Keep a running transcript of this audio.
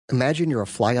Imagine you're a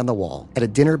fly on the wall at a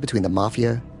dinner between the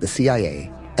mafia, the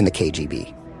CIA, and the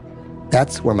KGB.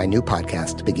 That's where my new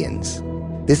podcast begins.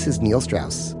 This is Neil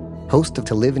Strauss, host of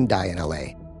To Live and Die in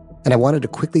LA, and I wanted to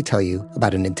quickly tell you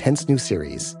about an intense new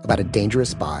series about a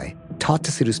dangerous spy taught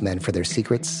to seduce men for their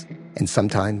secrets and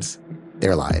sometimes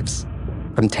their lives.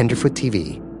 From Tenderfoot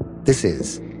TV, this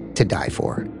is To Die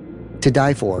For. To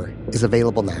Die For is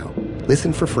available now.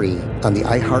 Listen for free on the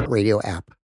iHeartRadio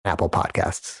app, Apple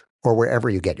Podcasts, or wherever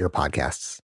you get your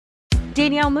podcasts.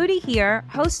 Danielle Moody here,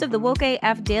 host of the Woke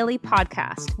AF Daily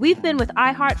podcast. We've been with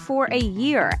iHeart for a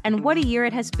year, and what a year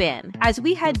it has been. As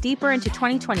we head deeper into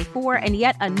 2024 and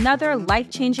yet another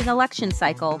life-changing election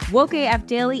cycle, Woke AF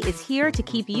Daily is here to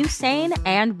keep you sane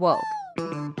and woke.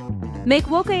 Make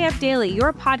Woke AF Daily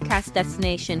your podcast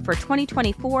destination for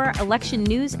 2024 election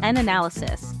news and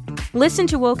analysis. Listen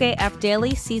to Woke AF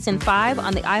Daily Season 5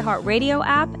 on the iHeartRadio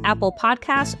app, Apple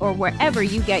Podcasts, or wherever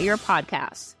you get your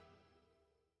podcasts.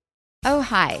 Oh,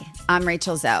 hi, I'm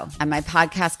Rachel Zoe, and my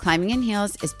podcast, Climbing in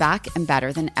Heels, is back and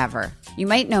better than ever. You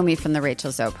might know me from the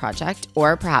Rachel Zoe Project,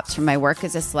 or perhaps from my work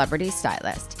as a celebrity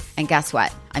stylist. And guess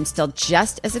what? I'm still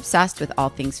just as obsessed with all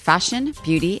things fashion,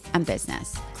 beauty, and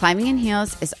business. Climbing in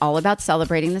Heels is all about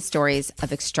celebrating the stories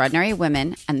of extraordinary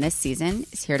women, and this season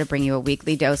is here to bring you a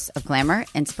weekly dose of glamour,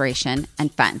 inspiration,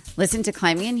 and fun. Listen to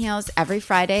Climbing in Heels every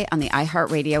Friday on the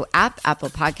iHeartRadio app, Apple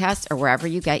Podcasts, or wherever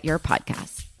you get your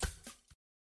podcasts.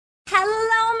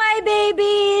 Hello, my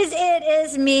babies. It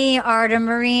is me, Arda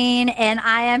Marine, and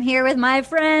I am here with my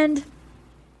friend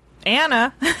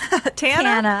Anna.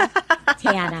 Tana.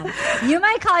 Tana. You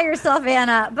might call yourself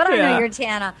Anna, but I know you're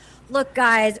Tana. Look,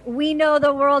 guys, we know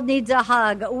the world needs a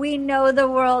hug. We know the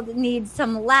world needs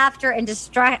some laughter and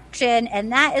distraction,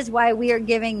 and that is why we are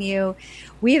giving you.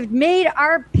 We've made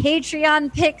our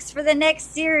Patreon picks for the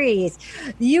next series.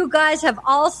 You guys have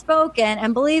all spoken,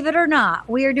 and believe it or not,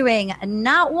 we are doing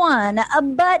not one,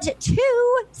 but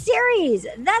two series.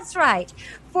 That's right.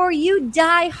 For you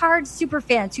die-hard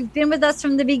superfans who've been with us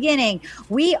from the beginning,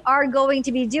 we are going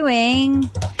to be doing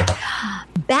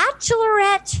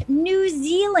Bachelorette New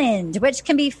Zealand, which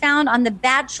can be found on the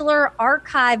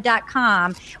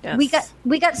bachelorarchive.com. Yes.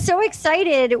 We got so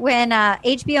excited when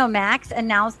HBO Max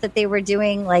announced that they were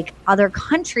doing like other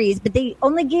countries, but they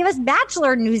only gave us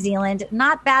Bachelor New Zealand,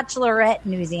 not Bachelorette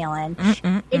New Zealand.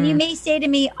 And you may say to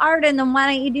me, Arden, then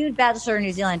why don't you do Bachelor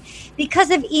New Zealand?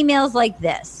 Because of emails like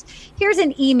this. Here's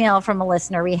an email from a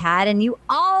listener we had, and you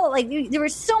all, there were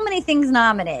so many things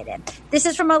nominated. This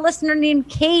is from a listener named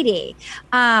Katie.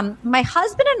 My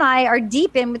husband and I are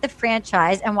deep in with the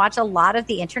franchise and watch a lot of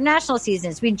the international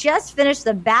seasons. We just finished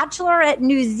The Bachelorette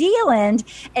New Zealand,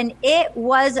 and it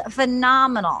was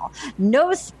phenomenal.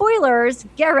 No spoilers.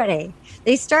 Get ready.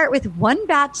 They start with one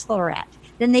bachelorette.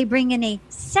 Then they bring in a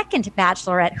second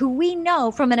bachelorette who we know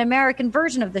from an American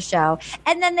version of the show.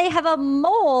 And then they have a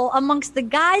mole amongst the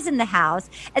guys in the house.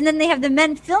 And then they have the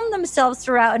men film themselves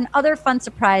throughout and other fun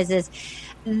surprises.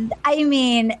 I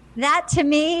mean, that to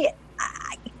me,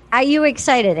 are you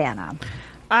excited, Anna?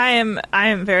 I am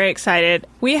very excited.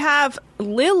 We have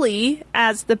Lily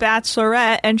as the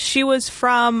Bachelorette, and she was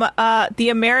from the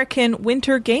American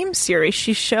Winter Games series.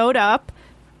 She showed up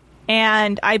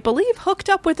and I believe hooked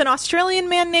up with an Australian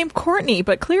man named Courtney,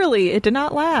 but clearly it did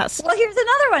not last. Well, here's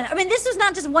another one. I mean, this was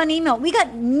not just one email. We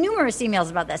got numerous emails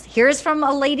about this. Here's from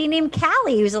a lady named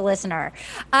Callie, who's a listener.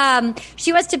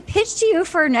 She wants to pitch to you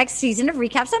for her next season of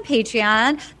recaps on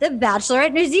Patreon, The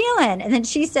Bachelorette New Zealand. And then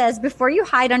she says, before you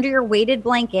hide under your weighted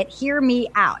blanket, hear me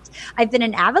out. I've been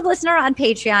an avid listener on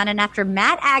Patreon, and after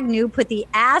Matt Agnew put the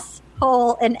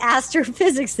asshole in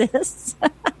astrophysicists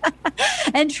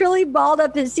and truly balled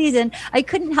up his season, I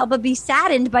couldn't help but be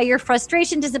saddened by your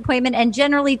frustration, disappointment, and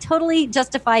generally totally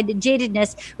justified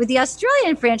jadedness with the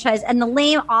Australian franchise and the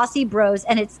lame Aussie bros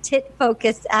and its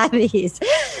tit-focused abbeys.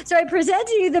 So I present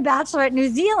to you The Bachelorette New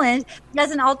Zealand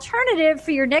as an alternative for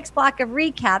your next block of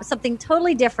recaps, something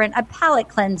totally different, a palate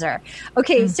cleanser.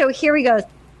 Okay, so here we go.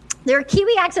 There are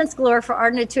Kiwi accents galore for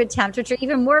Arden to attempt, which are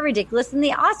even more ridiculous than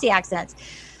the Aussie accents.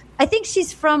 I think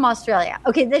she's from Australia.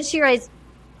 Okay, then she writes,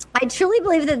 I truly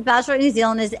believe that Bachelor New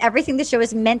Zealand is everything the show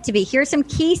is meant to be. Here are some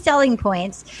key selling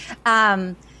points.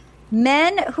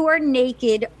 Men who are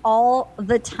naked all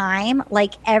the time,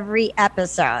 like every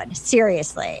episode.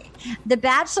 Seriously. The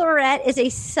Bachelorette is a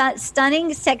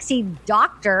stunning, sexy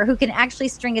doctor who can actually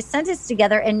string a sentence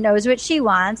together and knows what she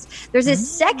wants. There's a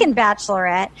second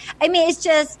Bachelorette. I mean,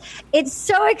 it's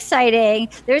so exciting.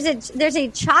 There's a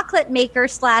chocolate maker /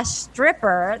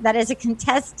 stripper that is a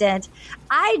contestant.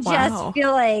 I just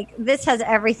feel like this has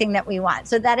everything that we want.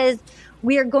 So that is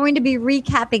We are going to be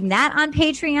recapping that on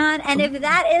Patreon. And if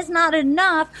that is not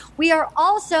enough, we are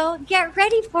also, get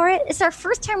ready for it. It's our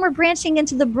first time we're branching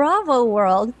into the Bravo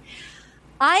world.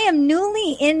 I am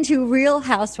newly into Real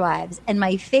Housewives, and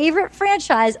my favorite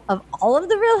franchise of all of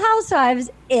the Real Housewives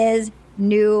is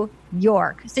New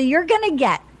York. So you're going to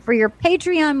get, for your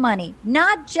Patreon money,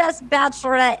 not just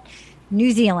Bachelorette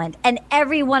New Zealand and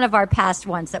every one of our past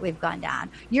ones that we've gone down.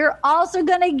 You're also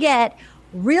going to get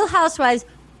Real Housewives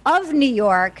of New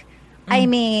York. I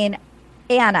mean,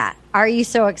 Anna, are you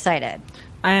so excited?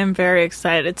 I am very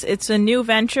excited. It's a new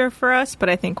venture for us, but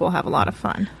I think we'll have a lot of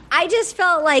fun. I just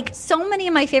felt like so many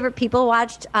of my favorite people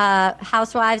watched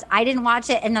Housewives. I didn't watch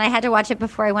it, and then I had to watch it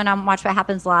before I went on Watch What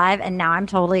Happens Live, and now I'm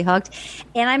totally hooked.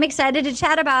 And I'm excited to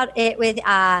chat about it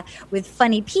with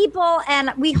funny people,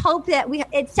 and we hope that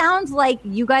it sounds like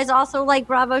you guys also like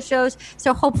Bravo shows,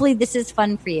 so hopefully this is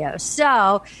fun for you.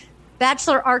 So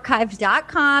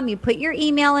BachelorArchives.com, you put your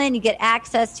email in, you get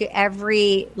access to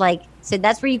every, so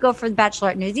that's where you go for the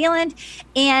Bachelorette New Zealand.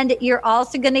 And you're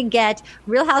also going to get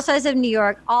Real Housewives of New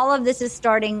York. All of this is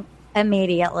starting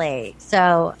immediately.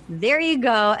 So there you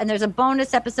go. And there's a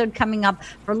bonus episode coming up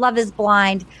for Love is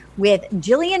Blind with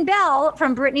Jillian Bell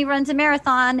from Brittany Runs a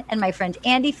Marathon and my friend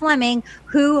Andy Fleming,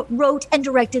 who wrote and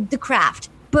directed The Craft.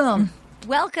 Boom.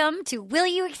 Welcome to Will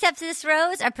You Accept This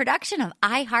Rose, a production of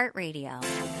iHeartRadio.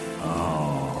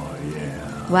 Oh,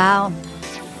 yeah. Wow.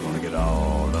 Gonna get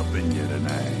all up in you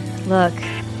tonight. Look.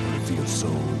 It feels so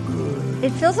good. It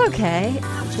feels okay.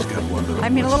 Just got one little I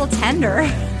mean, a little tender.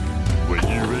 Will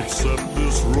you accept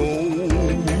this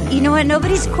role? You know what?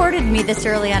 Nobody's courted me this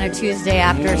early on a Tuesday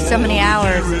after so many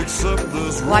hours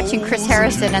watching Chris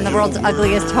Harrison and the world's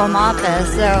ugliest home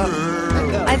office. So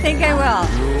I think I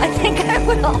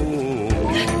will.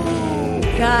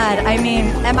 God, I mean,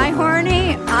 am I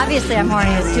horny? Obviously I'm horny.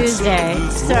 It's Tuesday.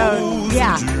 So,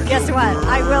 yeah, guess what?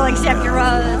 I will accept your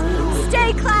rose.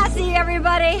 Stay classy,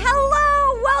 everybody. Hello.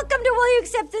 Welcome to Will You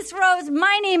Accept This Rose?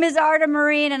 My name is Arda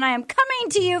Marine, and I am coming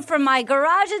to you from my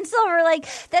garage in Silver Lake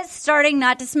that's starting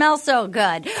not to smell so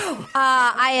good.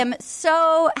 I am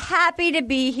so happy to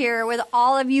be here with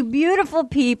all of you beautiful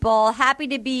people. Happy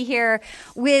to be here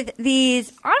with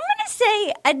these, I'm going to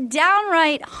say, a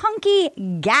downright hunky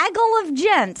gaggle of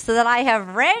gents that I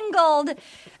have wrangled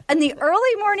in the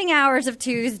early morning hours of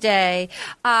Tuesday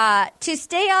to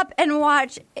stay up and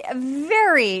watch a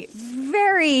very,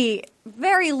 very,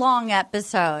 very long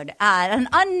episode, an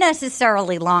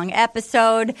unnecessarily long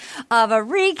episode of a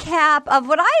recap of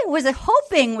what I was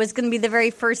hoping was going to be the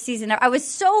very first season. I was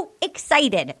so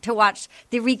excited to watch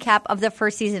the recap of the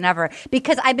first season ever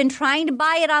because I've been trying to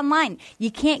buy it online. You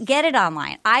can't get it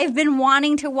online. I've been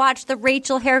wanting to watch the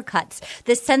Rachel haircuts,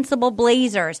 the sensible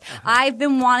blazers. I've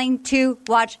been wanting to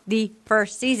watch the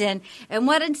first season. And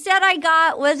what instead I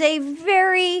got was a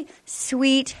very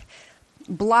sweet,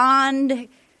 blonde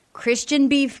Christian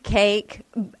beefcake,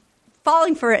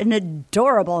 falling for an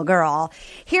adorable girl.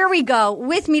 Here we go.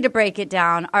 With me to break it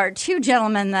down are two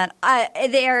gentlemen that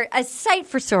they are a sight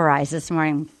for sore eyes this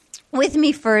morning. With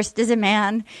me first is a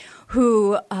man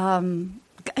who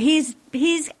he's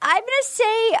I'm going to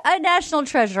say a national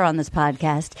treasure on this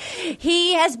podcast.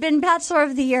 He has been Bachelor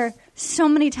of the Year so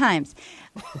many times.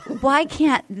 Why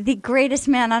can't the greatest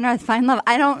man on earth find love?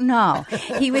 I don't know.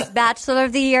 He was Bachelor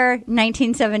of the Year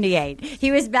 1978.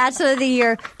 He was Bachelor of the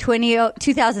Year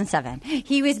 2007.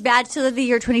 He was Bachelor of the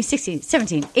Year 2016,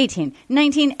 17, 18,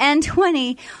 19, and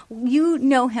 20. You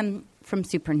know him from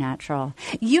Supernatural.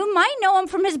 You might know him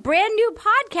from his brand new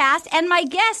podcast, and my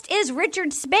guest is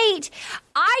Richard Speight.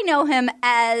 I know him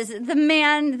as the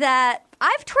man that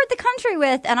I've toured the country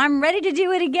with, and I'm ready to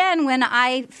do it again when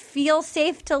I feel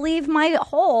safe to leave my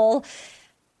hole.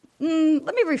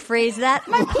 Let me rephrase that.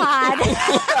 My pod.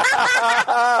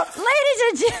 Ladies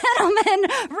and gentlemen,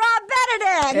 Rob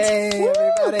Benedict. Hey,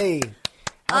 everybody.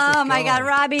 Oh, my God,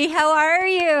 Robbie, how are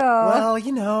you?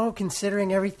 Well,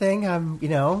 considering everything, I'm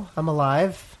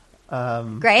alive.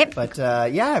 Great. But,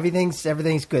 yeah,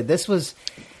 everything's good. This was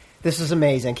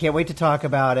amazing. Can't wait to talk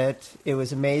about it. It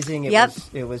was amazing.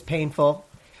 It was painful.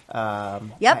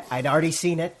 Yep. I'd already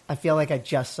seen it. I feel like I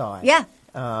just saw it. Yeah.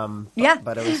 Yeah.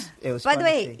 But it was By fun the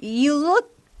way, to see. you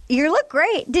look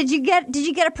great. Did you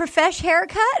get a profesh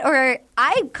haircut? Or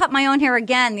I cut my own hair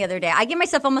again the other day. I give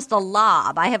myself almost a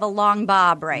lob. I have a long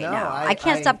bob right now. I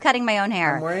can't stop cutting my own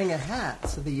hair. I'm wearing a hat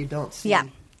so that you don't see. Yeah.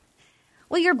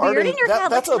 Well, your beard Arden, and your hat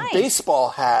that's looks a nice. baseball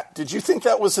hat. Did you think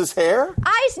that was his hair?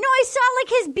 I saw like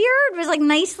his beard was like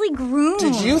nicely groomed.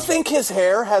 Did you think his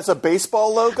hair has a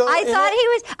baseball logo? I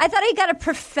thought he got a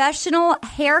professional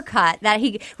haircut, that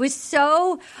he was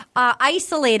so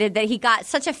isolated that he got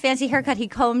such a fancy haircut. He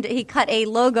cut a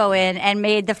logo in and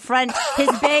made the front his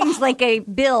bangs like a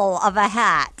bill of a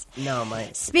hat. No,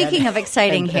 Speaking of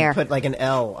exciting hair, and put like an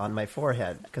L on my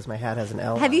forehead because my hat has an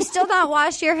L. Have you still not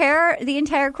washed your hair the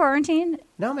entire quarantine?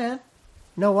 No, man.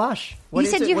 No wash. You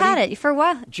said you had it for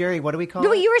what? Jerry, what do we call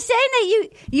No, it? you were saying that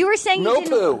you were saying No you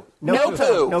didn't. poo. No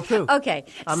poo. No poo. Okay.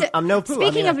 I'm no poo.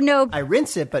 Speaking of no, I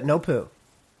rinse it, but no poo.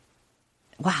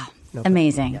 wow, No poo.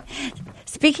 amazing. Yeah.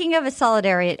 Speaking of a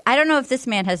solidarity, I don't know if this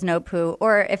man has no poo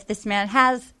or if this man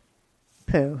has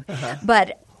poo,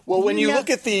 but Well, when you look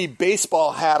at the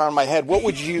baseball hat on my head, what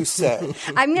would you say?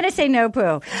 I'm going to say no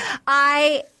poo.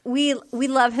 We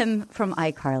love him from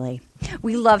iCarly.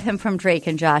 We love him from Drake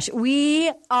and Josh.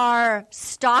 We are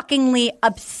stalkingly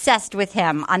obsessed with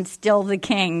him on Still the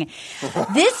King.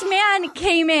 This man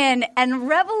came in and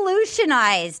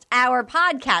revolutionized our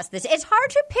podcast. It's hard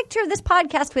to picture this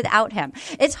podcast without him.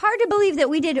 It's hard to believe that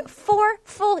we did 4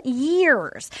 full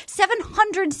years,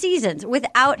 700 seasons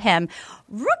without him.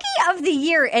 Rookie of the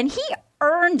Year, and he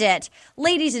earned it.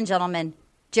 Ladies and gentlemen,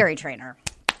 Jerry Trainer.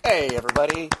 Hey,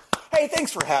 everybody. Hey,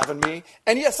 thanks for having me.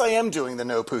 And yes, I am doing the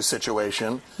no poo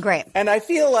situation. Great. And I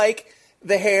feel like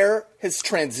the hair has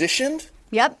transitioned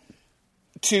Yep.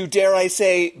 to, dare I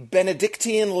say,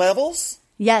 Benedictine levels.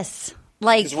 Yes.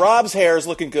 Like Because Rob's hair is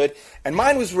looking good, and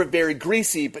mine was very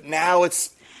greasy, but now it's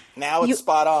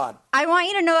spot on. I want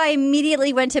you to know I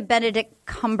immediately went to Benedict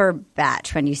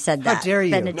Cumberbatch when you said that. How dare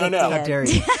you? Benedictine. No. How dare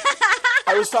you?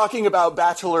 I was talking about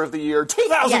Bachelor of the Year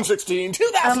 2016,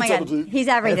 Oh my God. 2017. He's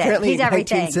everything. Apparently, He's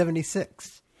everything.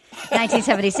 1976.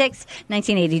 1976,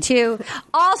 1982.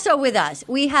 Also with us,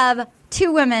 we have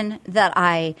 2 women that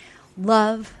I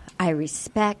love, I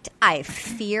respect, I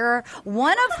fear.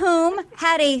 One of whom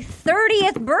had a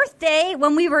 30th birthday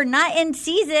when we were not in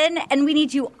season, and we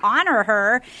need to honor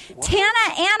her. What?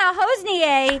 Tana Anna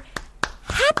Hosnier,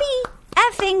 happy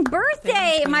effing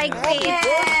birthday, my queen.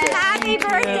 Happy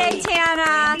birthday, Tana.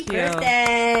 Happy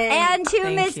birthday. And to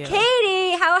Thank Miss you.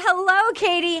 Katie. Hello,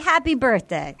 Katie. Happy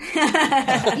birthday. You've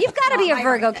got to be a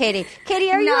Virgo, Katie. Katie,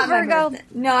 are you a Virgo?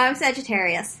 No, I'm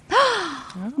Sagittarius.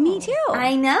 Me too.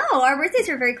 I know. Our birthdays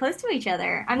are very close to each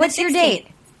other. I'm What's the your 16th. date?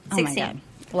 Oh my 16. God.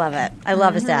 Love it. I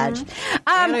love a Sag.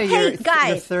 Anna, Hey, you're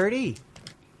guys. 30.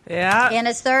 Yeah.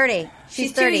 Anna's 30.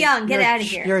 She's 30. too young. Get out of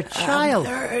here. You're a child.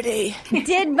 30.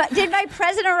 Did my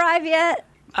present arrive yet?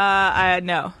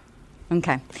 No.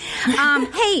 Okay.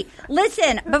 Hey,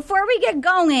 listen, before we get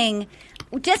going,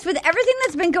 just with everything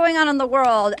that's been going on in the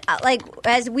world, like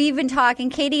as we've been talking,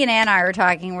 Katie and Anna are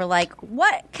talking, we're like,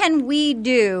 what can we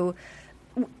do?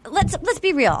 Let's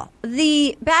be real.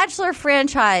 The Bachelor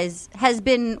franchise has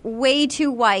been way too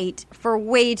white for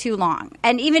way too long.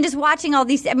 And even just watching all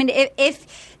these, I mean,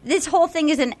 if this whole thing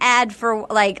is an ad for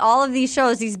like all of these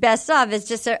shows, these best of, it's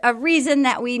just a reason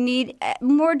that we need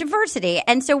more diversity.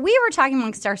 And so we were talking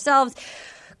amongst ourselves,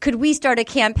 could we start a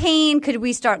campaign? Could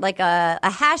we start like a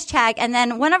hashtag? And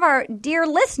then one of our dear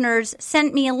listeners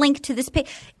sent me a link to this page.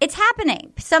 It's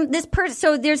happening. So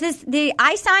there's this.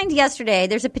 I signed yesterday.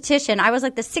 There's a petition. I was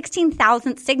like the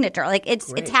 16,000th signature. Like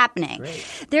it's happening. Great.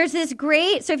 There's this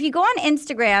great. So if you go on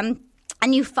Instagram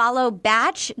and you follow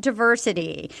Batch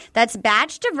Diversity, that's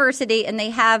Batch Diversity, and they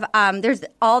have there's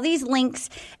all these links,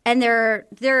 and they're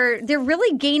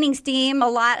really gaining steam. A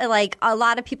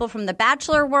lot of people from the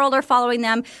Bachelor world are following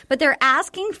them, but they're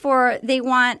asking they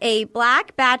want a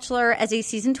Black Bachelor as a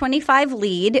season 25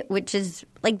 lead, which is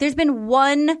like there's been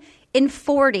 1 in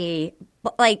 40.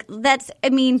 Like that's,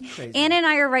 I mean, Crazy. Anna and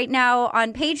I are right now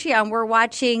on Patreon. We're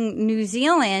watching New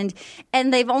Zealand,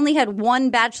 and they've only had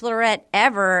 1 bachelorette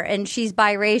ever, and she's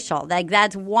biracial. Like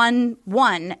that's one,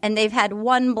 and they've had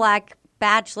 1 Black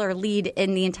Bachelor lead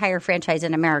in the entire franchise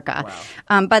in America.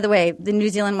 Wow. By the way, the New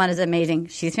Zealand one is amazing.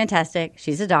 She's fantastic.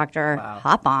 She's a doctor. Wow.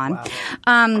 Hop on.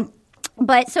 Wow.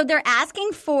 But so they're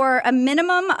asking for a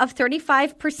minimum of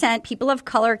 35% people of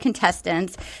color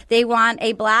contestants. They want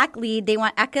a Black lead. They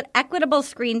want equitable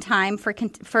screen time for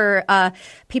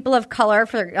people of color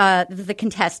for the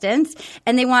contestants,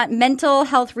 and they want mental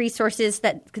health resources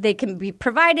that they can be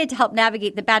provided to help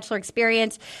navigate the Bachelor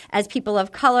experience as people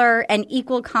of color, and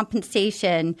equal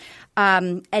compensation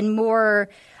and more.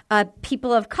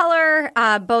 People of color,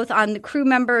 both on the crew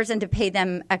members and to pay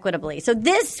them equitably. So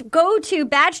go to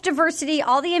Batch Diversity.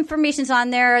 All the information's on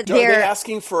there. Are they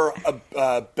asking for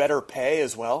a better pay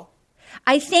as well?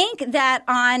 I think that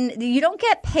you don't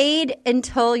get paid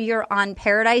until you're on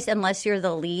Paradise unless you're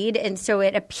the lead, and so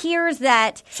it appears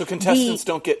that contestants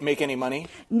don't make any money.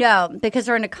 No, because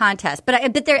they're in a contest. But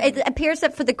it appears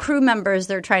that for the crew members,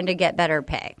 they're trying to get better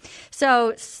pay.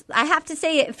 So I have to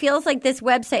say, it feels like this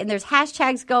website, and there's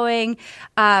hashtags going.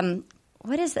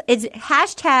 What is it? It's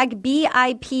hashtag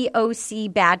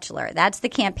BIPOC Bachelor. That's the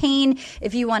campaign.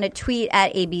 If you want to tweet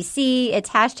at ABC, it's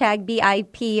hashtag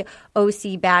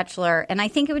BIPOC Bachelor. And I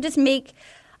think it would just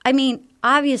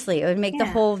obviously it would make the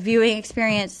whole viewing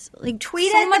experience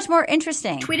much more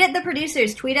interesting. Tweet at the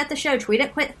producers, tweet at the show, tweet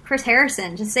at Chris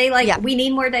Harrison. Just say, we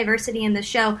need more diversity in the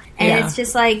show. And it's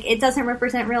just it doesn't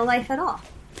represent real life at all.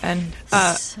 And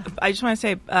I just want to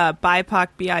say BIPOC,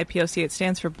 BIPOC, it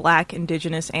stands for Black,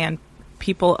 Indigenous, and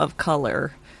People of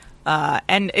Color.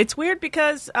 And it's weird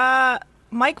because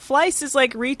Mike Fleiss is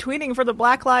retweeting for the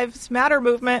Black Lives Matter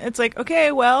movement. It's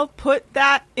okay, well, put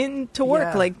that into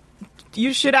work. Yeah.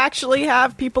 You should actually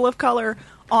have people of color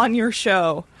on your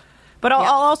show. But I'll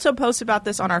also post about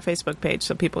this on our Facebook page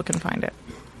so people can find it.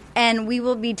 And we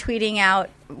will be tweeting out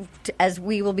as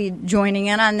we will be joining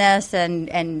in on this, and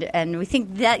we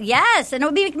think that and it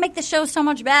would make the show so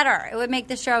much better. It would make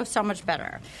the show so much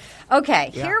better. Okay,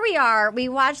 here we are. We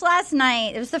watched last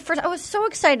night. It was the first. I was so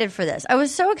excited for this. I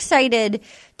was so excited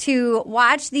to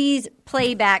watch these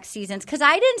playback seasons because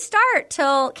I didn't start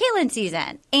till Caitlin's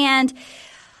season, and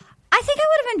I think I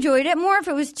would have enjoyed it more if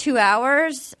it was 2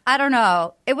 hours. I don't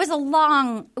know. It was a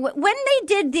long. When they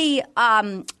did the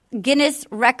Guinness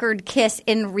record kiss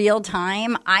in real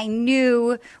time, I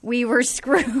knew we were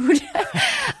screwed.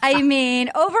 I mean,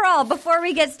 overall, before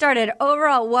we get started,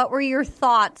 what were your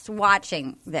thoughts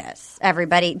watching this,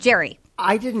 everybody? Jerry.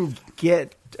 I didn't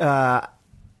get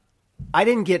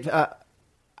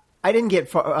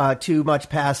too much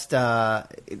past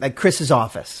Chris's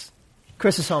office.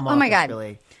 Chris's home office. Oh my God.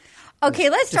 Really.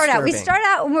 Okay, let's start out. We start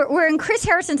out, we're in Chris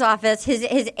Harrison's office. His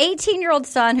 18-year-old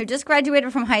son, who just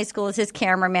graduated from high school, is his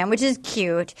cameraman, which is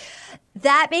cute.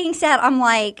 That being said, I'm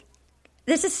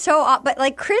this is so odd.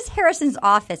 But Chris Harrison's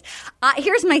office,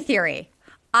 here's my theory.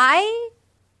 I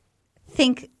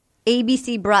think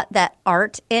ABC brought that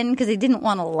art in because they didn't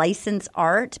want to license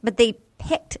art, but they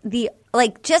picked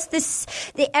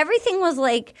everything was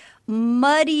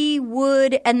muddy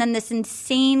wood and then this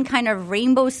insane kind of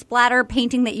rainbow splatter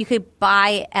painting that you could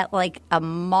buy at a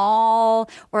mall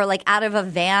or out of a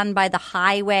van by the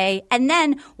highway, and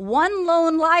then one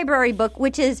lone library book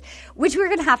which we're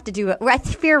going to have to do. I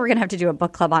fear we're going to have to do a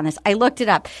book club on this. I looked it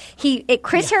up.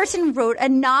 Chris Harrison wrote a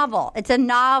novel. It's a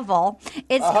novel.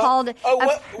 It's called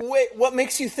what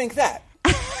makes you think that?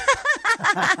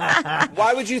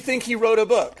 Why would you think he wrote a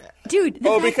book? Dude.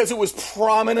 Because it was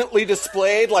prominently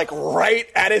displayed, right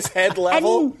at his head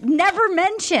level? And never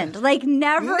mentioned. Never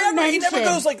mentioned. He never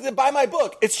goes, buy my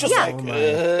book. It's just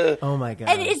oh my God.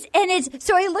 And it's,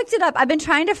 so I looked it up. I've been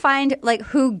trying to find,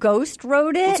 who Ghost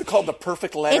wrote it. What's it called? The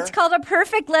Perfect Letter? It's called A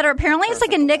Perfect Letter. Apparently it's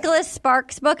a Nicholas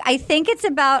Sparks book. I think it's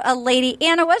about a lady.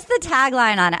 Anna, what's the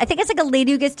tagline on it? I think it's a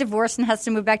lady who gets divorced and has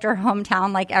to move back to her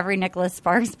hometown like every Nicholas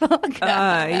Sparks book.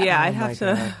 I'd have to...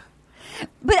 God.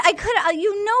 But I could,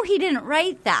 he didn't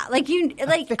write that.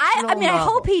 I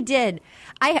hope he did.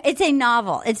 It's a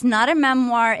novel. It's not a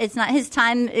memoir. It's not his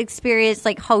time experience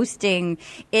hosting.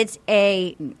 It's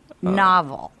a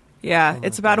novel. Yeah,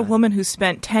 it's about a woman who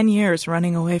spent 10 years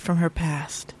running away from her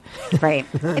past. Right.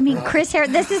 I mean, Chris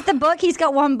Harrison, this is the book. He's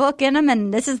got one book in him,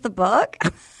 and this is the book.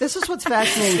 This is what's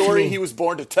fascinating. The story to me. he was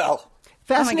born to tell.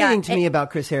 Fascinating to me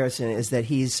about Chris Harrison is that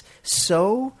he's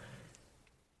so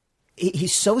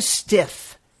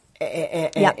stiff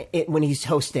when he's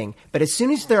hosting. But as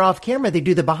soon as they're off camera, they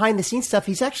do the behind the scenes stuff.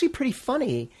 He's actually a pretty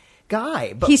funny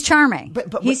guy. But he's charming.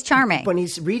 He's charming. When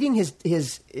he's reading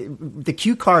the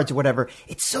cue cards or whatever,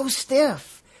 it's so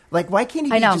stiff. Why can't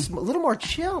he be just a little more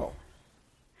chill?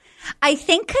 I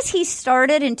think because he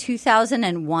started in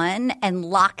 2001 and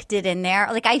locked it in there.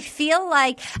 I feel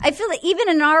like even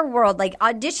in our world,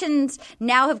 auditions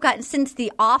now have gotten, since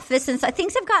The Office, and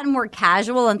things have gotten more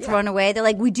casual and thrown away.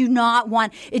 They're we do not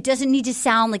want, it doesn't need to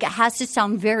sound it has to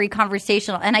sound very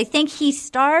conversational. And I think he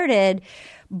started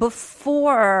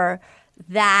before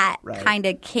that kind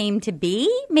of came to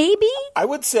be, maybe? I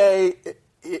would say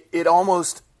it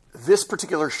almost, this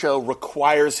particular show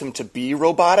requires him to be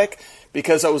robotic.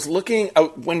 Because I was looking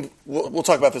when we'll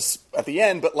talk about this at the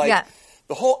end, but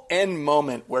the whole end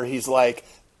moment where he's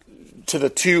to the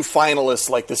two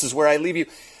finalists, this is where I leave you.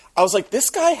 I was this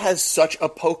guy has such a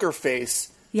poker face.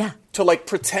 Yeah. To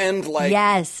pretend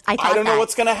yes, I don't know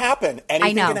what's going to happen.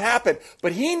 Anything can happen,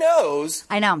 but he knows.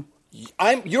 I know.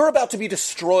 You're about to be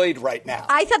destroyed right now.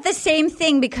 I thought the same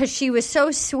thing because she was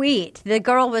so sweet. The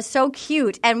girl was so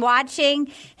cute. And watching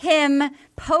him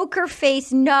poker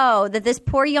face know that this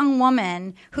poor young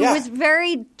woman who was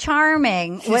very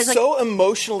charming was like, so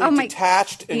emotionally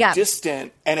detached and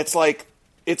distant. And it's like,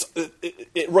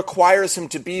 it requires him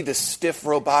to be this stiff,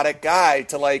 robotic guy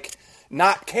to like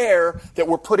not care that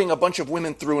we're putting a bunch of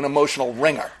women through an emotional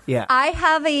ringer. Yeah. I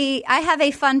have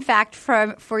a fun fact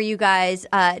for you guys,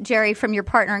 Jerry, from your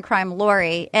partner in crime,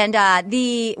 Lori. And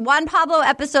the Juan Pablo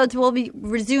episodes will be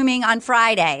resuming on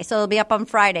Friday, so it'll be up on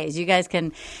Fridays. You guys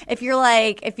can, if you're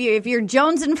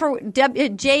jonesing for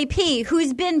JP,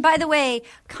 who's been, by the way,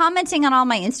 commenting on all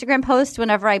my Instagram posts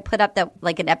whenever I put up that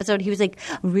like an episode. He was like,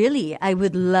 "Really, I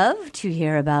would love to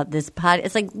hear about this pod."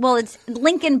 It's like, well, it's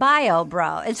link in bio,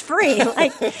 bro. It's free.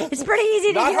 Like, it's pretty easy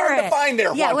to Not hear hard it. to find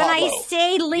there, Yeah, Juan when Pablo. I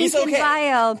say link in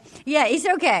bio, yeah, he's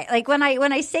okay. Like when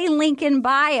I say link in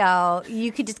bio,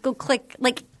 you could just go click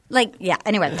yeah.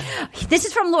 Anyway, this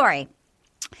is from Lori.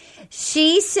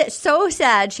 She's so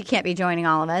sad she can't be joining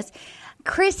all of us.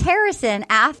 Chris Harrison,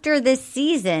 after this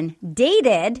season,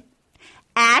 dated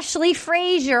Ashley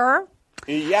Frazier.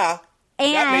 Yeah,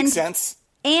 that makes sense.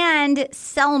 And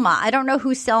Selma. I don't know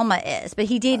who Selma is, but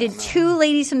he dated two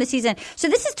ladies from the season. So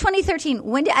this is 2013.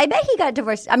 I bet he got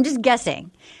divorced. I'm just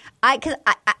guessing. I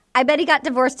bet he got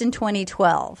divorced in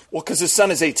 2012. Well, because his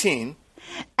son is 18.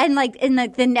 And like in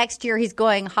the next year, he's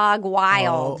going hog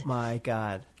wild. Oh my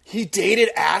God. He dated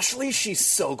Ashley? She's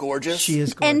so gorgeous. She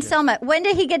is gorgeous. And Selma. When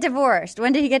did he get divorced?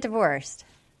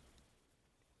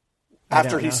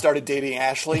 After he started dating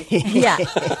Ashley? Yeah.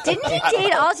 Didn't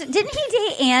he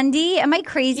date Andy? Am I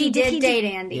crazy? He did date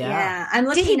Andy, yeah. I'm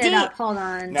looking it up. Hold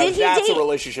on. Now that's a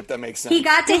relationship that makes sense. He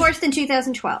got divorced in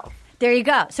 2012. There you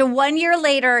go. So 1 year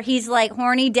later, he's like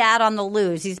horny dad on the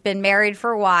loose. He's been married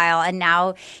for a while, and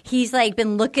now he's like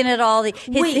been looking at all the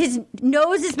his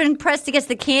nose has been pressed against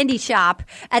the candy shop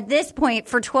at this point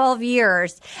for 12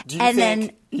 years.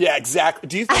 Yeah, exactly.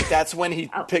 Do you think that's when he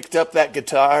picked up that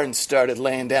guitar and started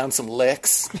laying down some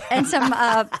licks? And some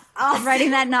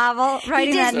writing that novel?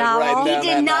 He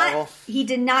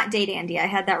did not date Andy. I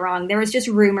had that wrong. There was just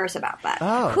rumors about that.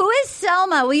 Oh. Who is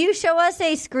Selma? Will you show us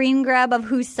a screen grab of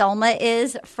who Selma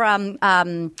is from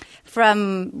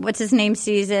what's his name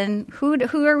season?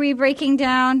 Who are we breaking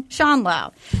down? Sean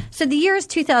Lowe. So the year is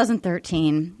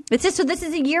 2013. This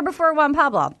is a year before Juan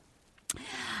Pablo.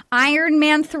 Iron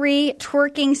Man 3,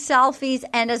 twerking selfies,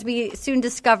 and as we soon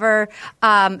discover,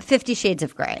 50 Shades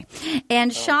of Grey.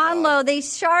 And Sean Lowe, they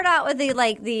start out with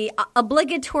the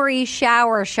obligatory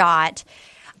shower shot.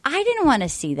 I didn't want to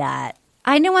see that.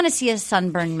 I didn't want to see a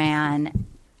sunburned man.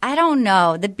 I don't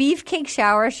know. The beefcake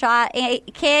shower shot.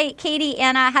 Katie,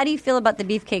 Anna, how do you feel about the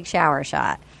beefcake shower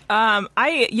shot?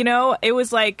 It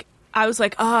was like, I was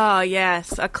like, oh,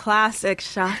 yes, a classic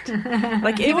shot.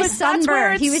 Like he was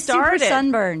sunburned. He was super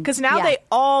sunburned. Because now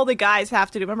all the guys have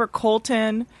to do. Remember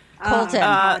Colton?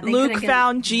 Luke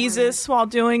found Jesus while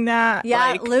doing that.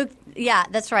 Yeah, Luke. Yeah,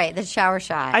 that's right. The shower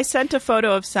shot. I sent a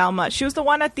photo of Selma. She was the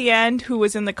one at the end who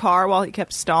was in the car while he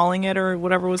kept stalling it or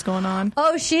whatever was going on.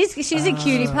 Oh, she's a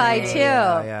cutie pie too.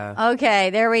 Yeah. Okay,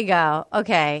 there we go.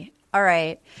 Okay. All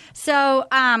right. So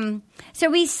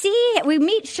we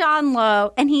meet Sean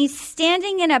Lowe, and he's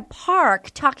standing in a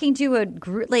park talking to a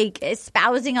group, like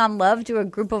espousing on love to a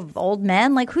group of old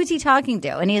men. Like, who's he talking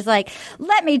to? And he's like,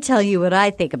 "Let me tell you what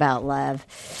I think about love."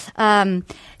 That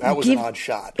was an odd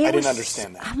shot. I didn't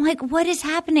understand that. I'm like, what is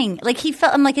happening? Like,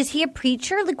 I'm like, is he a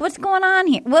preacher? Like, what's going on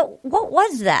here? What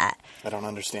was that? I don't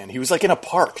understand. He was like in a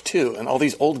park too, and all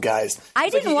these old guys. I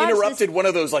didn't watch. He interrupted one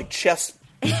of those like chess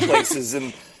places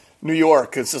in New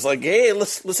York. It's just like, hey,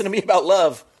 listen to me about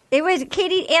love. It was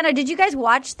Katie, Anna. Did you guys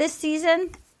watch this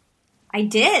season? I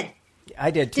did.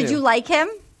 I did too. Did you like him?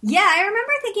 Yeah, I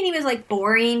remember thinking he was like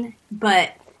boring,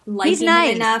 but liking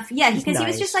him enough. Yeah, because he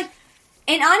was just like,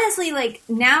 and honestly, like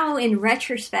now in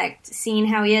retrospect, seeing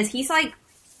how he is, he's like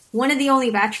one of the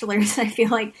only bachelors I feel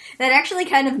like that actually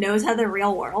kind of knows how the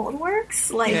real world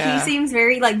works. Like he seems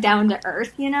very like down to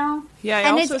earth, you know? Yeah, it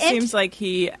also seems like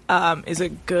he is a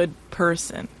good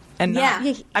person. And I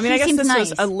guess this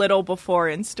was a little before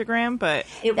Instagram, but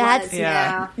it was.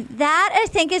 That I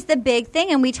think is the big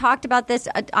thing, and we talked about this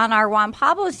on our Juan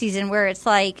Pablo season, where it's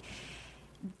like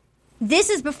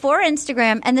this is before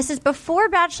Instagram, and this is before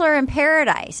Bachelor in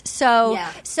Paradise. So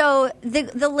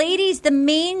the ladies, the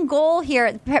main goal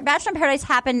here, Bachelor in Paradise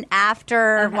happened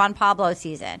after Juan Pablo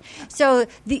season. So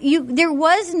there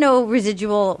was no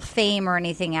residual fame or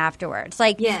anything afterwards.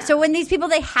 So when these people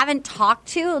they haven't talked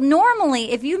to,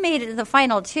 normally if you made it to the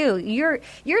final 2, you're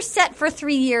set for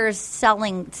 3 years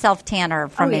selling self-tanner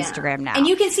from Instagram now. And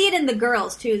you can see it in the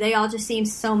girls too. They all just seem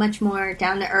so much more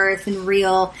down to earth and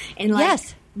real, and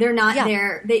they're not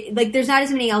there. There's not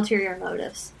as many ulterior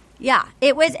motives. Yeah,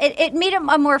 it made it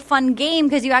a more fun game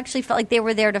because you actually felt like they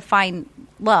were there to find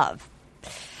love.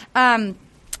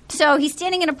 So he's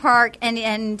standing in a park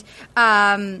and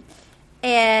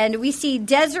we see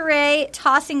Desiree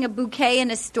tossing a bouquet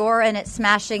in a store and it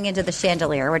smashing into the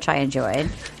chandelier, which I enjoyed.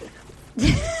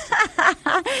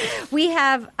 We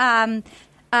have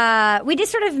we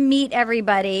just sort of meet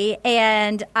everybody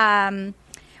and.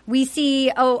 We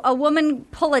see a woman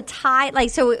pull a tie,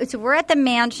 so we're at the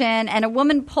mansion, and a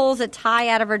woman pulls a tie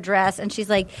out of her dress, and she's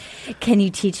like, "Can you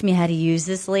teach me how to use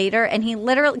this later?" And he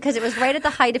literally, because it was right at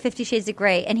the height of 50 Shades of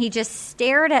Grey, and he just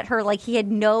stared at her like he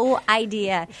had no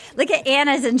idea. Look at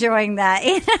Anna's enjoying that.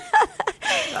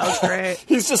 That was great.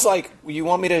 He's just like, you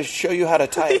want me to show you how to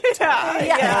tie?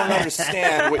 I don't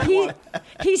understand what you want.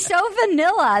 He's so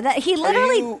vanilla that he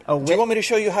literally... do you want me to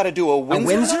show you how to do a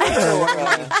Windsor?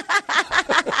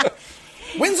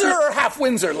 Windsor or half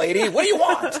Windsor, lady? What do you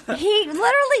want? He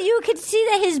literally, you could see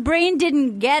that his brain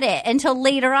didn't get it until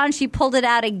later on she pulled it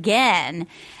out again.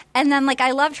 And then,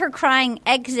 I loved her crying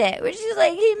exit, which is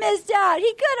like, he missed out.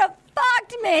 He could have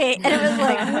fucked me. And it was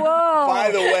like, whoa.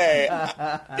 By the way,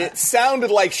 it sounded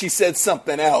like she said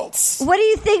something else. What do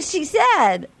you think she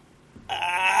said?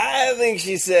 I think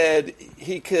she said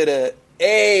he could have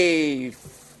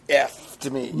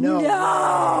F'd me.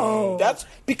 No. That's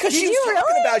because she was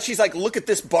talking about, she's like, look at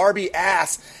this Barbie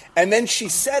ass. And then she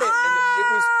said it, and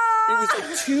it was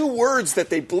like 2 words that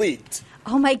they bleeped.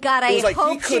 Oh, my God, I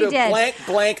hope she did. He could have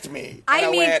blanked me.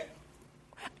 I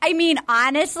mean,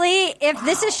 honestly, if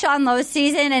this is Sean Lowe's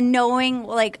season and knowing,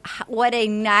 what a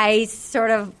nice sort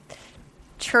of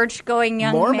church-going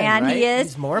young Mormon, man right? he is.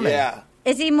 He's Mormon. Yeah.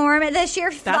 Is he Mormon? The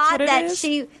sheer thought that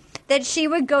she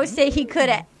would go say he could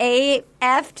have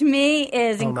F'd me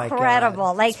is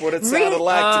incredible. That's what it sounded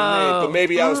like to me, but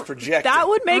maybe I was projecting. That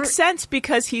would make sense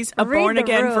because he's a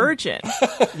born-again virgin.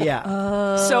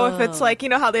 Yeah. So if it's like, you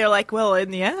know how they're like, well, in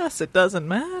the ass, it doesn't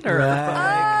matter.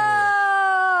 Right.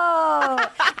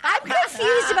 I'm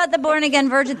confused about the born-again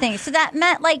virgin thing. So that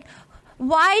meant,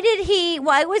 why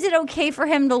was it okay for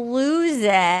him to lose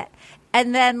it?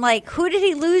 And then, who did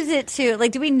he lose it to?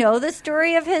 Do we know the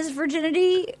story of his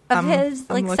virginity? Of his,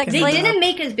 sex They life? didn't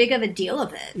make as big of a deal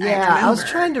of it. Yeah, I was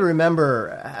trying to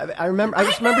remember. I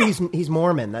just remember he's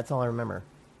Mormon. That's all I remember.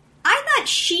 I thought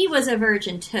she was a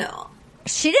virgin, too.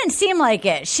 She didn't seem like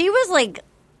it. She was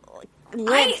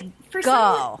let's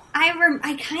go.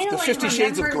 I kind of the 50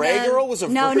 Shades of Grey girl was a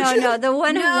virgin? No, the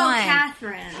one who won.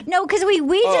 Catherine. No, because we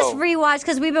just rewatched,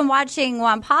 because we've been watching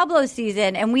Juan Pablo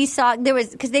season, and we saw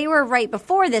because they were right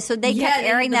before this, so they kept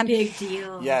airing them. Big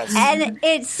deal. Yes. And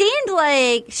it seemed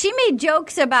like she made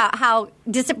jokes about how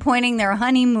disappointing their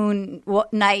honeymoon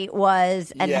night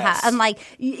was, and you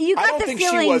got the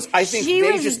feeling. She was. I think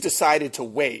they just decided to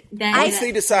wait. Once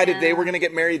they decided they were going to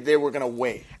get married, they were going to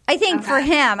wait. I think for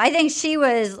him, I think she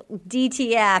was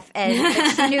DTF,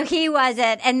 and she knew he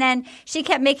wasn't. And then she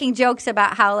kept making jokes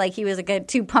about how he was a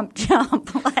 2-pump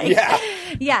jump.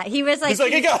 Yeah, he was like. He's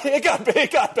like,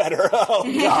 it got better. Oh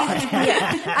God.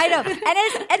 Yeah, I know,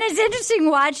 and it's interesting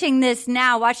watching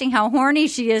how horny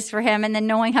she is for him, and then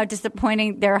knowing how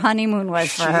disappointing their honeymoon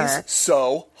was for her. She's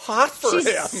so hot for him.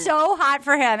 She's so hot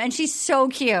for him, and she's so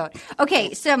cute.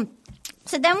 Okay, so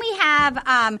then we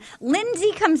have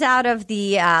Lindsay comes out of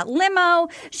the limo.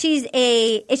 She's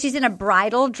in a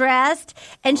bridal dress,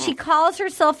 and she calls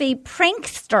herself a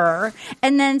prankster,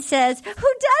 and then says, "Who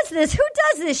does this? Who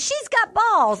does this? She's got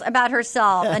balls," about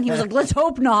herself. And he was like, "Let's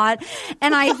hope not."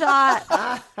 And I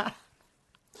thought,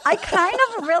 I kind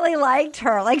of really liked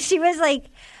her.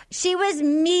 She was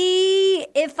me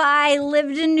if I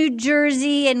lived in New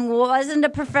Jersey and wasn't a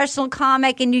professional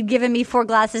comic, and you'd given me 4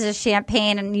 glasses of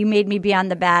champagne and you made me be on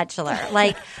The Bachelor.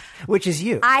 Which is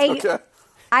you.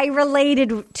 I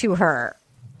related to her.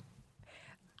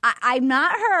 I'm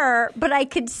not her, but I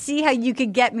could see how you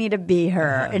could get me to be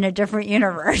her in a different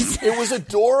universe. It was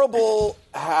adorable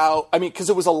because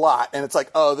it was a lot, and it's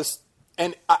like, this,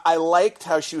 and I liked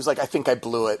how she was like, I think I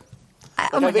blew it.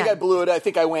 I think I blew it. I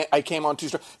think I came on too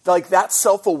strong. That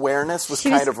self-awareness was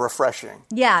kind of refreshing.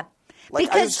 Yeah. Like,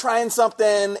 I was trying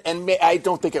something, and I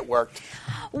don't think it worked.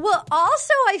 Well,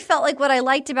 also, I felt like what I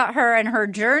liked about her and her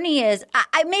journey is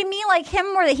it made me like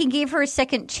him more that he gave her a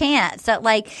second chance. That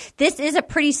like this is a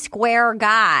pretty square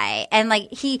guy, and like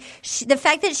the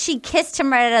fact that she kissed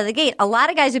him right out of the gate, a lot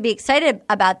of guys would be excited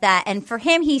about that. And for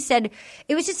him, he said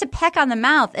it was just a peck on the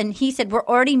mouth, and he said we're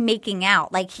already making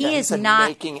out. Like he is not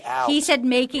making out. He said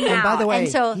making out. And by the way, and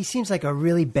so, he seems like a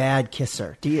really bad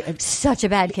kisser. Such a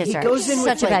bad kisser. He goes in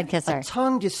such with a bad kisser. A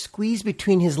tongue just squeezed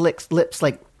between his lips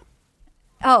like.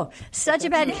 Oh, such a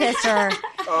bad kisser.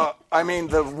 I mean,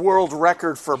 the world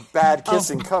record for bad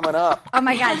kissing coming up. Oh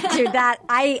my God, dude, that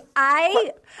I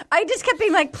just kept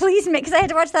being like, please make, because I had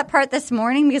to watch that part this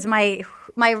morning because my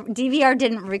DVR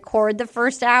didn't record the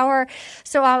first hour.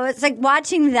 So I was like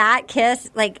watching that kiss,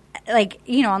 like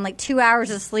on like 2 hours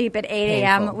of sleep at 8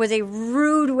 a.m. was a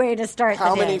rude way to start the day.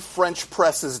 How many French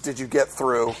presses did you get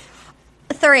through?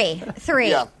 Three.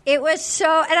 Yeah. It was so,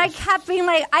 and I kept being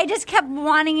like, I just kept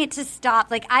wanting it to stop.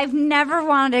 Like, I've never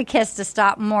wanted a kiss to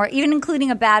stop more, even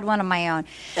including a bad one of my own.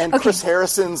 And Chris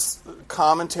Harrison's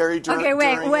commentary during Okay,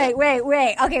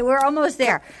 wait. Okay, we're almost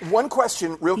there. One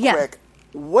question, real quick.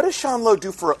 What does Sean Lowe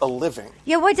do for a living?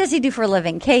 Yeah, what does he do for a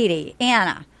living? Katie,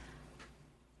 Anna.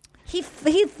 He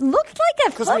looked like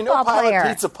a football player. Because we know Pilot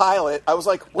Pete's a pilot. I was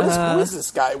like, who is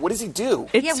this guy? What does he do?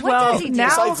 What does he do?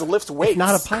 Besides lift weights.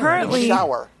 Not a pilot.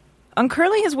 Shower.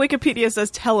 Currently, his Wikipedia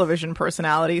says television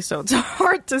personality, so it's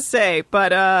hard to say.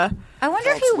 But I wonder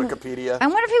if Wikipedia. I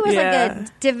wonder if he was like a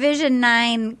Division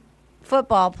IX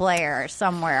football player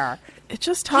somewhere. It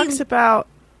just talks about.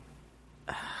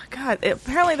 God,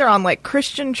 apparently they're on like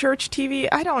Christian church TV.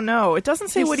 I don't know. It doesn't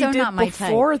say what he did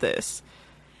before this.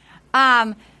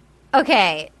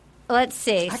 Okay, let's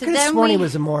see. I could have sworn he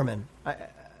was a Mormon.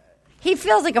 He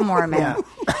feels like a Mormon. Yeah.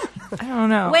 I don't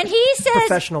know. When he says,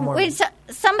 professional Mormon.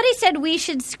 Somebody said we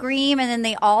should scream, and then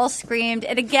they all screamed.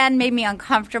 It again made me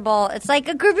uncomfortable. It's like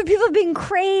a group of people being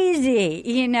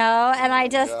crazy,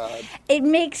 And it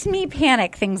makes me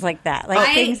panic. Things like that,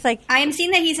 I am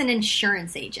seeing that he's an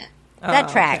insurance agent. That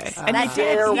tracks. Okay. That's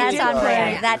on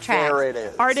brand. That tracks. There it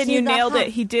is. Arden, you nailed it.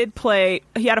 He did play.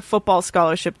 He had a football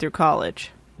scholarship through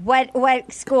college.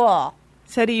 What school?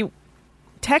 Said he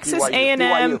Texas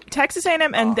A&M, Texas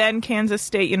A&M, and then Kansas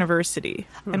State University.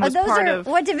 And was part of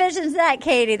what division is that,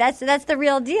 Katie? That's the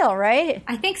real deal, right?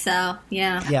 I think so.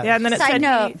 Yeah. And then it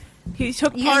said he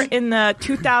took part in the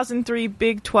 2003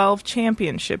 Big 12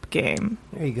 championship game.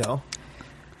 There you go.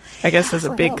 I guess is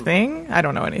a big thing. I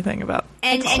don't know anything about.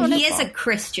 And he is a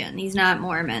Christian. He's not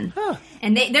Mormon. Huh.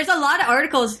 And there's a lot of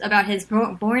articles about his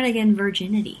born again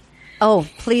virginity. Oh,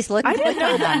 please look. I didn't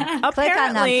know that.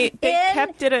 Apparently, they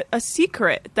kept it a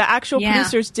secret. The actual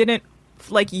producers didn't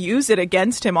use it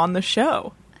against him on the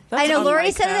show. I know.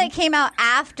 Lori said that it came out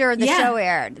after the show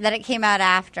aired. That it came out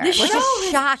after. The show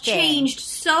has changed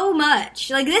so much.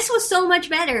 Like, this was so much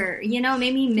better. It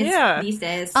made me miss these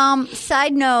days.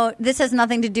 Side note, this has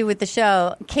nothing to do with the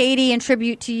show. Katie, in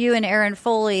tribute to you and Aaron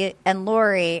Foley and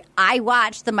Lori, I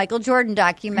watched the Michael Jordan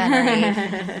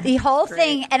documentary. The whole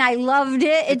thing, and I loved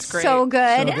it. It's so good.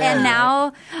 And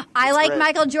now I like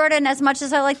Michael Jordan as much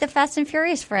as I like the Fast and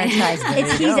Furious franchise.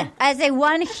 He's, as a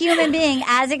one human being,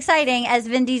 as exciting as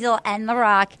Vin Diesel and The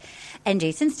Rock and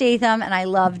Jason Statham, and I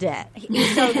loved it.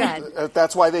 He's so good.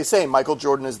 That's why they say Michael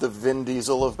Jordan is the Vin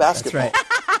Diesel of basketball.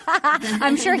 That's right.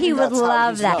 I'm sure he would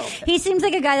love that. He seems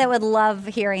like a guy that would love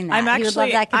hearing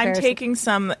that. I'm taking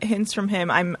some hints from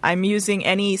him. I'm using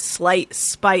any slight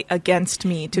spite against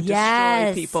me to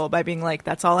destroy people by being like,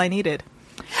 that's all I needed.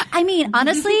 I mean,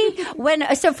 honestly,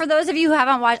 so for those of you who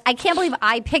haven't watched, I can't believe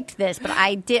I picked this, but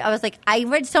I did. I was like, I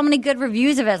read so many good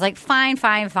reviews of it. I was like, fine.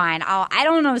 I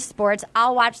don't know sports.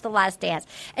 I'll watch The Last Dance.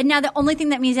 And now the only thing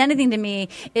that means anything to me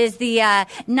is the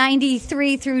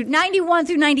 91 through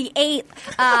 98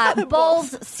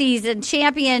 Bulls season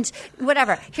champions,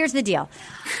 whatever. Here's the deal.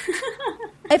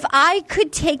 If I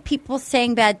could take people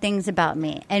saying bad things about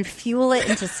me and fuel it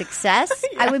into success,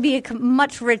 I would be a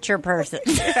much richer person.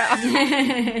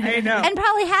 I know. And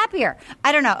probably happier.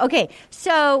 I don't know. Okay,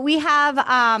 so we have,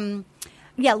 a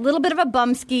little bit of a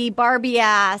bumski, Barbie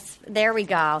ass. There we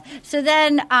go. So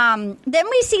then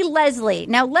we see Leslie.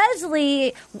 Now,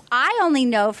 Leslie, I only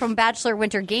know from Bachelor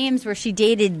Winter Games where she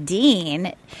dated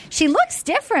Dean. She looks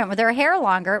different with her hair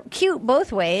longer. Cute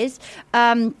both ways.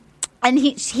 And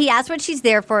he asks what she's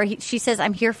there for. She says,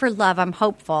 I'm here for love. I'm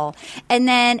hopeful. And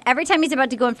then every time he's about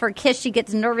to go in for a kiss, she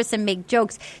gets nervous and make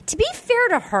jokes. To be fair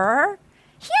to her,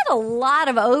 he had a lot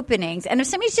of openings, and if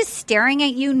somebody's just staring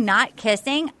at you, not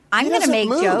kissing, I'm going to make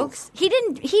jokes. He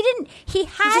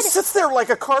just sits there like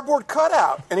a cardboard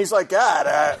cutout, and he's like,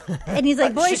 God, and he's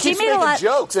like, boy, she made a lot of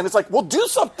jokes, and it's like, well, do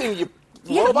something, you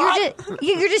robot.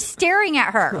 You're just staring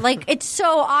at her like it's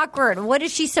so awkward. What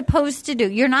is she supposed to do?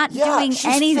 You're not doing she's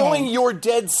anything. Filling your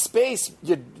dead space,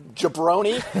 you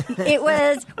jabroni.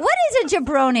 What is a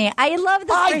jabroni? I love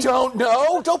the. I don't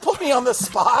know. Don't put me on the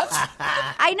spot.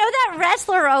 I know that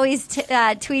wrestler always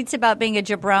tweets about being a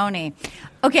jabroni.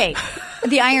 Okay,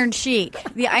 the Iron Sheik.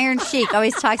 The Iron Sheik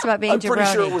always talks about being jabroni. I'm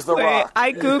pretty sure it was The Rock.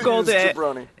 I googled it.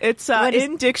 Jabroni. It's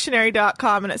in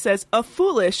dictionary.com, and it says a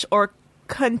foolish or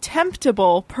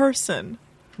contemptible person.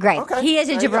 Great. Okay. He is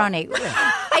a jabroni.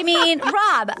 I mean,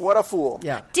 Rob. What a fool.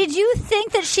 Yeah. Did you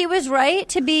think that she was right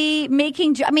to be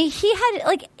making... I mean, he had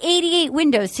like 88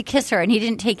 windows to kiss her, and he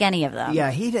didn't take any of them. Yeah,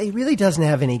 he really doesn't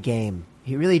have any game.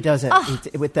 He really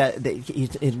doesn't. With that, he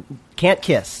can't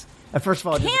kiss. First of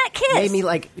all, can't kiss. Made me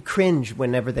like cringe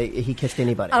whenever he kissed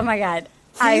anybody. Oh, my God.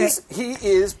 He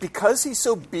is, because he's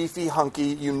so beefy, hunky,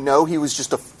 you know he was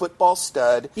just a football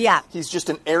stud. Yeah. He's just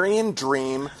an Aryan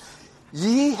dream.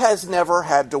 He has never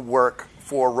had to work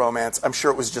for romance. I'm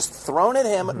sure it was just thrown at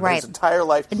him his entire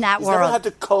life. In that he's world. never had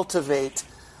to cultivate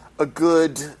a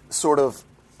good sort of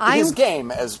his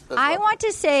game. I want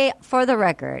to say, for the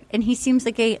record, and he seems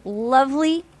like a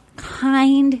lovely,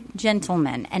 kind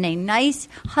gentleman and a nice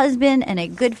husband and a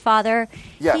good father.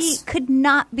 Yes. He could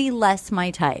not be less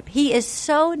my type. He is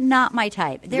so not my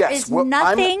type. There is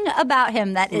nothing about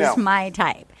him that is my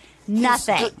type.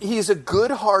 Nothing. He's a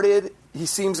good-hearted... He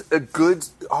seems a good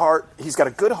heart. He's got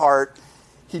a good heart.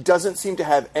 He doesn't seem to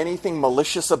have anything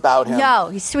malicious about him. No,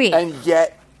 he's sweet. And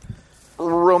yet,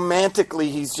 romantically,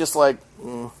 he's just like,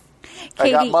 Katie,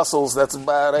 I got muscles. That's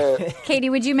about it. Katie,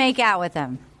 would you make out with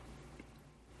him?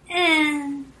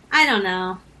 I don't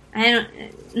know.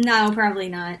 No, probably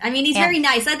not. I mean, he's very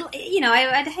nice.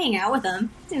 I'd hang out with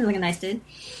him. Seems like a nice dude.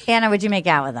 Anna, would you make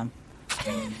out with him?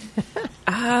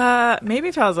 Maybe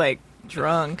if I was like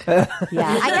drunk. Yeah,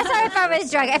 I guess if I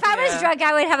was drunk. If I was drunk,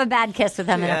 I would have a bad kiss with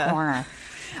him in a corner.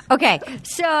 Okay,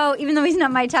 so even though he's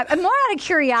not my type, I'm more out of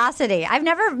curiosity. I've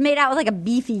never made out with like a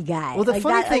beefy guy. Well,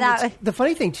 the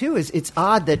funny thing too is it's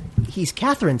odd that he's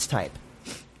Catherine's type.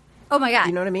 Oh my God!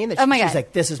 You know what I mean? She's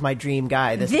like, this is my dream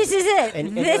guy. This is it.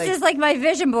 And this is like my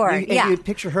vision board. You'd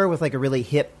picture her with like a really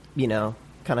hip,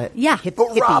 kind of hip.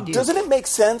 But Rob, dude. doesn't it make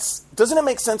sense? Doesn't it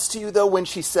make sense to you though when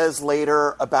she says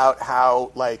later about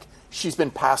how like she's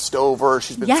been passed over,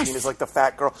 she's been seen as like the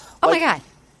fat girl? Oh my God!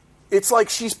 It's like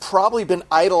she's probably been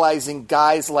idolizing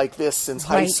guys like this since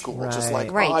high school. Just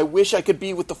like, I wish I could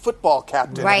be with the football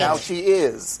captain. And now she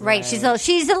is. Right. She's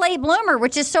a late bloomer,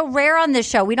 which is so rare on this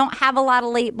show. We don't have a lot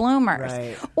of late bloomers.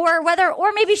 Right.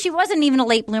 Or maybe she wasn't even a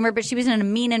late bloomer, but she was in a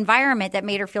mean environment that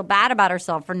made her feel bad about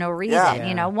herself for no reason.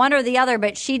 Yeah. One or the other,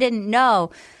 but she didn't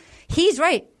know. He's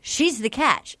right. She's the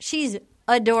catch. She's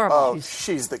adorable. Oh,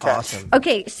 she's the catch. Awesome.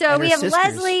 Okay, so and we have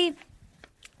sisters. Leslie.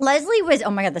 Leslie was,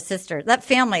 oh my God, the sister, that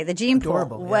family, the gene pool.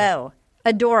 Whoa.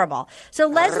 Adorable. So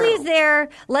Leslie's there.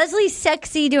 Leslie's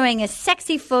sexy, doing a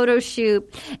sexy photo shoot,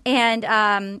 and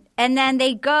then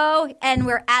they go, and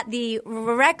we're at the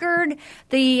record,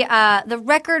 the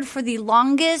record for the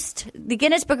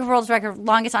Guinness Book of World Record,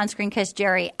 longest on-screen kiss.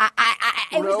 Jerry,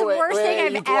 it was the worst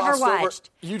thing I've ever watched.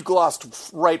 You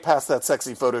glossed right past that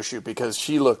sexy photo shoot because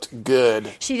she looked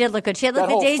good. She did look good. She had like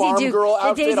that the Daisy whole farm Duke, girl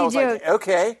outfit. the Daisy I was Duke. like,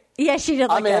 okay. Yeah, she did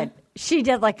look good. She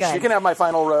did look good. She can have my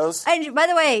final rose. And by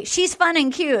the way, she's fun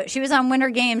and cute. She was on Winter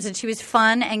Games, and she was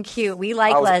fun and cute. We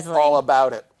like Leslie. All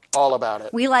about it. All about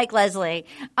it. We like Leslie.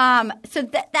 So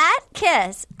that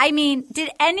kiss, I mean,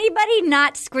 did anybody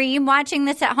not scream watching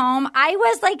this at home? I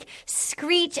was like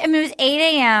and it was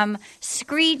 8 a.m.,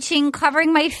 screeching,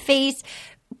 covering my face,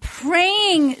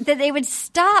 praying that they would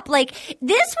stop. Like,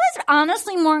 this was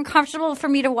honestly more uncomfortable for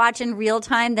me to watch in real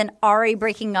time than Ari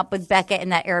breaking up with Becca in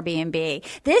that Airbnb.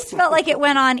 This felt like it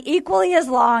went on equally as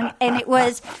long, and it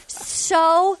was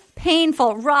so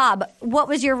painful. Rob, what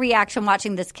was your reaction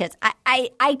watching this kiss?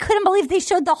 I couldn't believe they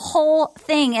showed the whole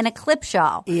thing in a clip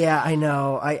show. Yeah, I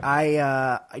know.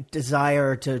 I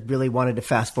desire to really wanted to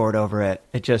fast forward over it.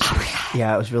 It just, it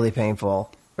was really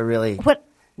painful.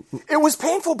 It was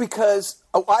painful because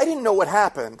I didn't know what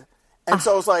happened, and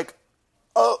so I was like,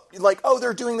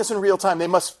 they're doing this in real time. They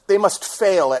must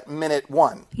fail at minute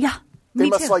 1. Yeah, they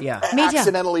must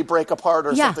accidentally break apart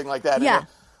or something like that. Yeah.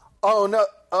 Oh no!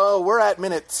 Oh, we're at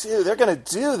minute 2. They're going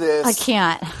to do this. I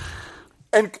can't.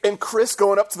 And Chris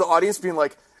going up to the audience being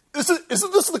like, Isn't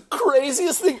this the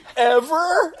craziest thing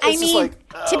ever? I mean,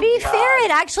 to be fair,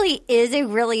 it actually is a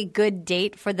really good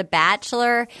date for The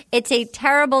Bachelor. It's a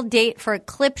terrible date for a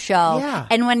clip show. Yeah.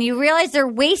 And when you realize they're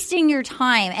wasting your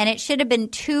time, and it should have been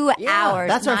 2 hours,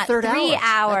 that's not our third 3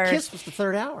 hours. That kiss was the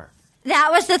third hour. That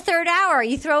was the third hour.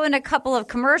 You throw in a couple of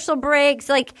commercial breaks.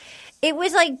 Like, it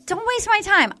was like, don't waste my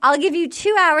time. I'll give you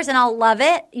 2 hours and I'll love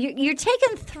it. You're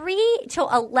taking 3 till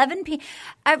 11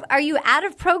 p.m. Are you out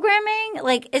of programming?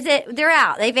 Like, they're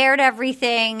out. They've aired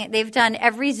everything. They've done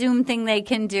every Zoom thing they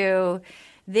can do.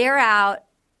 They're out.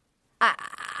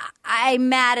 I'm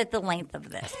mad at the length of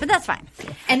this, but that's fine.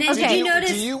 And then did you notice?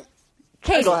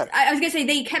 Katie, go ahead. I was going to say,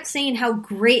 they kept saying how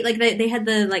great, like, they had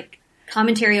the, like,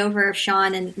 commentary over of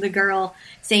Sean and the girl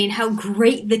saying how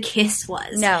great the kiss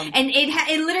was. No. And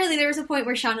it literally, there was a point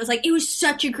where Sean was like, it was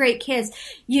such a great kiss,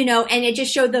 you know, and it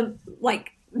just showed them,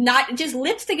 like, not just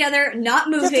lips together, not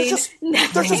moving. They're just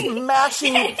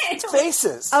matching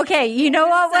faces. Okay, you know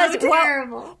what So was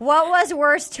terrible. What was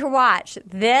worse to watch?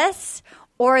 This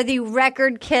or the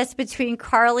record kiss between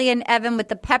Carly and Evan with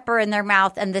the pepper in their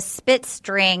mouth and the spit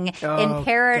string in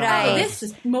Paradise? Oh, this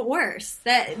is worse.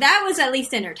 That was at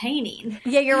least entertaining.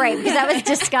 Yeah, you're right, because that was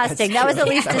disgusting. That was at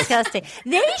least disgusting.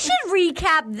 They should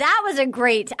recap. That was a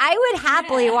great. I would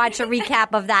happily watch a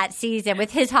recap of that season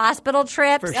with his hospital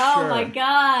trips. For Oh sure. my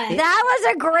God. That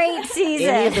was a great season.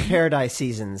 Any of the Paradise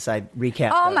seasons, I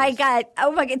recap. Oh those. my god!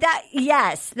 Oh my god!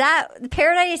 That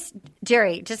Paradise,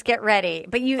 Jerry, just get ready.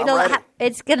 But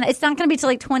it's not gonna be till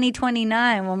like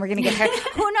 2029 when we're gonna get married.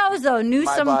 Who knows though?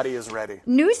 My body is ready.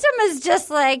 Newsom is just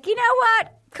like, you know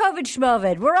what? COVID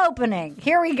schmovid. We're opening.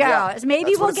 Here we go. Yeah,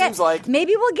 maybe we'll get. seems like.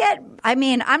 Maybe we'll get. I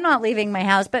mean, I'm not leaving my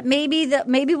house, but maybe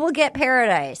we'll get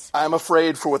Paradise. I'm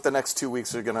afraid for what the next 2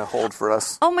 weeks are going to hold for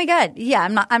us. Oh my god! Yeah,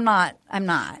 I'm not.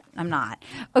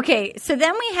 Okay, so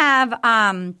then we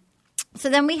have. So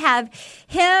then we have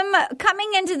him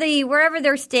coming into wherever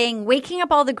they're staying, waking up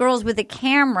all the girls with a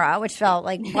camera, which felt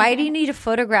like, why do you need to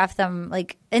photograph them?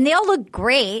 Like, and they all look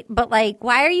great, but like,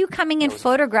 why are you coming and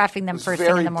photographing them first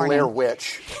thing in the morning? Very Blair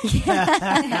Witch.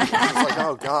 I was like,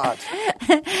 oh God.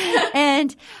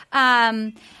 And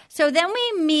so then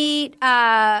we meet.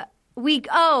 So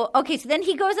then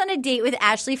he goes on a date with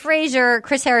Ashley Fraser,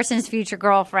 Chris Harrison's future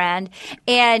girlfriend,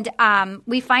 and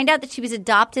we find out that she was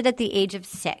adopted at the age of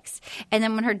 6. And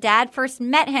then when her dad first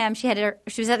met him, she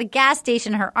was at a gas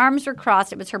station, her arms were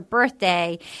crossed, it was her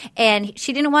birthday, and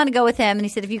she didn't want to go with him, and he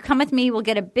said, if you come with me, we'll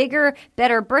get a bigger,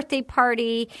 better birthday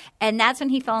party. And that's when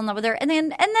he fell in love with her. And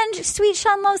then sweet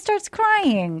Sean Lowe starts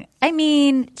crying. I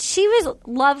mean, she was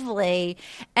lovely.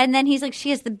 And then he's like, she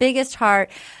has the biggest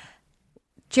heart.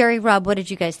 Jerry, Rob, what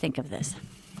did you guys think of this?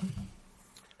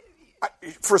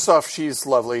 First off, she's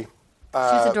lovely.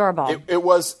 She's adorable. It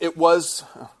was.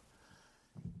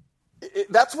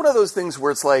 That's one of those things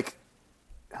where it's like,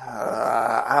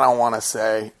 I don't want to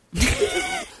say.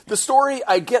 The story,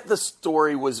 I get the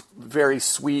story was very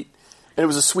sweet, and it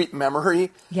was a sweet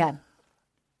memory. Yeah.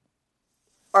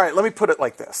 All right, let me put it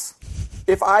like this.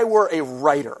 If I were a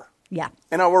writer... Yeah.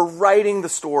 And I were writing the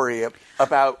story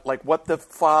about like what the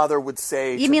father would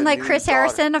say. You mean like Chris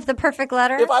Harrison of The Perfect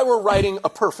Letter? If I were writing a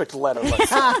perfect letter, let's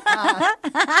say.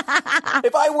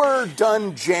 If I were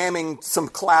done jamming some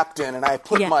Clapton and I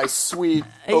put my sweet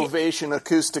Ovation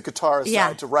acoustic guitar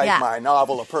aside to write my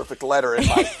novel, A Perfect Letter,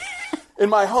 in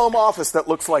my home office that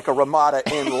looks like a Ramada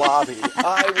Inn lobby, if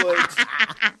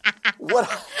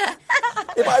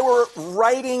I were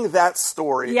writing that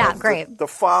story, great. The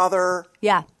father,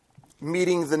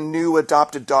 meeting the new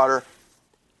adopted daughter,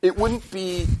 it wouldn't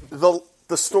be the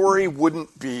story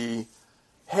wouldn't be,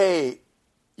 hey,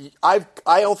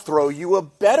 I'll throw you a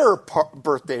better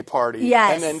birthday party,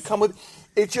 and then come with.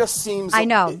 It just seems. I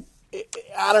know.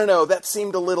 I don't know. That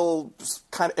seemed a little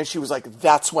kind of. And she was like,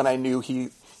 "That's when I knew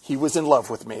he was in love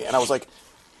with me." And I was like,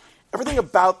 everything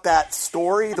about that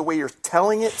story, the way you're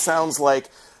telling it, sounds like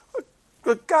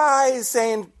a guy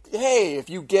saying, hey, if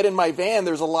you get in my van,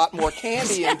 there's a lot more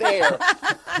candy in there.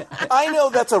 I know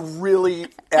that's a really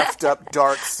effed up,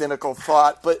 dark, cynical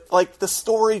thought, but like the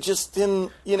story just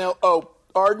didn't,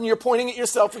 Arden, you're pointing at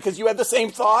yourself because you had the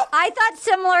same thought? I thought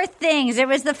similar things. It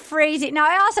was the phrasing. Now,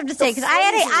 I also have to say, because I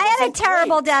had a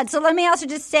terrible dad, so let me also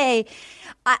just say,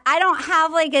 I don't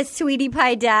have like a sweetie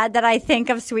pie dad that I think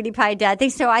of sweetie pie dad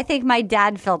things. So I think my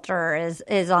dad filter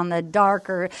is on the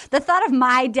darker. The thought of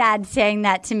my dad saying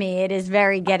that to me, it is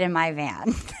very get in my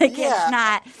van. It's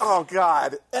not. Oh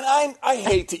God, and I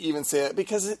hate to even say it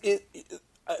because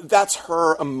that's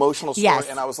her emotional story,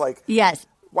 and I was like,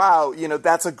 wow,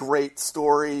 that's a great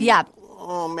story. Yeah.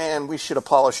 Oh man, we should have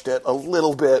polished it a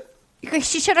little bit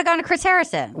She should have gone to Chris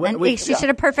Harrison. She should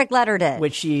have perfect lettered it.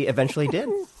 Which she eventually did.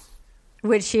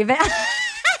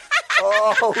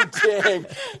 Oh, dang.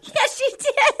 Yes, she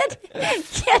did.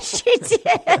 Yes, she did.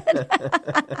 I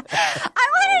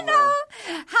want to know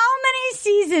how many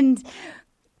seasons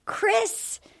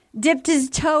Chris dipped his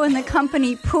toe in the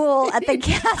company pool at the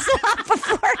castle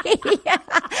before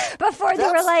they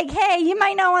were like, hey, you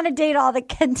might not want to date all the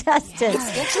contestants.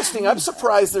 It's interesting. I'm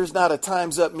surprised there's not a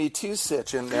Time's Up Me Too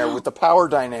sitch in there with the power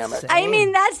dynamic. I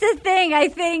mean, that's the thing. I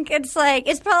think it's like,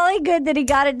 it's probably good that he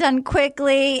got it done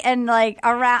quickly and like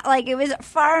around, like it was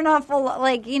far enough,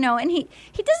 like, you know, and he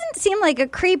doesn't seem like a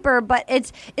creeper, but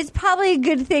it's probably a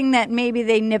good thing that maybe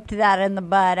they nipped that in the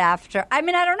bud after. I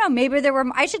mean, I don't know. Maybe there were,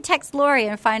 I should text Lori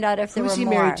and find out if there were more. Who's he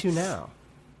married to now?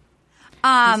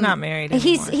 He's not married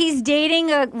anymore. He's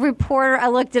dating a reporter. I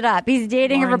looked it up. He's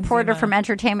dating Lauren a reporter Zima. From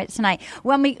Entertainment Tonight.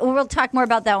 We'll talk more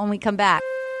about that when we come back.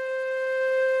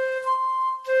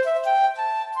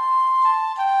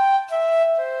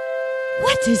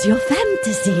 What is your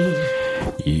fantasy?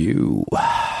 You.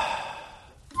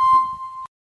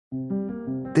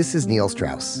 This is Neil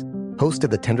Strauss, host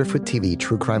of the Tenderfoot TV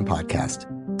true crime podcast,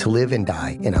 To Live and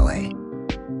Die in LA.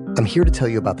 I'm here to tell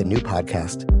you about the new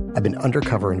podcast I've been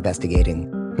undercover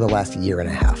investigating for the last year and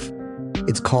a half.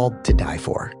 It's called To Die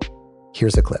For.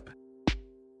 Here's a clip.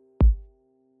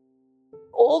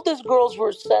 All these girls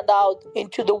were sent out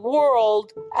into the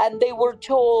world and they were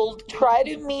told, try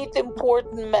to meet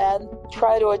important men,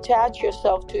 try to attach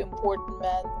yourself to important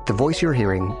men. The voice you're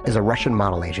hearing is a Russian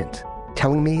model agent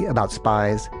telling me about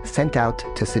spies sent out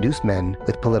to seduce men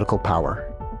with political power.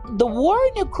 The war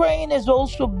in Ukraine is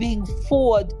also being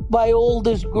fought by all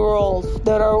these girls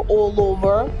that are all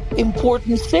over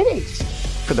important cities.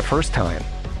 For the first time,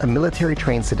 a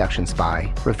military-trained seduction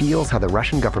spy reveals how the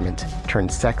Russian government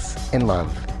turned sex and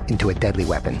love into a deadly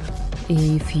weapon.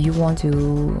 If you want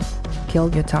to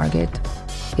kill your target,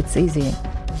 it's easy.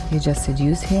 You just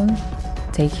seduce him,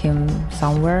 take him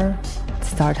somewhere,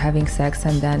 start having sex,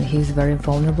 and then he's very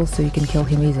vulnerable, so you can kill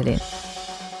him easily.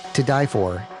 To Die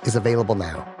For is available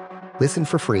now. Listen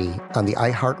for free on the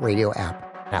iHeartRadio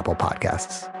app, Apple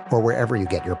Podcasts, or wherever you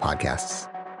get your podcasts.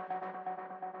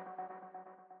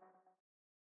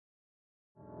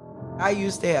 I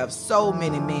used to have so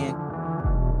many men.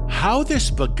 How this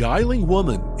beguiling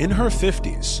woman in her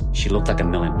 50s, she looked like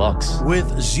 $1 million,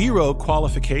 with zero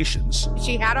qualifications,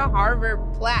 she had a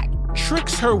Harvard plaque,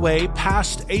 tricks her way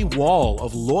past a wall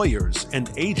of lawyers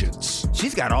and agents.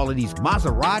 She's got all of these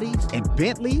Maseratis and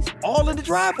Bentleys all in the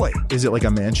driveway. Is it like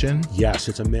a mansion? Yes,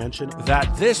 it's a mansion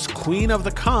that this queen of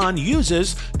the con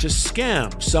uses to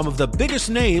scam some of the biggest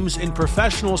names in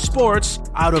professional sports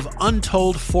out of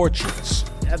untold fortunes.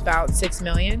 About $6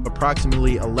 million.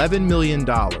 Approximately $11 million.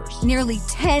 Nearly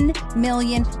 $10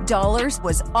 million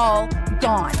was all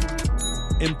gone.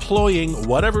 Employing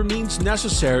whatever means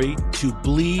necessary to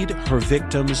bleed her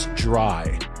victims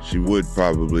dry. She would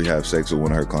probably have sex with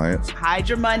one of her clients. Hide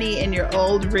your money in your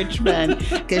old rich man,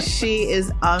 because she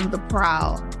is on the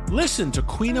prowl. Listen to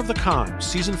Queen of the Con,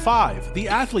 Season 5, The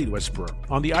Athlete Whisperer,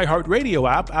 on the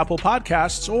iHeartRadio app, Apple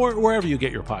Podcasts, or wherever you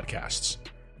get your podcasts.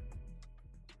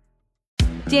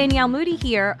 Danielle Moody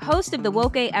here, host of the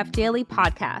Woke AF Daily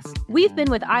podcast. We've been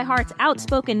with iHeart's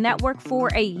Outspoken Network for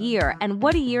a year, and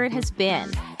what a year it has been.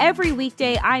 Every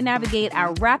weekday, I navigate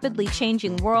our rapidly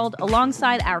changing world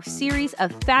alongside our series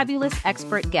of fabulous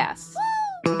expert guests.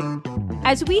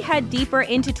 As we head deeper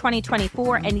into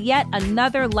 2024 and yet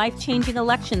another life-changing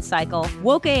election cycle,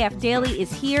 Woke AF Daily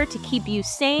is here to keep you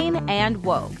sane and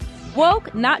woke.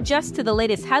 Woke not just to the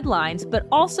latest headlines, but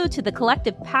also to the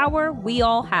collective power we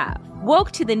all have.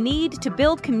 Woke to the need to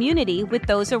build community with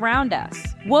those around us.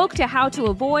 Woke to how to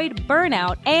avoid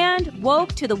burnout, and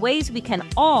woke to the ways we can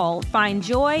all find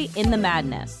joy in the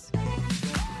madness.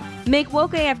 Make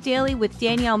Woke AF Daily with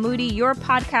Danielle Moody your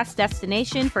podcast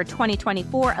destination for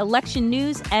 2024 election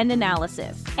news and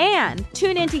analysis. And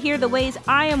tune in to hear the ways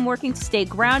I am working to stay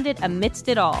grounded amidst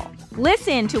it all.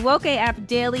 Listen to Woke AF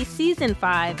Daily Season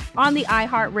 5 on the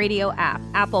iHeartRadio app,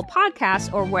 Apple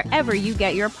Podcasts, or wherever you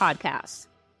get your podcasts.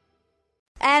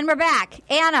 And we're back.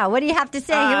 Anna, what do you have to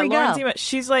say? Here we Lauren go. Zima,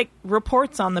 she's like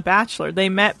reports on The Bachelor. They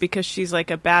met because she's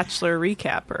like a Bachelor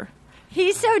recapper.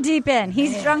 He's so deep in.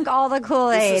 He's drunk all the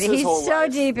Kool-Aid. He's so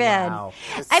life. Deep in. Wow.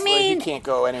 I mean, he can't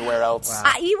go anywhere else.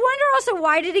 Wow. You wonder also,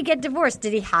 why did he get divorced?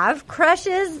 Did he have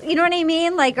crushes? You know what I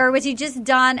mean? Like, or was he just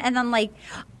done? And then, like,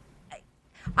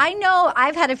 I know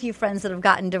I've had a few friends that have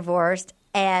gotten divorced,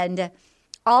 and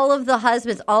all of the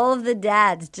husbands, all of the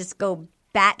dads just go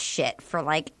batshit for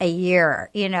like a year,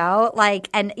 you know, like,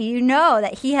 and you know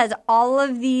that he has all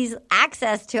of these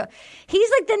access to.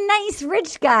 He's like the nice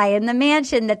rich guy in the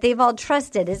mansion that they've all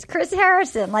trusted. Is Chris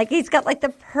Harrison? Like, he's got like the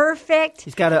perfect.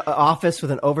 He's got an office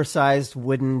with an oversized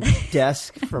wooden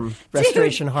desk from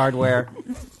Restoration Hardware,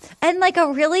 and like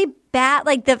a really bad,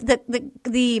 like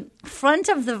the front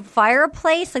of the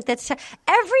fireplace, like that's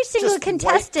every single just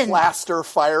contestant. White plaster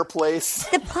fireplace.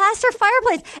 The plaster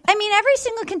fireplace. I mean, every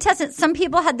single contestant. Some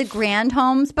people had the grand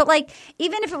homes, but like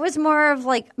even if it was more of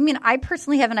like, I mean, I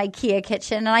personally have an IKEA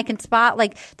kitchen, and I can spot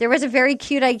like there was a very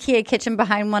cute IKEA kitchen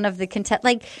behind one of the contestants.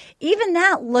 Like even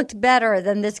that looked better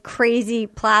than this crazy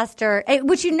plaster,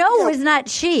 which was not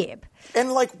cheap.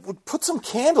 And like, put some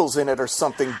candles in it or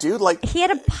something, dude. Like, he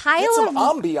had a pile of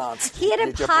ambiance. He had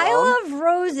a pile of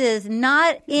roses,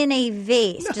 not in a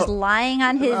vase, just lying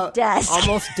on his desk.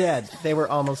 Almost dead. They were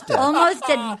almost dead. Almost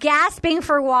dead, gasping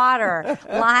for water,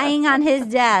 lying on his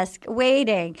desk,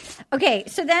 waiting. Okay,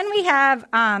 so then we have.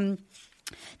 Then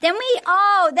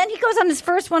he goes on his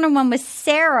first one-on-one with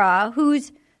Sarah,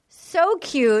 who's so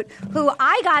cute, who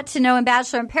I got to know in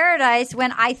Bachelor in Paradise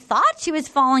when I thought she was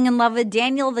falling in love with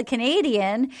Daniel the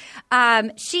Canadian.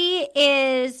 She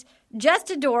is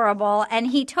just adorable, and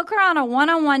he took her on a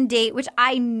one-on-one date, which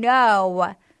I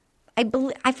know.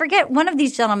 I forget, one of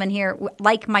these gentlemen here,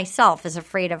 like myself, is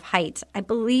afraid of heights. I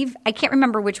can't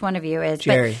remember which one of you is.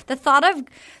 Jerry. But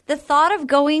the thought of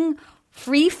going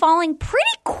free falling pretty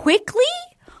quickly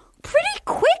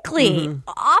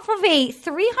off of a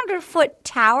 300-foot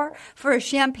tower for a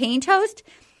champagne toast,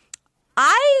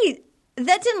 that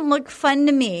didn't look fun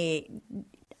to me.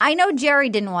 I know Jerry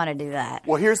didn't want to do that.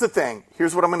 Well, here's the thing.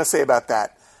 Here's what I'm going to say about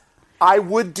that. I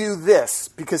would do this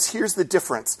because here's the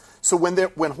difference. So when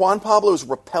Juan Pablo is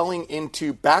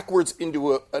rappelling backwards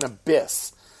into an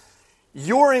abyss,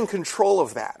 you're in control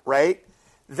of that, right?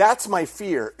 That's my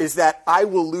fear, is that I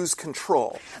will lose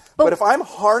control. But if I'm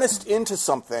harnessed into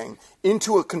something,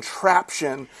 into a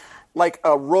contraption, like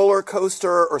a roller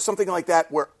coaster or something like that,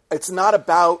 where it's not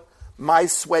about my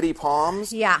sweaty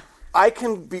palms, I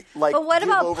can be like. But what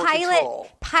about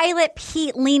Pilot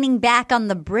Pete leaning back on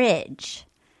the bridge?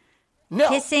 No,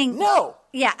 kissing. No.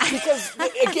 Yeah. Because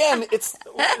again, it's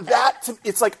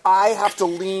like I have to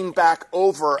lean back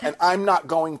over, and I'm not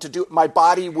going to do it. My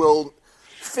body will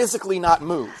physically not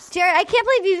move. Jared, I can't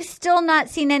believe you've still not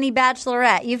seen any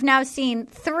Bachelorette. You've now seen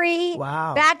 3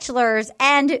 Bachelors,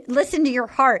 and listen to your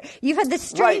heart. You've had the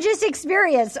strangest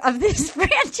experience of this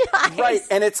franchise. Right,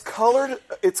 and it's colored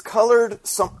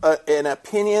an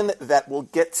opinion that we'll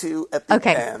get to at the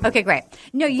end. Okay, great.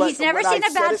 No, he's never seen a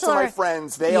Bachelor. Said it to my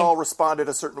friends, they all responded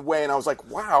a certain way, and I was like,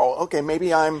 wow, okay,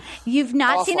 maybe I'm You've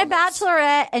not seen a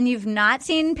Bachelorette, and you've not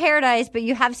seen Paradise, but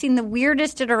you have seen the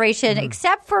weirdest iteration,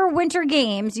 except for Winter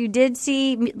Games. You did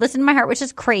see Listen to My Heart, which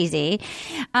is crazy.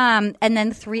 And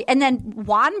then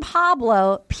Juan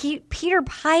Pablo, Peter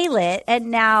Pilot,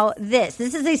 and now this.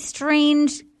 This is a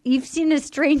strange. You've seen a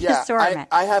strange assortment.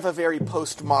 I have a very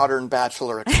postmodern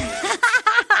Bachelor experience.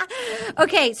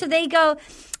 Okay, so they go.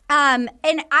 And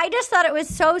I just thought it was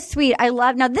so sweet.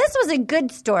 Now this was a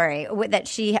good story that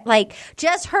she, like,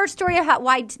 just her story of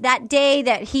why that day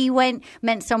that he went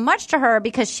meant so much to her,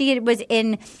 because she was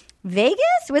in Vegas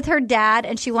with her dad,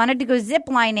 and she wanted to go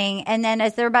ziplining, and then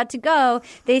as they're about to go,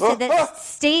 they said that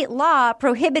state law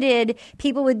prohibited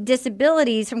people with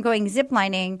disabilities from going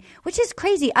ziplining, which is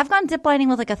crazy. I've gone ziplining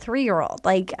with like a 3-year-old.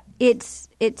 Like, it's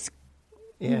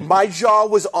My jaw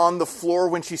was on the floor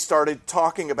when she started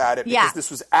talking about it, because this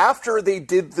was after they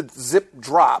did the zip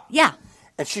drop. Yeah.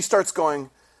 And she starts going,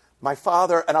 my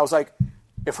father, and I was like,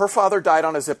 if her father died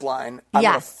on a zip line, I'm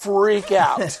going to freak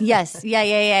out. Yes. Yeah.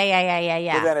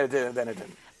 But then it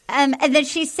didn't. And then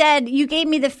she said, you gave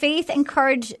me the faith and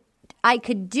courage I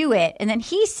could do it. And then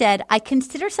he said, I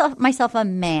consider myself a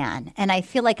man, and I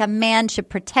feel like a man should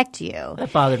protect you.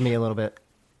 That bothered me a little bit.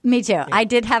 Me too. Yeah. I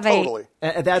did have totally.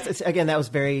 That was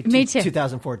very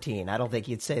 2014. I don't think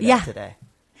you'd say that today.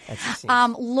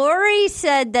 Lori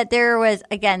said that there was,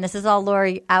 again, this is all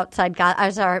Lori outside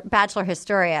as our Bachelor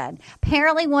historian.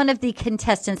 Apparently one of the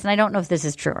contestants, and I don't know if this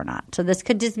is true or not, so this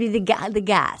could just be the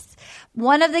guess.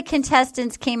 One of the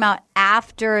contestants came out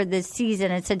after the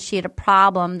season and said she had a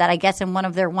problem that I guess in one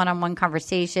of their one-on-one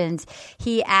conversations,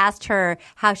 he asked her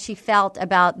how she felt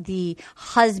about the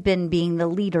husband being the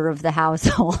leader of the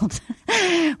household,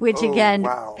 which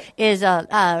is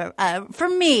for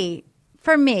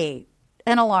me,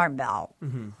 an alarm bell.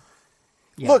 Mm-hmm.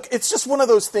 Yeah. Look, it's just one of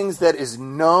those things that is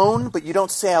known, but you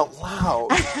don't say out loud.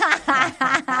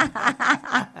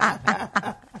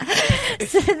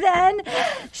 So then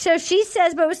So she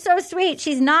says, but it was so sweet.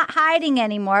 She's not hiding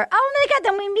anymore. Oh my God.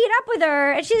 Then we meet up with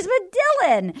her and she's with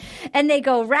Dylan and they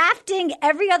go rafting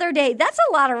every other day. That's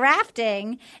a lot of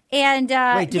rafting. And,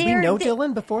 wait, did we know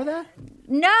Dylan before that?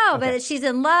 No, but she's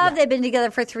in love. Yeah. They've been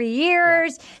together for 3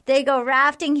 years. Yeah. They go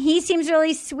rafting. He seems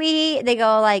really sweet. They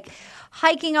go like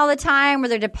hiking all the time where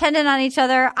they're dependent on each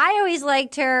other. I always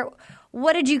liked her.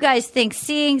 What did you guys think?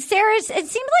 Seeing Sarah's, it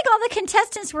seemed like all the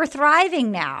contestants were thriving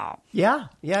now. Yeah,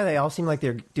 they all seem like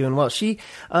they're doing well. She,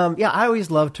 I always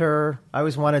loved her. I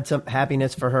always wanted some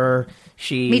happiness for her.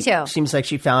 Me too. Seems like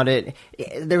she found it.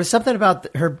 There was something about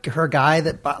her guy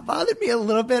that bothered me a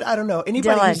little bit. I don't know.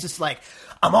 Anybody Dylan. who's just like,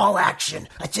 I'm all action.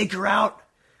 I take her out.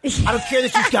 I don't care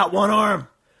that she's got one arm.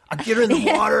 I get her in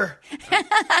the water,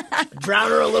 drown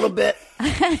her a little bit. He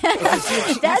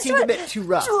seemed a bit too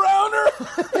rough. Drown her.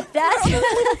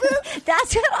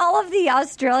 That's what all of the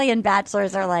Australian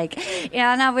bachelors are like.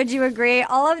 Anna, would you agree?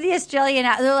 All of the Australian,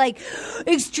 they're like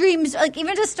extremes. Like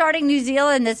even just starting New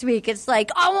Zealand this week, it's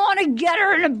like I want to get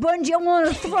her in a bungee. I want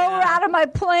to throw her out of my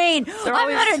plane. I'm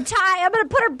going to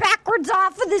put her backwards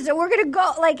off of this. And we're going to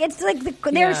go. Like it's like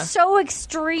they're so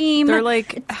extreme. They're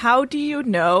like, how do you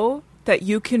know that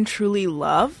you can truly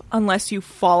love unless you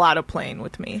fall out of plane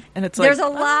with me? And it's like there's a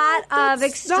lot of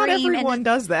extreme. Not everyone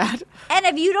does that. And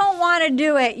if you don't want to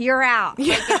do it, you're out.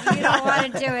 Yeah. Like if you don't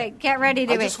want to do it, get ready to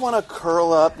do it. I just want to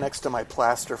curl up next to my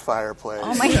plaster fireplace.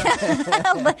 Oh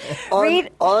my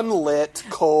God. Unlit,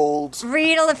 cold.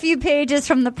 Read a few pages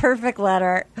from The Perfect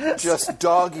Letter. Just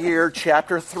dog ear,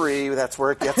 chapter 3. That's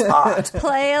where it gets hot.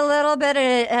 Play a little bit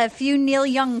of a few Neil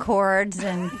Young chords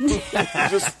and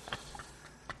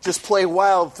Just play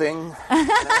Wild Thing. Over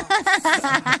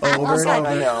and over.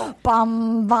 I know.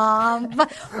 Bum, bum, bum.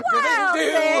 Wild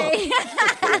Thing.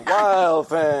 Wild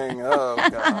Thing. Oh,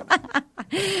 God.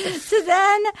 So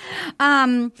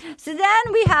then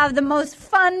we have the most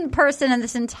fun person in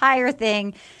this entire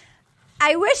thing.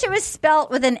 I wish it was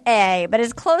spelt with an A, but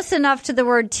it's close enough to the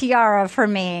word tiara for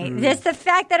me. Just the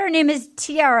fact that her name is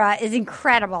Tiara is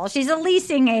incredible. She's a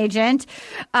leasing agent,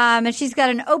 and she's got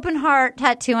an open heart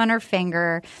tattoo on her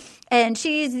finger. And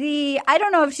I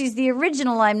don't know if she's the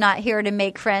original I'm not here to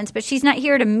make friends, but she's not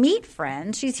here to meet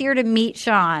friends. She's here to meet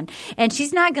Sean. And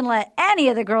she's not going to let any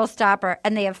of the girls stop her.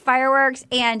 And they have fireworks.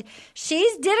 And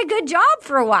she's did a good job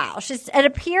for a while. It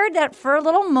appeared that for a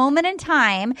little moment in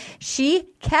time, she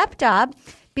kept up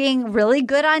being really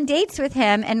good on dates with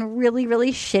him and really,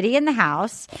 really shitty in the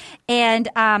house. And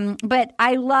but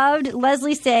I loved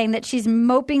Leslie saying that she's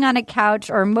moping on a couch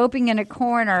or moping in a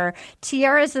corner.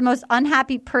 Tiara is the most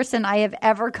unhappy person I have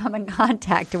ever come in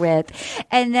contact with.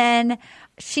 And then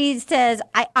she says,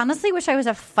 I honestly wish I was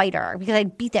a fighter because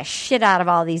I'd beat the shit out of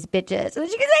all these bitches. And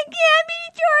she goes, I can't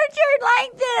be tortured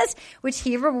like this, which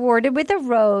he rewarded with a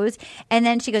rose. And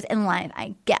then she goes, in life,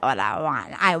 I get what I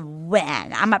want. I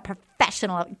win. I'm a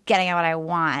professional at getting what I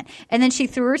want. And then she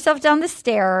threw herself down the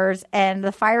stairs and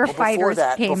the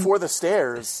firefighters came. Before the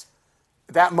stairs,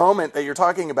 that moment that you're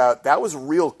talking about, that was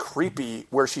real creepy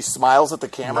where she smiles at the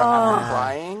camera after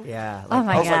crying. Yeah. Oh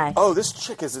my God. Like, this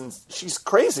chick she's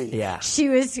crazy. Yeah. She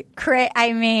was crazy.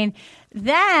 I mean,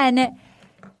 then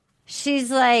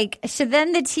she's like, so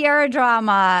then the tiara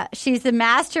drama, she's the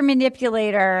master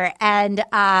manipulator and,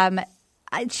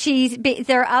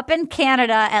 they're up in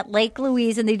Canada at Lake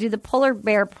Louise and they do the polar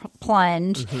bear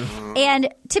plunge. Mm-hmm.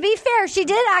 And to be fair, she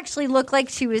did actually look like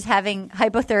she was having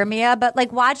hypothermia, but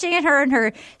like watching her in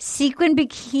her sequin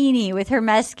bikini with her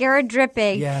mascara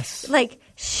dripping, like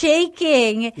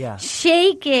shaking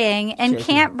and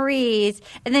can't breathe.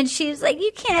 And then she was like,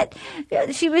 you can't,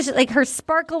 she was like, her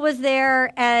sparkle was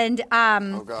there. And,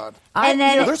 oh God. And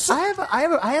then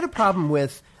I had a problem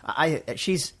with,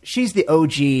 she's the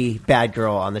OG bad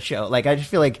girl on the show. Like I just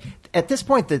feel like at this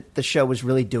point the show was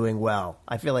really doing well.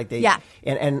 I feel like they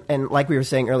and like we were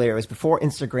saying earlier, it was before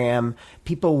Instagram.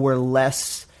 People were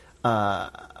less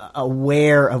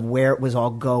aware of where it was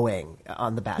all going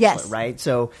on The Bachelor, right?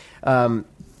 So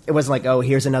it wasn't like, oh,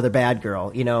 here's another bad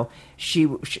girl, you know.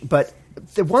 But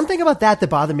the one thing about that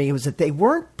bothered me was that they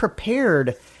weren't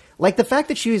prepared. Like the fact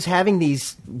that she was having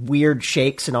these weird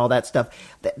shakes and all that stuff,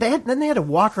 they had to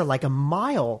walk her like a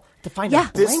mile to find a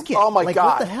blanket. Oh my God!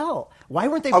 What the hell? Why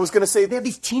weren't they? I was going to say they had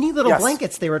these teeny little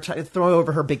blankets they were trying to throw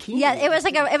over her bikini. Yeah, it was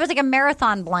like a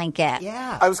marathon blanket.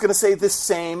 Yeah, I was going to say this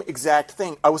same exact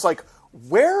thing. I was like,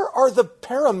 where are the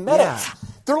paramedics? Yeah.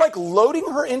 They're like loading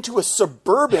her into a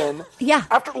Suburban. Yeah.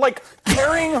 After like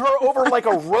carrying her over like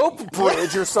a rope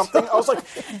bridge or something. I was like,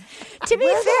 to be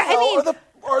fair, I mean,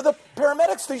 are the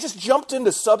paramedics. They just jumped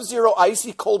into sub-zero,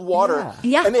 icy, cold water,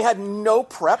 and they had no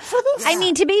prep for this? I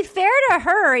mean, to be fair to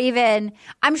her, even,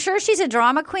 I'm sure she's a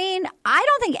drama queen. I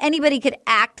don't think anybody could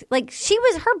act like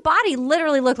her body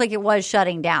literally looked like it was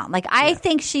shutting down. Like, I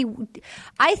think she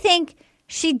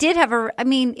did have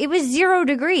it was 0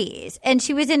 degrees, and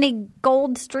she was in a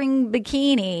gold string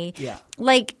bikini. Yeah.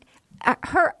 Like,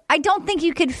 I don't think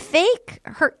you could fake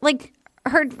her, like,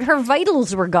 her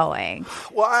vitals were going.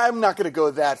 Well, I'm not going to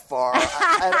go that far.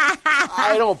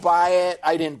 I don't buy it.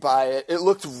 I didn't buy it. It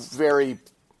looked very...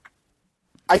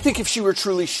 I think if she were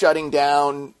truly shutting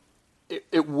down,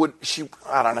 it would...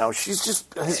 I don't know.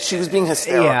 She was being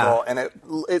hysterical, and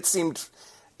it seemed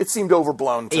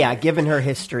overblown to me. Given her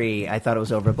history, I thought it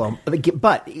was overblown.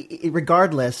 But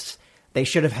regardless, they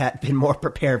should have been more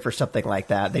prepared for something like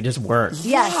that. They just weren't.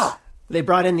 Yes. Yeah. They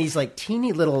brought in these like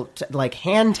teeny little like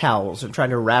hand towels and trying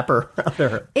to wrap her around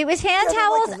her. It was hand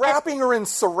towels. Like wrapping her in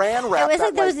saran wrap. It was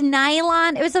like those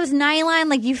nylon. It was those nylon.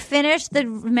 Like you finished the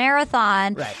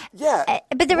marathon. Right. Yeah.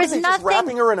 But there was nothing. Just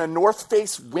wrapping her in a North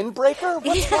Face windbreaker.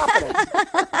 What's happening?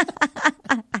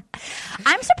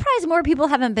 I'm surprised more people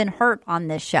haven't been hurt on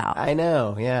this show. I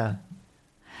know. Yeah.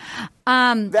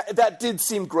 That did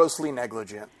seem grossly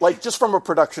negligent. Like, just from a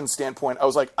production standpoint, I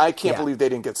was like, I can't believe they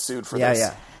didn't get sued for this.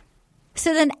 Yeah.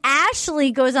 So then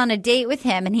Ashley goes on a date with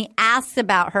him, and he asks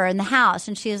about her in the house,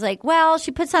 and she's like, well,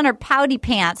 she puts on her pouty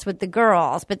pants with the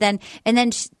girls. But then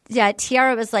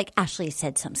Tiara was like, Ashley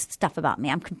said some stuff about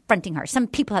me. I'm confronting her. Some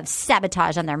people have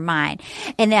sabotage on their mind.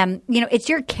 And then, it's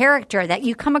your character that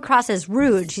you come across as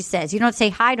rude, she says. You don't say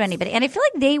hi to anybody. And I feel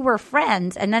like they were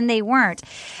friends, and then they weren't.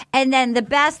 And then the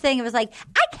best thing, it was like,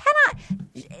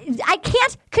 I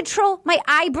can't control my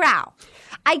eyebrow.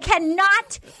 I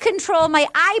cannot control my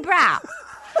eyebrow.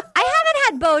 I haven't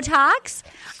had Botox.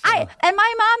 And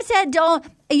my mom said,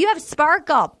 you have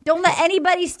sparkle. Don't let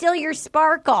anybody steal your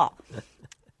sparkle.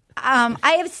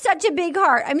 I have such a big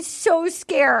heart. I'm so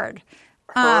scared.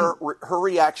 Her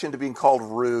reaction to being called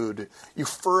rude. You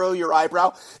furrow your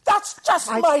eyebrow. That's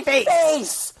just my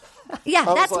face. Yeah,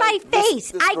 that's my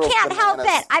face. I can't help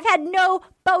it. I've had no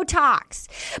Botox.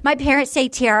 My parents say,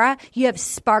 Tiara, you have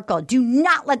sparkle. Do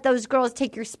not let those girls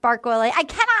take your sparkle away. I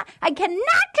cannot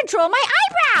control my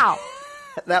eyebrow.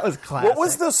 That was classic. What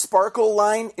was the sparkle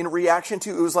line in reaction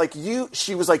to? It was like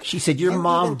she said, your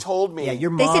mom even told me. Yeah, your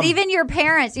mom. They said even your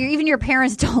parents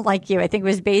don't like you. I think it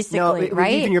was basically,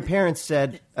 right? Even your parents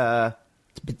said, to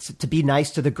be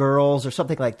nice to the girls or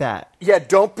something like that. Yeah,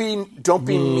 don't be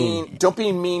mean. Don't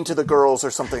be mean to the girls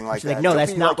or something like that. Like, no,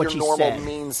 that's not like what your she normal said.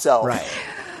 Mean self. Right.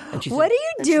 What do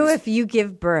you do if you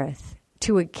give birth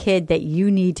to a kid that you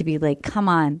need to be like, come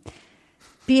on,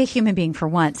 be a human being for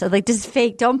once? So like, this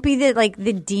fake. Don't be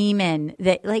the demon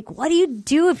that like. What do you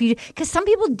do if you? Because some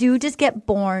people do just get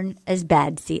born as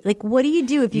bad seed. Like, what do you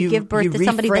do if you give birth to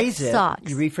somebody that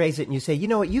sucks? You rephrase it and you say, you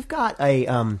know what? You've got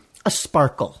a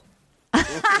sparkle. A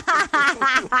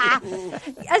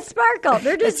sparkle.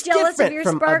 They're just jealous of your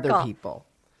from sparkle. Other people.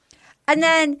 And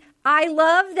then I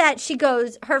love that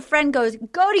her friend goes,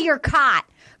 go to your cot.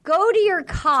 Go to your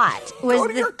cot.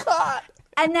 Your cot.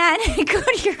 And then go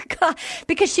to your cot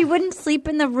because she wouldn't sleep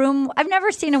in the room. I've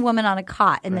never seen a woman on a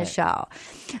cot in the show.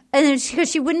 And then because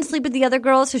she wouldn't sleep with the other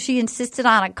girls, so she insisted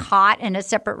on a cot in a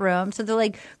separate room. So they're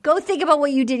like, go think about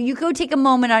what you did. You go take a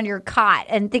moment on your cot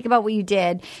and think about what you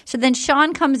did. So then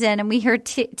Sean comes in and we hear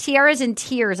Tiara's in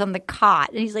tears on the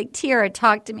cot. And he's like, Tiara,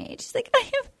 talk to me. And she's like, I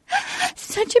have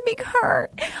such a big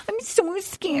heart. I'm so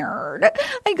scared.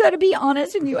 I got to be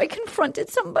honest with you. I confronted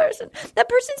some person. That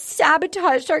person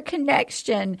sabotaged our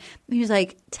connection. He was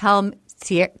like,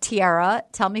 Tiara,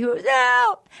 tell me who it was.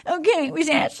 Oh, okay, it was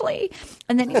Ashley.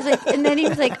 And then he was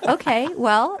like, okay,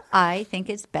 well, I think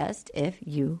it's best if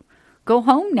you go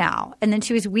home now. And then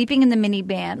she was weeping in the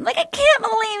minivan. Like, I can't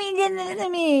believe he did this to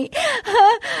me.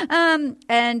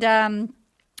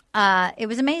 It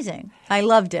was amazing. I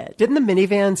loved it. Didn't the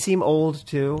minivan seem old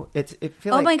too?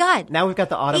 Oh my God! Now we've got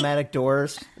the automatic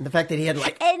doors, and the fact that he had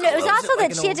and it was also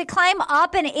that she had to climb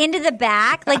up and into the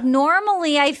back. Like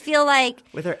normally, I feel like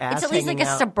with her ass it's at least like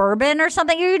out. A Suburban or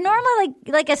something. You're normally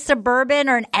like a Suburban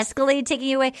or an Escalade taking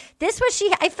you away. This was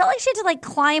I felt like she had to like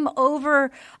climb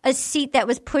over a seat that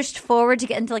was pushed forward to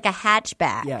get into like a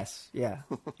hatchback. Yes, yeah.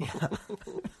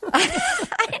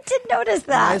 I did notice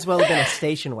that. Might as well have been a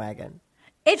station wagon.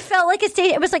 It felt like a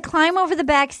state. It was like climb over the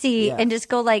back seat and just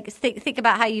go like think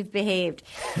about how you've behaved.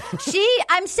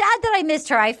 I'm sad that I missed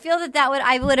her. I feel that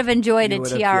I would have enjoyed a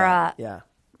Tiara. Yeah.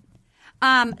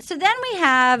 So then we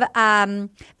have,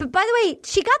 but by the way,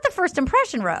 she got the first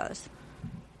impression rose.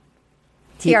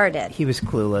 Tiara did. He was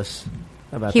clueless.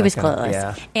 He was clueless.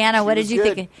 Yeah. Anna, what did you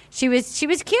think? She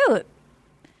was cute.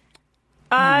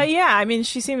 Yeah, I mean,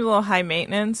 she seems a little high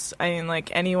maintenance. I mean, like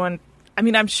anyone. I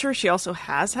mean, I'm sure she also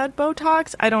has had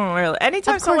Botox. I don't really.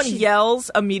 Anytime someone yells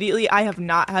immediately, I have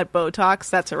not had Botox,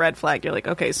 that's a red flag. You're like,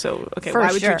 okay,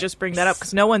 why would you just bring that up?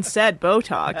 Because no one said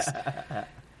Botox.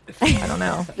 I don't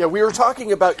know. Yeah, we were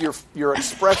talking about your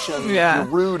expression, your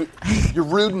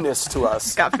rudeness to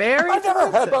us. Got very. I've never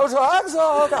had Botox.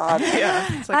 Oh God. Yeah.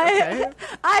 It's like, okay.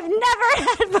 I've never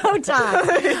had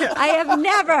Botox. Yeah. I have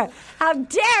never. How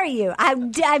dare you?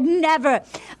 I've never.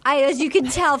 As you can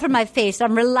tell from my face,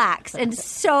 I'm relaxed and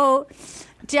so.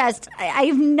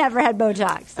 I've never had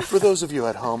Botox. For those of you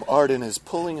at home, Arden is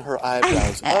pulling her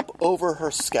eyebrows up over her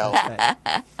scalp.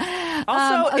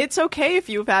 Also, it's okay if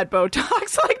you've had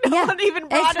Botox. Like, no one even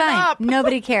brought it up.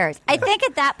 Nobody cares. I think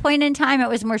at that point in time, it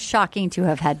was more shocking to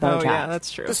have had Botox. Oh, yeah, that's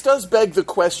true. This does beg the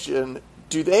question,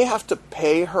 do they have to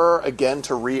pay her again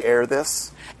to re-air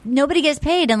this? Nobody gets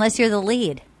paid unless you're the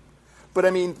lead. But,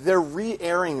 I mean, they're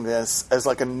re-airing this as,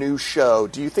 like, a new show.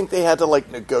 Do you think they had to, like,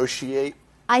 negotiate?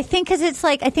 I think because it's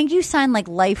like, I think you sign like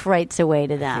life rights away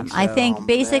to them. I think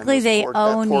basically they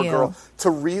own you. Girl, to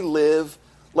relive,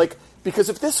 like, because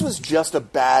if this was just a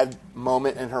bad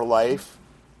moment in her life,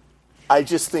 I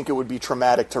just think it would be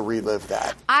traumatic to relive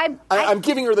that. I'm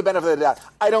giving her the benefit of the doubt.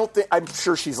 I'm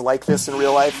sure she's like this in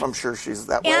real life. I'm sure she's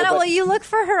that way. Anna, will you look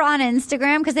for her on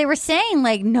Instagram? Because they were saying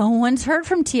like no one's heard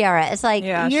from Tiara. It's like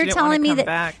you're telling me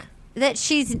that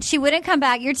she wouldn't come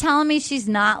back. You're telling me she's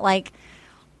not like.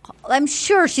 I'm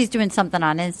sure she's doing something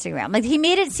on Instagram. Like, he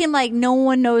made it seem like no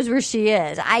one knows where she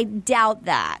is. I doubt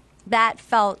that. That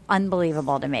felt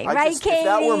unbelievable to me. Right, Katie? If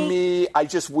that were me, I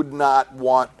just would not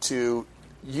want to.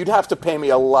 You'd have to pay me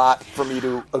a lot for me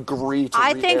to agree to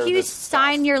I think you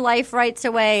sign your life rights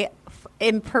away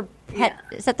in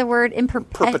is that the word? In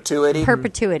perpetuity.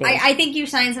 Perpetuity. I think you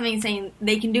sign something saying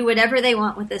they can do whatever they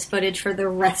want with this footage for the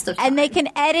rest of time. And they can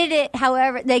edit it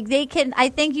however they can. I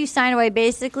think you sign away.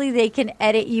 Basically, they can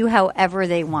edit you however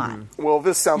they want. Well,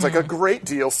 this sounds like a great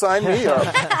deal. Sign me up.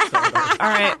 All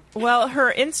right. Well,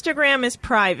 her Instagram is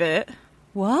private.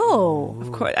 Whoa.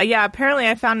 Of course. Yeah, apparently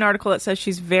I found an article that says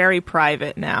she's very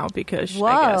private now because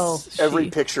I guess every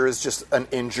picture is just an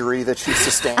injury that she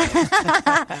sustained.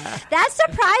 That's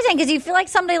surprising because you feel like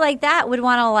somebody like that would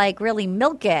want to like really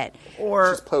milk it.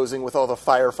 Or she's posing with all the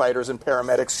firefighters and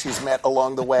paramedics she's met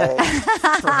along the way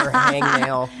for her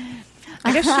hangnail.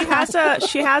 I guess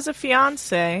she has a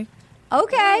fiance.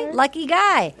 Okay, lucky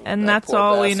guy. And that's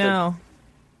all we know.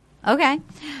 Okay.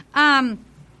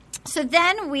 So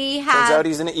then we have... Turns out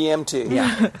he's an EMT.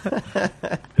 Yeah.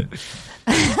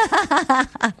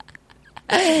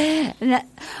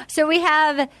 So we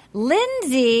have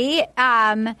Lindsay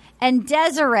and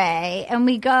Desiree, and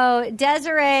we go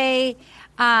Desiree.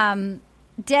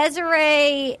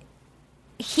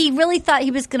 He really thought he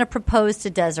was going to propose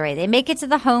to Desiree. They make it to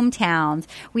the hometowns.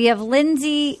 We have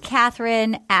Lindsay,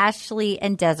 Catherine, Ashley,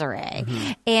 and Desiree.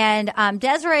 Mm-hmm. And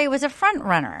Desiree was a front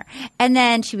runner. And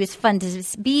then she was fun to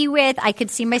be with. I could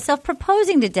see myself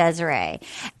proposing to Desiree.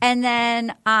 And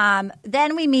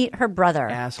then we meet her brother.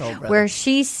 Asshole brother. Where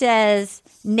she says,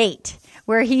 Nate,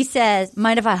 where he says,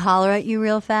 mind if I holler at you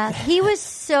real fast? He was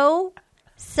so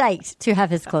psyched to have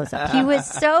his close-up. He was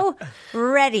so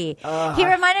ready. He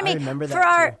reminded me, for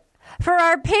our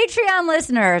Patreon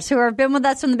listeners who have been with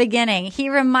us from the beginning, he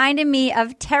reminded me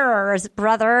of Terror's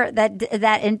brother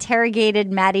that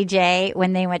interrogated Maddie J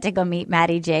when they went to go meet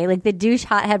Maddie J, like the douche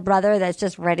hothead brother that's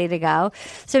just ready to go.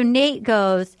 So Nate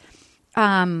goes,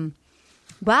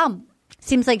 wow,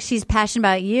 seems like she's passionate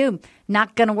about you.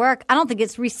 Not going to work. I don't think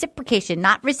it's reciprocation.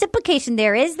 Not reciprocation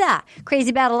there, is that? Crazy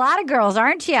about a lot of girls,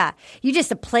 aren't you? You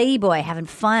just a playboy having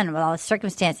fun with all the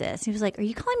circumstances. He was like, are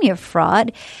you calling me a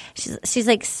fraud? She's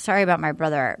like, sorry about my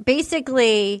brother.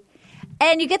 Basically,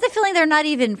 and you get the feeling they're not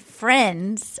even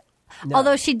friends. No.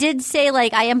 Although she did say,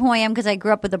 like, I am who I am because I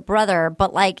grew up with a brother.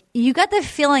 But, like, you got the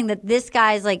feeling that this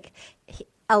guy's, like,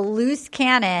 a loose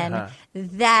cannon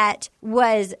that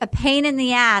was a pain in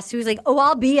the ass who was like, oh,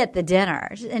 I'll be at the dinner.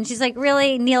 And she's like,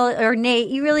 really, Neil or Nate,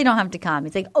 you really don't have to come.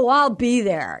 He's like, oh, I'll be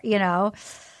there, you know.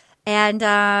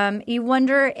 And you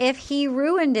wonder if he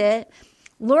ruined it.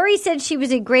 Lori said she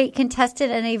was a great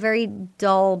contestant and a very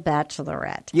dull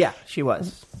bachelorette. Yeah, she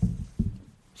was.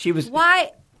 She was.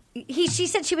 Why? She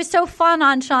said she was so fun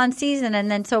on Sean's season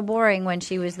and then so boring when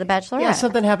she was the bachelorette. Yeah,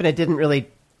 something happened. It didn't really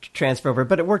transfer over,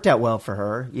 but it worked out well for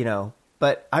her, you know.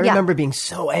 But I remember being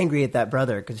so angry at that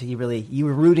brother because you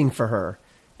were rooting for her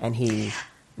and he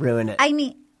ruined it. I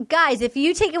mean, guys, if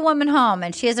you take a woman home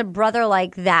and she has a brother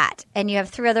like that and you have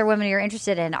 3 other women you're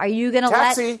interested in, are you going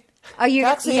to Oh, you're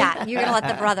going to let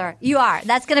the brother. You are.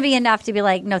 That's going to be enough to be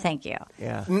like, no, thank you.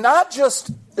 Yeah.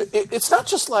 It's not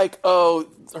just like, oh,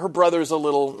 her brother's a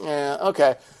little,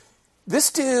 okay.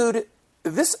 This dude,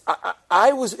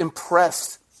 I was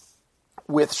impressed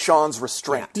with Sean's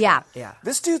restraint. Yeah.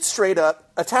 This dude straight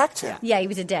up attacked him. Yeah, he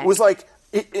was a dick. It was like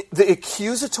the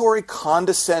accusatory,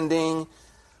 condescending,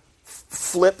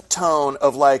 flip tone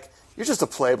of like, you're just a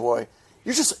playboy.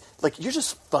 You're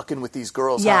just fucking with these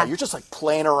girls. Yeah. Huh? You're just like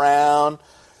playing around,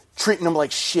 treating them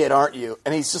like shit, aren't you?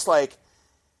 And he's just like,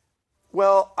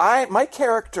 well, my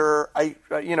character, I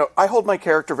hold my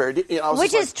character very,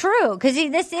 which is true, because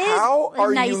this is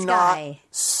a nice you guy. Not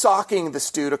socking this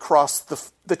dude across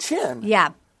the chin?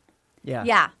 Yeah.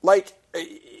 Like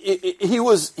he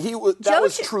was. That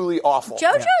was truly awful.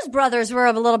 JoJo's brothers were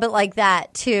a little bit like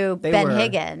that to Ben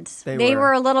Higgins. They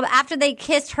were a little bit after they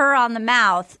kissed her on the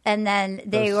mouth, and then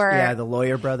the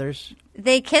lawyer brothers.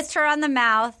 They kissed her on the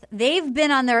mouth. They've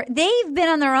been on their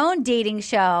own dating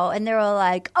show, and they were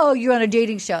like, "Oh, you're on a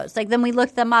dating show." It's like then we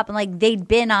looked them up, and like they'd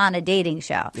been on a dating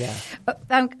show. Yeah.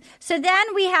 So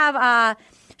then we have.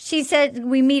 She said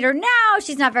we meet her now.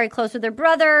 She's not very close with her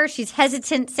brother. She's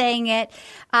hesitant saying it.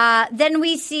 Then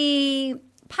we see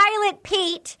Pilot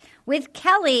Pete with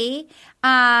Kelly,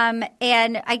 and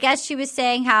I guess she was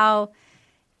saying how.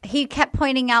 He kept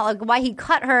pointing out like why he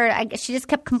cut her. She just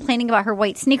kept complaining about her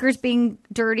white sneakers being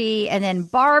dirty, and then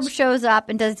Barb shows up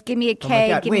and does give me a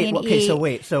K, give me an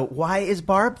E. So why is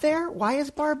Barb there?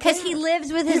 Because he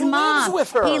lives with his mom. Lives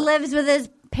with her. He lives with his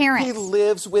parents. He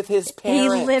lives with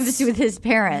his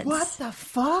parents. What the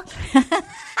fuck?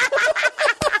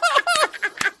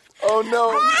 Oh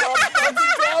no!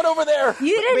 He's down over there.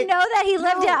 You didn't know that he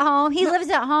lived at home. He lives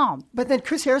at home. But then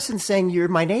Chris Harrison's saying you're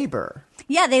my neighbor.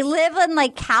 Yeah, they live in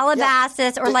like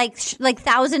Calabasas or like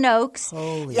Thousand Oaks,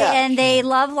 and they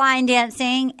love line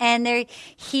dancing. And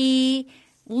he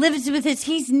lives with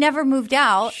he's never moved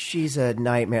out. She's a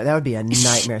nightmare. That would be a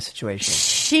nightmare situation.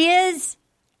 She is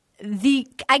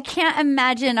I can't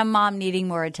imagine a mom needing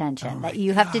more attention that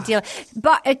you have to deal.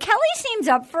 But Kelly seems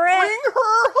up for it. Bring her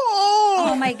home.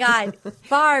 Oh my God,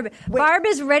 Barb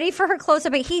is ready for her close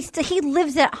up. But he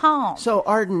lives at home. So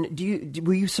Arden,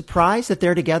 were you surprised that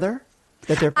they're together?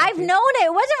 I've known it.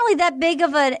 It wasn't really that big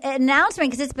of an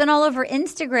announcement because it's been all over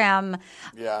Instagram.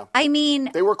 Yeah. I mean,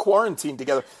 they were quarantined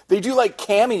together. They do like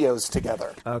cameos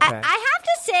together. Okay. I have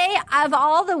to say, of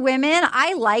all the women,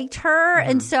 I liked her.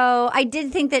 And so I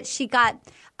did think that she got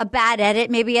a bad edit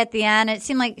maybe at the end. It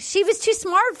seemed like she was too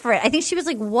smart for it. I think she was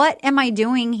like, what am I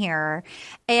doing here?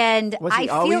 And was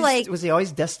he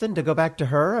always destined to go back to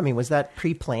her? I mean, was that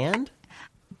pre-planned?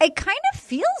 It kind of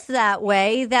feels that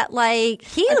way, that like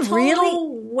he a really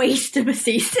waste of a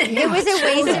season. It was a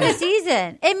waste of a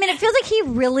season. I mean, it feels like he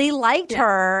really liked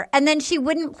her, and then she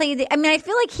wouldn't play I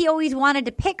feel like he always wanted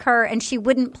to pick her, and she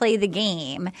wouldn't play the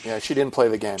game. Yeah, she didn't play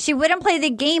the game. She wouldn't play the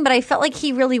game, but I felt like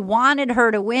he really wanted her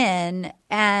to win,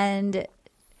 and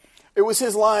it was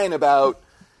his line about,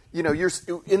 you're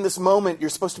in this moment. You're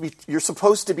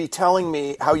supposed to be telling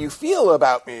me how you feel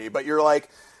about me, but you're like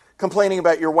complaining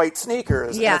about your white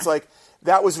sneakers. Yeah. And it's like,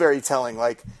 that was very telling.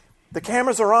 Like, the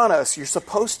cameras are on us. You're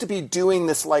supposed to be doing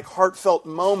this like heartfelt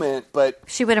moment, but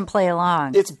she wouldn't play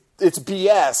along. It's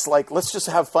BS. Like, let's just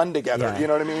have fun together. Yeah. You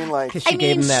know what I mean? Like, because she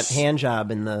gave him that hand job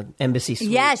in the embassy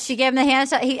suite. Yeah, she gave him the hand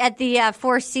job at the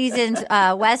Four Seasons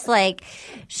Westlake.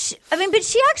 But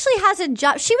she actually has a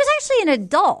job. She was actually an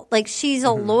adult. Like, she's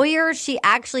a lawyer. She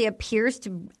actually appears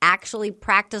to actually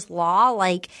practice law.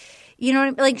 Like, you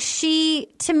know, like she,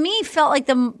 to me, felt like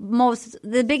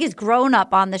the biggest grown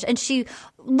up on this. And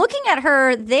looking at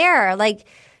her there, like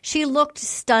she looked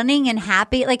stunning and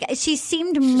happy. Like she's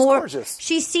gorgeous.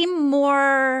 She seemed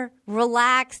more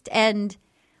relaxed and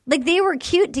like they were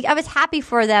cute. I was happy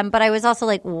for them, but I was also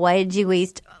like, why did you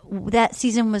waste? That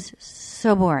season was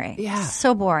so boring. Yeah.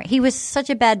 So boring. He was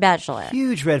such a bad bachelor.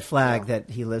 Huge red flag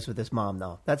that he lives with his mom,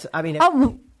 though.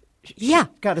 She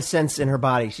got a sense in her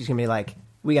body. She's going to be like,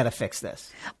 we got to fix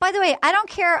this. By the way, I don't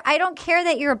care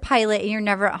that you're a pilot and you're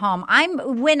never at home.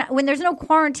 When there's no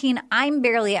quarantine, I'm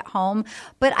barely at home,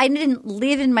 but I didn't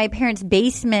live in my parents'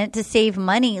 basement to save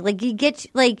money. Like you get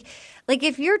like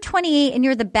if you're 28 and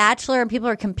you're the bachelor and people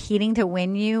are competing to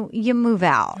win you move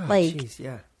out.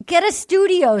 Get a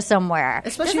studio somewhere.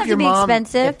 Especially if your mom,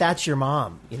 expensive. If that's your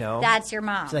mom, you know. That's your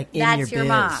mom. It's like that's your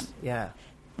mom. Yeah.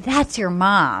 That's your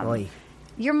mom. Oy.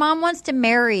 Your mom wants to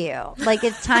marry you. Like,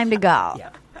 it's time to go. Yeah.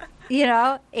 You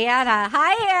know? Anna.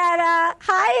 Hi,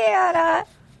 Anna.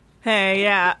 Hey,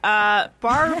 yeah.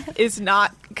 Barb is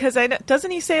not, because doesn't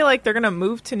he say, like, they're going to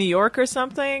move to New York or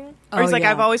something? Or he's like,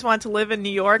 I've always wanted to live in New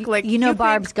York. Like, you know,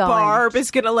 Barb's going. Barb is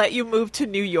going to let you move to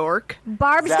New York.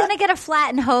 Barb's going to get a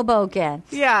flat in Hoboken.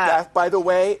 Yeah. That, by the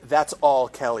way, that's all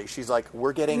Kelly. She's like,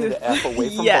 we're getting the F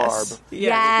away from Barb.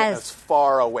 Yes. As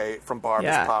far away from Barb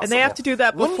as possible. And they have to do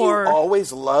that before. Wouldn't you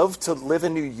always love to live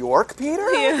in New York,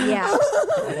 Peter?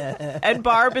 Yeah. And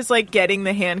Barb is like getting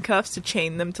the handcuffs to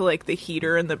chain them to like the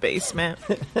heater in the basement.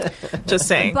 Just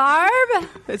saying. Barb?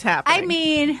 It's happening. I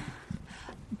mean,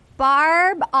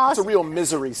 Barb also. It's a real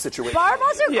misery situation. Barb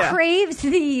also craves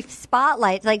the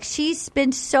spotlight. Like, she's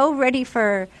been so ready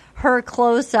for her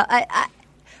close up.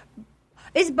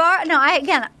 Is Barb? No,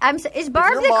 is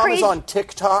Barb if the your mom crazy? is on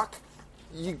TikTok,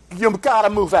 you gotta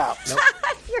move out. Nope.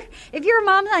 if your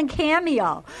mom's on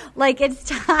Cameo, like, it's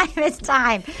time. It's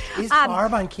time. Is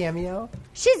Barb on Cameo?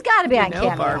 She's got to be on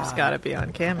Cameo. Barb's got to be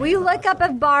on Cameo. Will you look up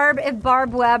if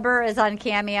Barb Weber is on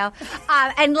Cameo,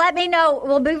 and let me know.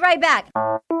 We'll be right back.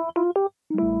 Ooh,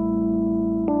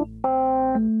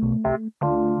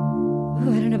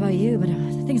 I don't know about you, but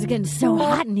things are getting so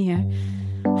hot in here.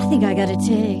 I think I got to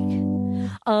take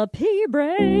a pee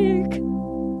break.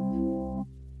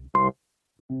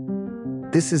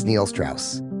 This is Neil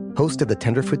Strauss, host of the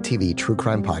Tenderfoot TV true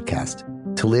crime podcast,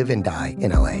 To Live and Die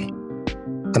in LA.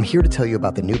 I'm here to tell you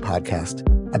about the new podcast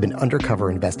I've been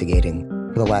undercover investigating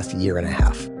for the last year and a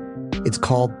half. It's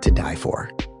called To Die For.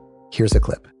 Here's a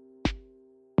clip.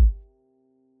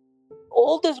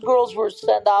 All these girls were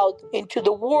sent out into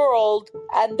the world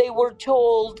and they were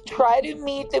told, try to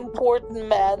meet important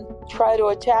men, try to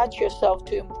attach yourself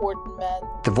to important men.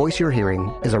 The voice you're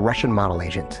hearing is a Russian model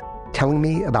agent telling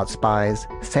me about spies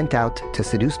sent out to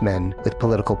seduce men with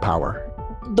political power.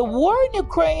 The war in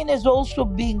Ukraine is also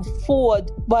being fought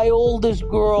by all these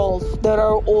girls that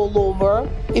are all over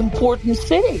important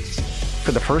cities.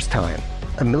 For the first time,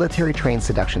 a military-trained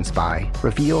seduction spy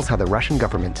reveals how the Russian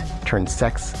government turned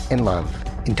sex and love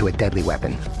into a deadly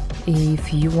weapon.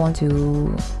 If you want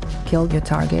to kill your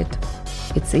target,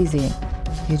 it's easy.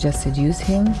 You just seduce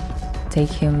him, take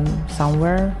him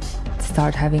somewhere,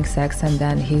 start having sex, and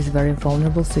then he's very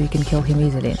vulnerable, so you can kill him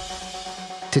easily.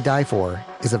 To Die For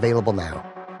is available now.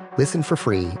 Listen for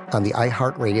free on the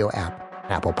iHeartRadio app,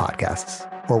 Apple Podcasts,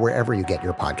 or wherever you get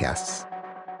your podcasts.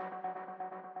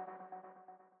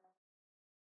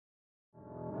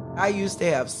 I used to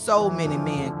have so many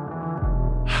men.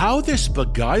 How this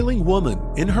beguiling woman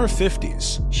in her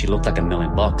 50s, she looked like $1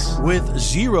 million, with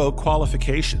zero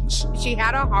qualifications, she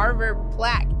had a Harvard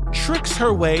plaque, tricks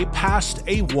her way past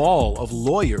a wall of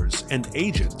lawyers and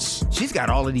agents. She's got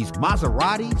all of these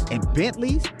Maseratis and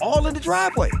Bentleys all in the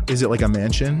driveway. Is it like a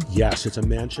mansion? Yes, it's a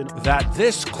mansion that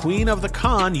this queen of the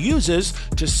con uses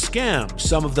to scam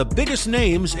some of the biggest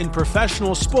names in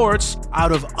professional sports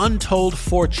out of untold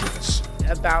fortunes.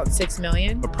 About $6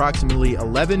 million. Approximately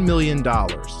 $11 million.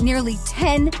 Nearly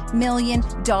 $10 million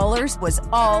was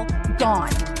all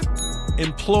gone.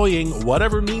 Employing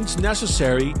whatever means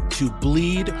necessary to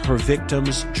bleed her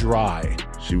victims dry.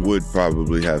 She would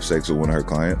probably have sex with one of her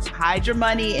clients. Hide your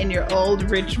money in your old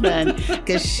rich men,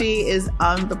 because she is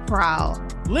on the prowl.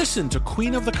 Listen to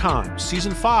Queen of the Con,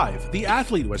 Season 5, The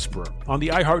Athlete Whisperer, on the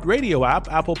iHeartRadio app,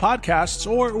 Apple Podcasts,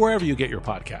 or wherever you get your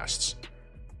podcasts.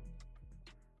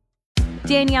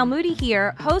 Danielle Moody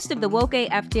here, host of the Woke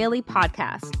AF Daily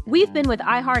podcast. We've been with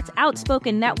iHeart's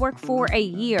Outspoken Network for a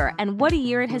year, and what a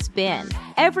year it has been.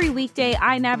 Every weekday,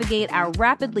 I navigate our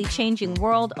rapidly changing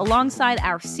world alongside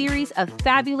our series of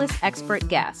fabulous expert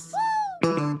guests.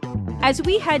 As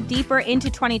we head deeper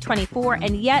into 2024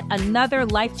 and yet another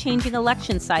life-changing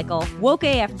election cycle, Woke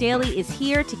AF Daily is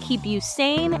here to keep you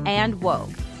sane and woke.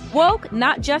 Woke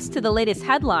not just to the latest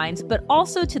headlines, but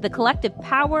also to the collective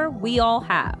power we all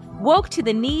have. Woke to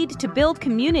the need to build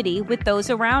community with those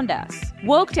around us.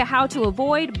 Woke to how to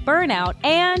avoid burnout,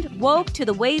 and woke to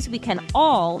the ways we can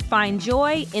all find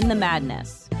joy in the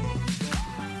madness.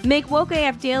 Make Woke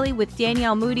AF Daily with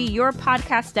Danielle Moody your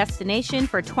podcast destination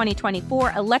for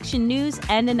 2024 election news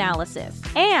and analysis.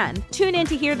 And tune in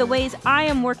to hear the ways I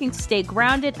am working to stay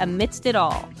grounded amidst it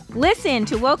all. Listen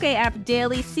to Woke AF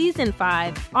Daily Season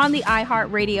 5 on the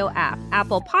iHeartRadio app,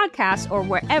 Apple Podcasts, or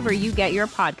wherever you get your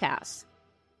podcasts.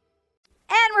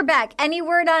 And we're back. Any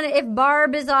word on if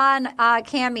Barb is on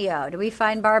Cameo? Do we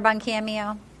find Barb on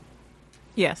Cameo?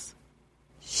 Yes.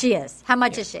 She is. How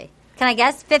much is she? Can I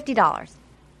guess? $50.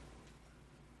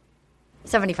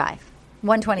 75.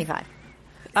 125.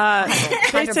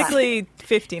 Basically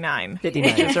 59.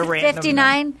 59. It's a random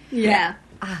 59? number. Yeah.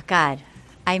 Oh, God.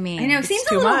 I mean, I know, it seems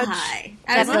too a little much. high.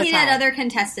 I was looking at other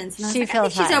contestants, and I was like, I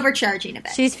think she's overcharging a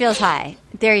bit. She feels high.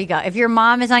 There you go. If your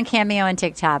mom is on Cameo and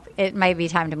TikTok, it might be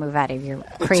time to move out of your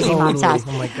crazy mom's house.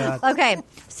 Oh my God. Okay.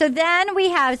 So then we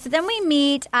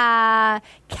meet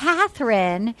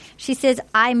Catherine. She says,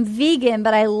 I'm vegan,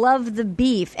 but I love the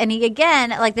beef. And he,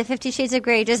 again, like the 50 Shades of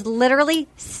Grey, just literally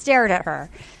stared at her.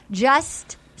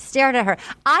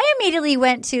 I immediately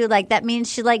went to, like, that means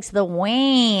she likes the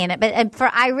Wayne. But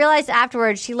I realized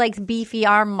afterwards she likes beefy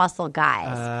arm muscle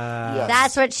guys. Yes.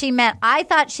 That's what she meant. I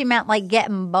thought she meant, like,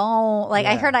 getting bone. Like,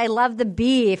 I heard I love the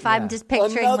beef. I'm just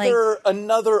picturing,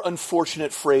 another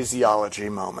unfortunate phraseology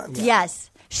moment.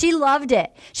 Yes. She loved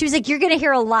it. She was like, you're going to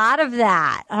hear a lot of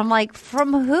that. I'm like,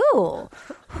 from who?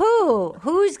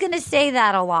 Who's going to say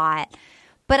that a lot?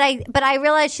 But I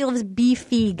realized she loves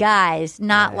beefy guys,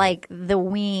 not like the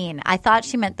ween. I thought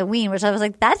she meant the ween, which I was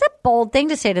like, that's a bold thing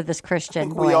to say to this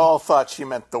Christian boy. We all thought she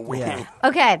meant the ween. Yeah.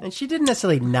 Okay. And she didn't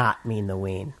necessarily not mean the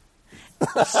ween.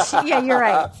 Yeah, you're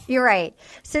right. You're right.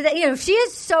 So that, she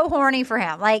is so horny for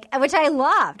him, like, which I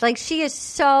loved. Like, she is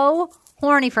so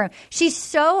horny for him. She's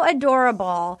so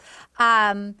adorable.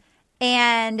 And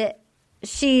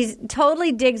she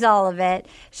totally digs all of it.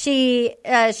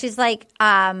 She's like,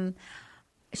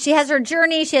 she has her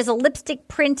journey. She has a lipstick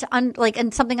print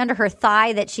and something under her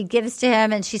thigh that she gives to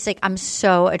him. And she's like, I'm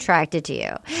so attracted to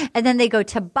you. And then they go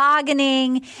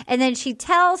tobogganing. And then she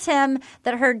tells him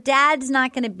that her dad's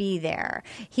not going to be there.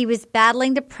 He was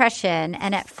battling depression.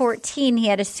 And at 14, he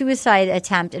had a suicide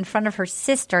attempt in front of her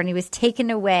sister and he was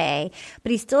taken away.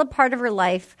 But he's still a part of her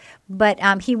life. But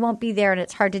he won't be there and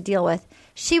it's hard to deal with.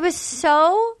 She was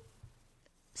so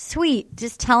sweet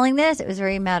just telling this. It was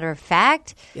very matter of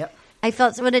fact. Yep. I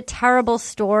felt what a terrible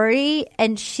story,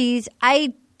 and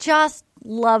I just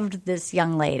loved this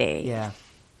young lady.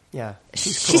 Yeah,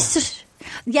 she's cool.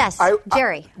 Yes,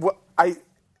 Jerry.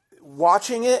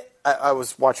 Watching it, I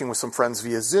was watching with some friends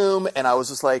via Zoom, and I was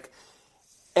just like,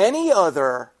 any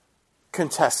other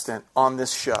contestant on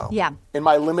this show, in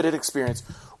my limited experience,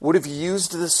 would have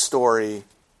used this story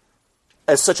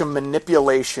as such a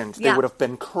manipulation. They would have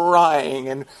been crying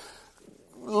and,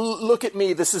 look at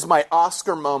me, this is my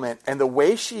Oscar moment. And the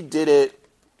way she did it,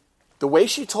 the way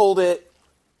she told it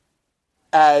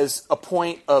as a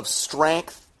point of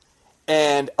strength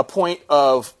and a point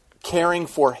of caring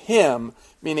for him,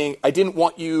 meaning I didn't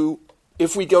want you,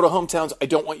 if we go to hometowns, I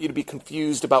don't want you to be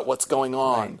confused about what's going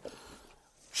on. Right.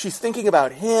 She's thinking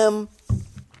about him.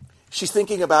 She's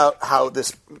thinking about how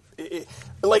this,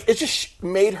 it just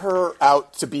made her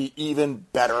out to be even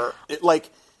better.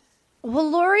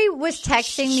 Well, Lori was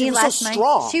texting me last night.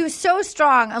 Strong. She was so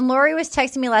strong. And Lori was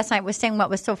texting me last night, was saying what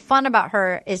was so fun about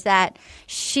her is that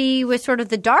she was sort of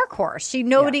the dark horse. She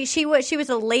was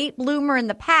a late bloomer in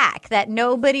the pack that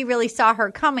nobody really saw her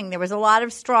coming. There was a lot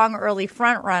of strong early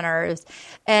front runners,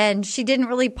 and she didn't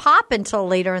really pop until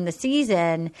later in the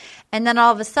season. And then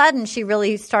all of a sudden, she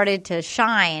really started to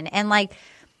shine. And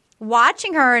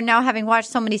watching her and now having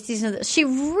watched so many seasons, she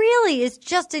really is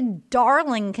just a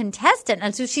darling contestant.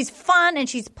 And so she's fun and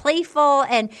she's playful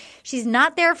and she's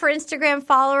not there for Instagram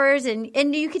followers.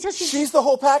 And you can tell she's the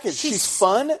whole package. She's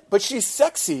fun, but she's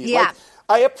sexy. Yeah.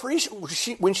 I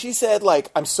appreciate when she said,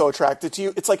 I'm so attracted to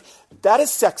you. It's like, that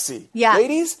is sexy. Yeah.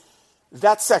 Ladies,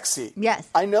 that's sexy. Yes.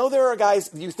 I know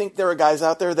you think there are guys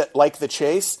out there that like the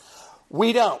chase.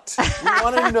 We don't. We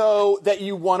want to know that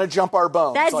you want to jump our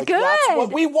bones. That's good. That's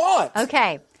what we want.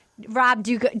 Okay. Rob,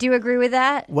 do you agree with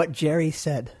that? What Jerry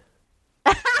said.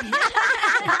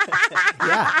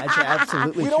 Yeah, that's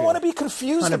absolutely We don't true. want to be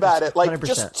confused about it. 100%.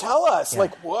 Just tell us. Yeah.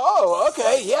 Whoa,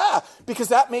 okay, yeah. Because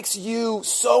that makes you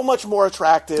so much more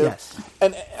attractive. Yes.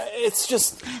 And it's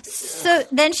just... So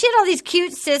then she had all these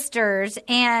cute sisters,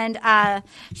 and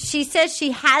she says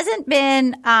she hasn't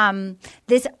been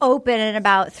this open in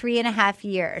about 3.5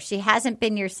 years. She hasn't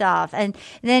been yourself. And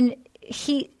then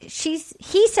he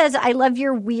says, I love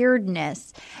your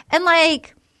weirdness. And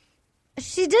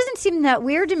she doesn't seem that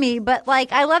weird to me, but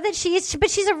I love that she's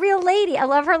a real lady. I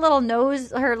love her little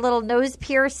nose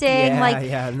piercing.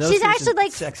 Nose she's actually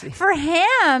sexy. For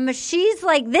him, she's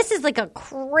this is a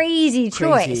crazy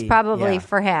choice probably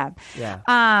for him.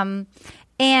 Yeah.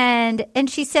 And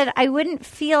she said, I wouldn't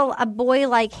feel a boy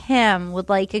like him would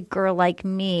like a girl like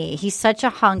me. He's such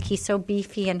a hunk. He's so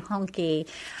beefy and hunky.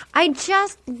 I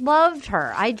just loved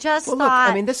her. I just thought. Look,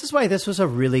 I mean, this is why this was a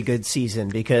really good season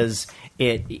because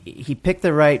he picked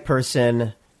the right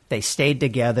person. They stayed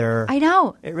together. I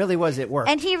know. It really was. It worked.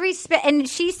 And and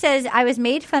she says, I was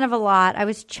made fun of a lot. I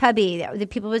was chubby. The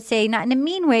people would say, not in a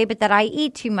mean way, but that I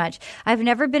eat too much. I've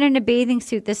never been in a bathing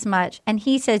suit this much. And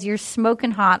he says, you're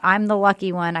smoking hot. I'm the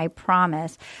lucky one. I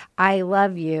promise. I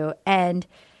love you. And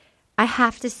I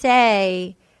have to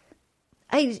say,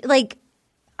 I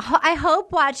I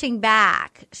hope watching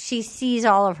back, she sees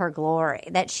all of her glory.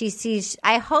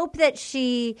 I hope that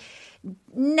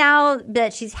now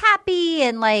that she's happy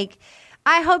and like,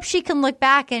 I hope she can look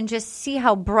back and just see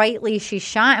how brightly she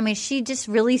shines. I mean, she just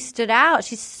really stood out.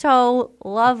 She's so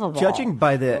lovable. Judging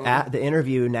by the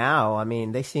interview now, I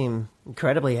mean, they seem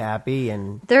incredibly happy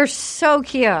and they're so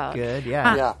cute. Good,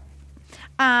 yeah.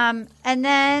 And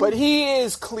then, but he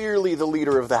is clearly the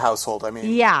leader of the household. I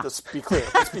mean, let's be clear.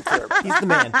 He's the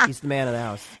man. He's the man of the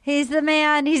house. He's the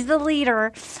man. He's the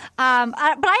leader. But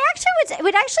I actually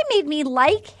it actually made me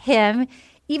like him.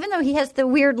 Even though he has the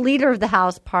weird leader of the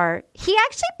house part, he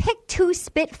actually picked 2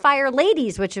 Spitfire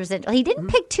ladies, which was he didn't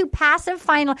pick 2 passive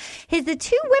final. The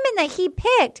 2 women that he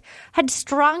picked had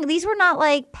strong. These were not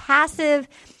like passive.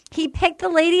 He picked the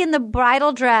lady in the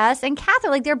bridal dress and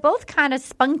Catherine. Like they're both kind of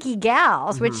spunky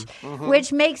gals,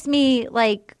 which makes me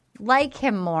like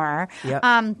him more.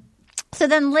 Yep. So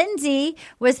then Lindsay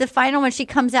was the final one. She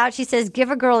comes out. She says,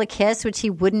 give a girl a kiss, which he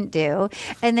wouldn't do.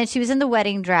 And then she was in the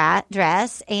wedding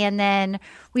dress. And then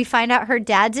we find out her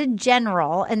dad's a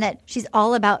general and that she's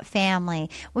all about family.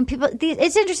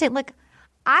 It's interesting. Look,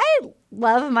 I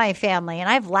love my family and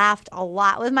I've laughed a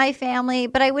lot with my family,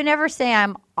 but I would never say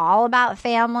I'm all about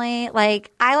family.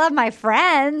 Like, I love my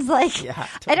friends. Like, totally.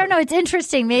 I don't know. It's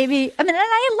interesting. Maybe, and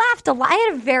I laughed a lot. I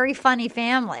had a very funny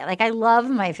family. Like, I love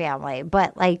my family,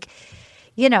 but like,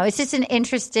 it's just an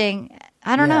interesting,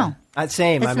 I don't know.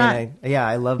 Same.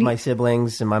 I love my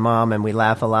siblings and my mom and we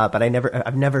laugh a lot, but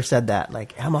I've never said that.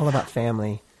 Like, I'm all about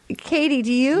family. Katie,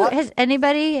 do you? What? Has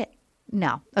anybody?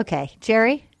 No. Okay.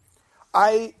 Jerry?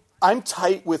 I'm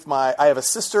tight with I have a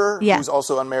sister who's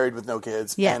also unmarried with no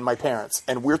kids and my parents,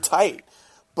 and we're tight.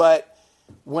 But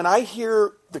when I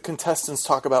hear the contestants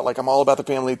talk about, like, I'm all about the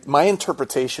family, my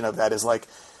interpretation of that is like,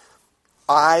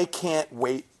 I can't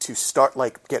wait to start,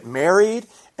 like, get married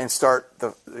and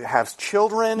have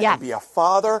children and be a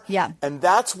father. Yeah. And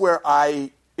that's where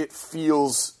it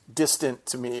feels distant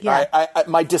to me. Yeah.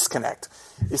 My disconnect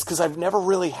is because I've never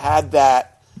really had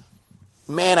that.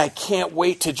 Man, I can't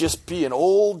wait to just be an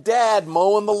old dad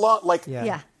mowing the lawn. Like,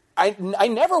 I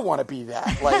never want to be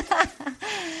that. Like,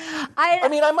 I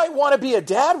mean, I might want to be a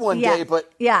dad one day, but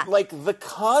like the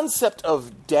concept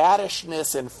of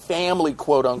daddishness and family,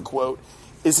 quote unquote,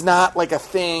 is not like a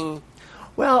thing.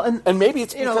 Well, and maybe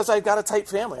it's because I've got a tight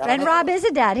family. And Rob is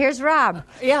a dad. Here's Rob.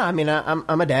 Yeah, I mean,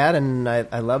 I'm a dad and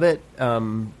I love it.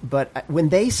 But when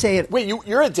they say it, wait,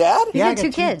 you're a dad? Yeah, I got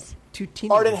 2 kids. 2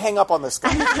 teenagers. Arden, hang up on this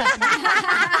guy.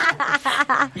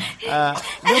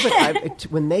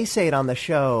 When they say it on the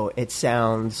show, it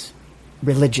sounds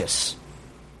religious.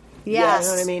 Yes. You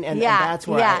know what I mean? And that's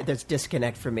why there's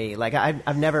disconnect for me. Like,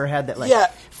 I've never had that,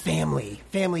 like, family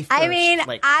first. I mean,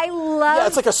 like, I love... Yeah,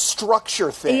 it's like a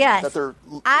structure thing that they're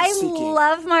seeking. I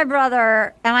love my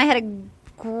brother, and I had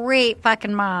a great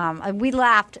fucking mom. We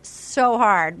laughed so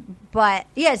hard. But,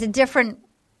 it's a different...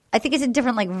 I think it's a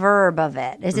different, like, verb of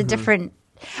it. It's a different...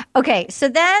 Okay, so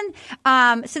then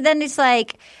it's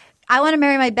like, I want to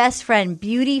marry my best friend.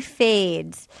 Beauty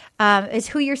fades. Is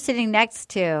who you're sitting next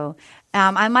to.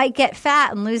 I might get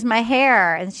fat and lose my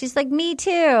hair. And she's like, me too.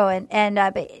 And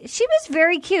but she was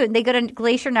very cute. And they go to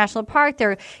Glacier National Park.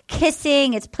 They're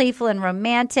kissing. It's playful and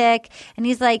romantic. And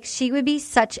he's like, she would be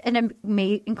such an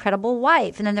incredible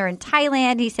wife. And then they're in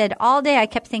Thailand. He said, all day I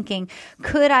kept thinking,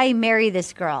 could I marry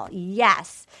this girl?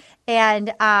 Yes.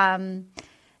 And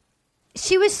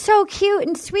she was so cute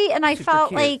and sweet. And I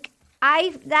felt like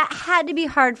that had to be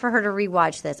hard for her to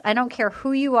rewatch this. I don't care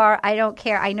who you are. I don't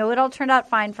care. I know it all turned out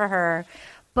fine for her.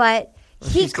 But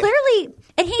he clearly –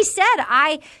 and he said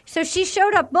so she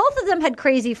showed up. Both of them had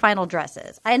crazy final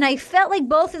dresses. And I felt like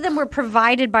both of them were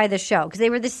provided by the show because they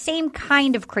were the same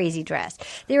kind of crazy dress.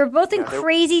 They were both in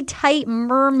crazy tight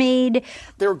mermaid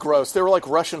 – They were gross. They were like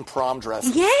Russian prom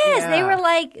dresses. Yes. Yeah. They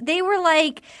were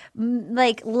like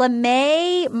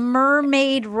lame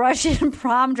mermaid Russian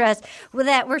prom dress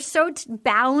that were so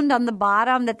bound on the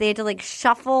bottom that they had to like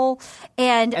shuffle.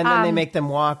 And then they make them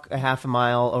walk a half a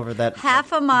mile over that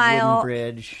mile wooden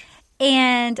bridge.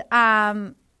 And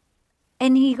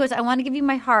he goes, I want to give you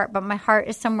my heart, but my heart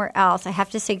is somewhere else. I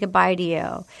have to say goodbye to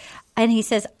you. And he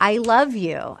says, I love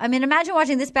you. I mean, imagine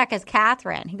watching this back as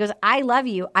Catherine. He goes, I love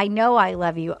you. I know I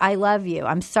love you. I love you.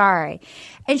 I'm sorry.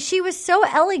 And she was so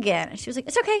elegant. She was like,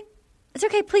 it's okay. It's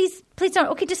okay. Please don't.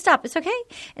 Okay, just stop. It's okay.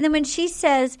 And then when she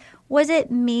says, was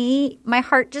it me? My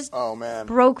heart just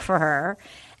broke for her.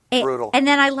 Brutal. And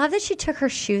then I love that she took her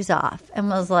shoes off and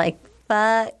was like,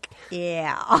 fuck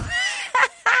yeah.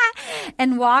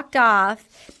 And walked off.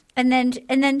 And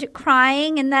then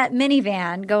crying in that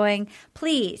minivan going,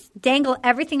 please dangle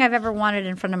everything I've ever wanted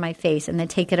in front of my face and then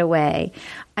take it away.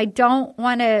 I don't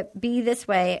want to be this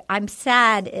way. I'm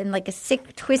sad in like a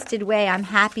sick, twisted way. I'm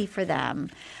happy for them.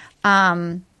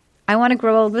 I want to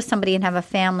grow old with somebody and have a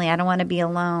family. I don't want to be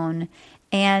alone.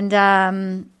 And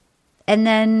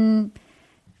then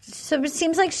so it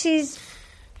seems like she's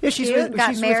got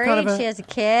married. Kind of she has a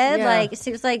kid. Yeah. Like it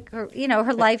seems like her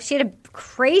life. She had a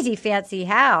crazy fancy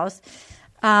house.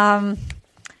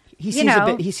 He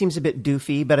seems a bit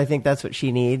doofy, but I think that's what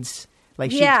she needs.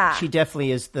 Like she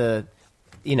definitely is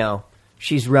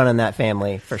she's running that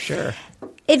family for sure.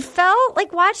 It felt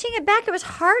like watching it back. It was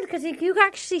hard because you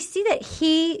actually see that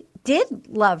he did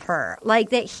love her,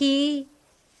 like that he.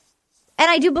 And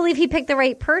I do believe he picked the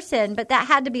right person, but that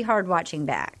had to be hard watching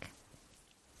back.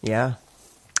 Yeah.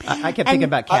 I kept thinking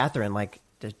about Catherine. Like,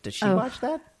 does she watch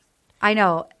that? I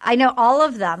know all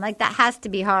of them. Like, that has to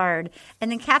be hard.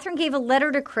 And then Catherine gave a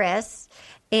letter to Chris,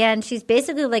 and she's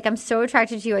basically like, I'm so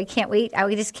attracted to you. I can't wait.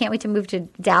 I just can't wait to move to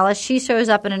Dallas. She shows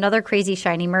up in another crazy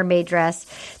shiny mermaid dress.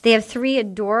 They have 3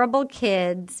 adorable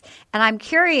kids. And I'm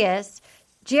curious,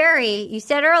 Jerry, you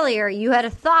said earlier you had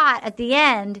a thought at the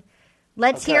end.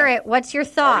 Let's hear it. What's your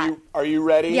thought? Are you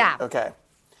ready? Yeah. Okay.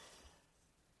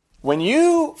 When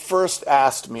you first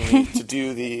asked me to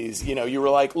do these, you were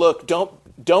like, look,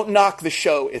 don't knock the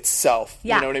show itself.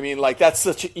 Yeah. You know what I mean? Like, that's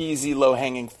such an easy,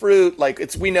 low-hanging fruit. Like,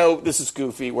 we know this is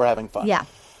goofy. We're having fun. Yeah.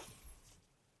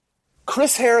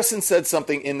 Chris Harrison said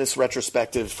something in this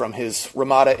retrospective from his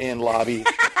Ramada Inn lobby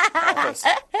office.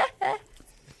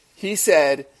 He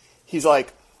said, he's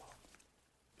like,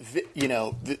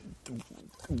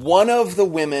 one of the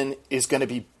women is going to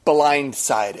be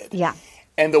blindsided. Yeah.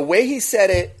 And the way he said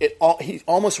it, he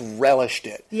almost relished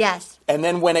it. Yes. And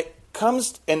then when it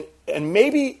comes, and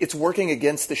maybe it's working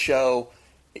against the show,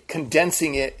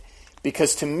 condensing it,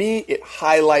 because to me it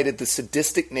highlighted the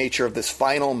sadistic nature of this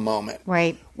final moment.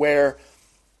 Right. Where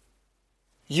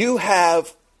you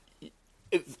have,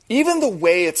 even the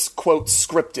way it's, quote,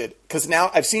 scripted, because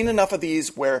now I've seen enough of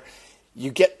these where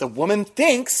you get the woman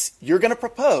thinks you're going to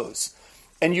propose.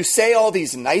 And you say all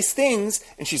these nice things,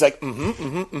 and she's like,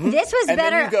 This was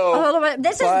better.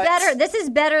 This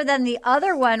is better than the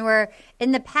other one where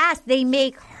in the past they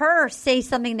make her say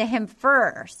something to him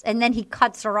first, and then he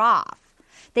cuts her off.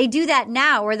 They do that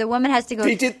now where the woman has to go.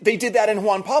 They did that in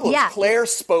Juan Pablo. Yeah. Claire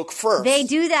spoke first. They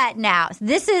do that now.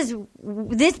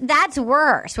 That's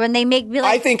worse when they make me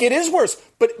like. I think it is worse.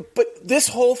 But this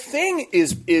whole thing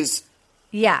is.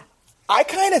 Yeah. I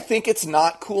kind of think it's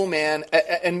not cool, man,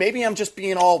 and maybe I'm just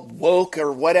being all woke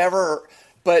or whatever,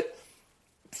 but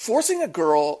forcing a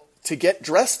girl to get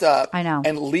dressed up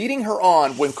and leading her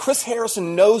on when Chris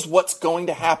Harrison knows what's going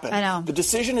to happen. I know. The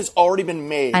decision has already been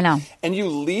made. I know. And you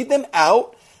lead them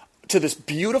out to this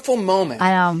beautiful moment.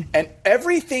 I know. And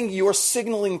everything you're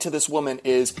signaling to this woman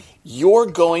is you're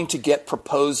going to get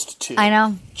proposed to. I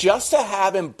know. Just to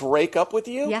have him break up with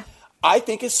you, I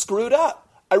think is screwed up.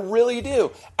 I really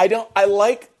do. I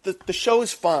like the show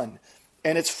is fun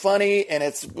and it's funny and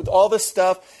it's with all this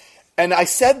stuff. And I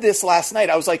said this last night.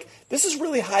 I was like, this is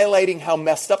really highlighting how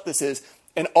messed up this is.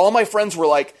 And all my friends were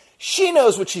like, she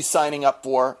knows what she's signing up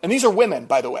for. And these are women,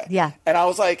 by the way. Yeah. And I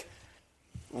was like,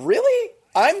 really?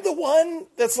 I'm the one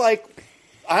that's like,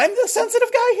 I'm the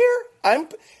sensitive guy here?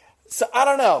 So I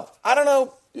don't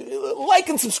know. Like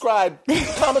and subscribe.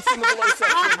 Comments in the below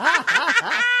section.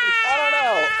 I don't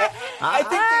know. I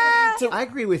think they need to. I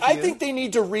agree with you. I think they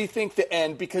need to rethink the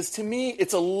end because to me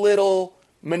it's a little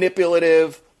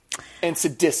manipulative and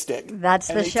sadistic. That's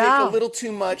the show. They take a little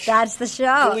too much. That's the show.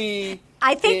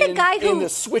 I think the guy who in the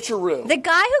switcheroo. The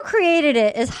guy who created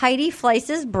it is Heidi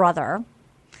Fleiss's brother,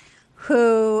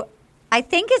 who I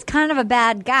think is kind of a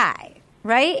bad guy,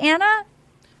 right, Anna?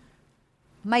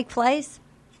 Mike Fleiss.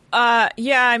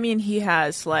 Yeah, I mean, he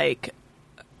has, like,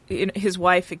 his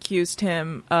wife accused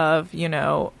him of,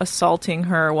 assaulting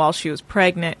her while she was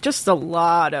pregnant. Just a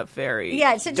lot of very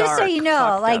so just so you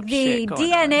know, like, the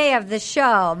DNA of the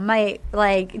show might,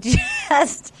 like,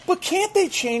 just... But can't they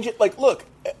change it? Like, look,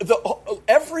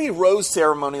 every rose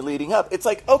ceremony leading up, it's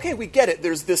like, okay, we get it.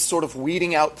 There's this sort of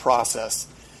weeding out process.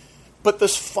 But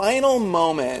this final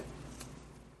moment...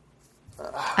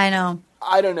 I know.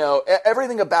 I don't know.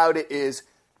 Everything about it is...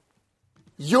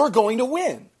 You're going to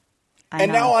win.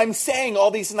 And now I'm saying all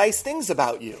these nice things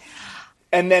about you.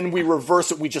 And then we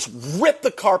reverse it. We just rip the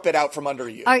carpet out from under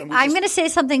you. I'm going to say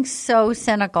something so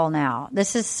cynical now.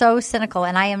 This is so cynical,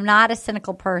 and I am not a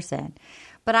cynical person.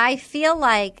 But I feel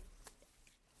like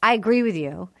I agree with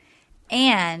you.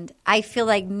 And I feel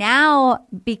like now,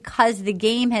 because the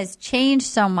game has changed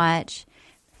so much,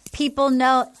 people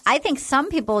know. I think some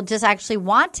people just actually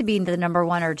want to be the number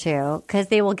 1 or 2 because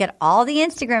they will get all the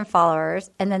Instagram followers,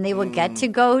 and then they will get to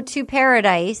go to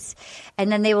paradise,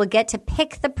 and then they will get to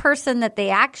pick the person that they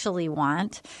actually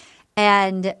want,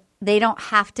 and they don't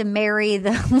have to marry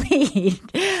the lead.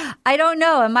 I don't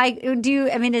know.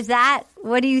 Is that,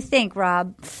 what do you think,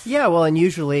 Rob? Yeah, well, and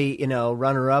usually,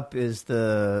 runner-up is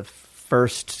the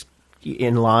first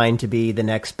in line to be the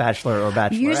next bachelor or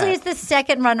bachelorette. Usually it's the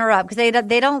second runner-up because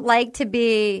they don't like to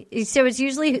be. So it's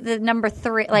usually the number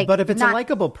 3. But if it's a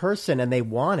likable person and they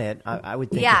want it, I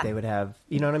would think that they would have.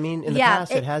 You know what I mean? In the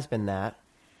past, it has been that.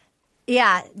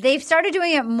 Yeah, they've started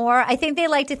doing it more. I think they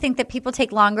like to think that people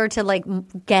take longer to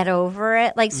get over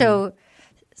it.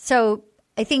 So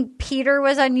I think Peter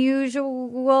was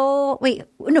unusual. Wait,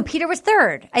 no, Peter was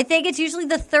 3rd. I think it's usually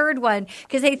the 3rd one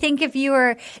because they think that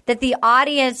the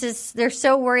audience they're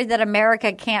so worried that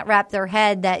America can't wrap their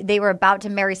head that they were about to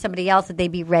marry somebody else that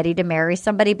they'd be ready to marry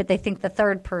somebody, but they think the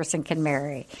 3rd person can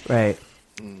marry. Right.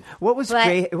 What was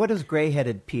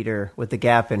gray-headed Peter with the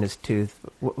gap in his tooth?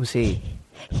 What was he?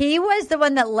 He was the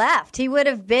one that left. He would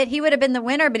have been the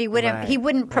winner, but he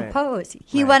wouldn't propose.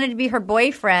 He wanted to be her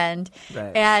boyfriend.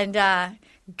 Right. And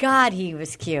God, he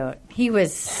was cute. He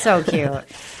was so cute.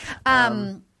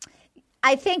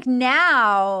 I think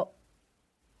now,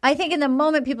 in the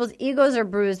moment people's egos are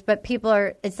bruised, but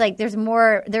it's like there's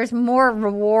more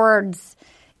rewards.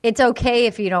 It's okay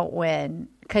if you don't win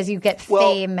because you get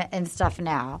fame and stuff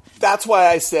now. That's why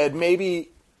I said maybe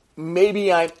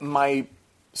my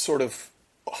sort of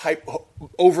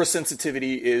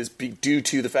oversensitivity is due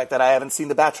to the fact that I haven't seen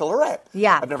The Bachelorette.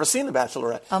 Yeah, I've never seen The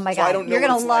Bachelorette. Oh my God, so I don't know you're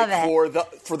gonna love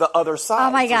it for the other side.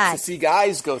 Oh my God, to see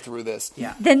guys go through this.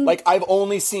 Yeah, I've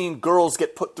only seen girls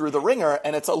get put through the ringer,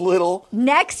 and it's a little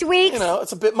next week.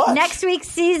 It's a bit much. Next week's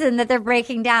season that they're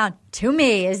breaking down to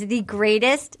me is the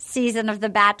greatest season of The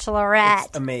Bachelorette.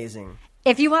 It's amazing.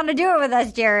 If you want to do it with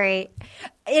us, Jerry,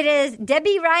 it is.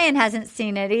 Debbie Ryan hasn't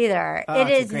seen it either. It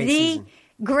is the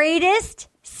greatest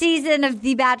season of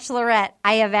The Bachelorette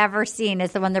I have ever seen.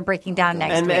 Is the one they're breaking down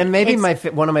next week. And maybe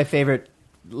one of my favorite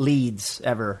leads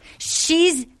ever.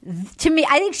 To me,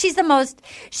 I think she's the most.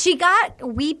 She got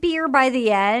weepier by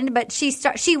the end, but she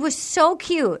was so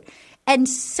cute and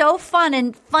so fun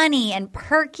and funny and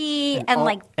perky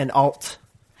and alt.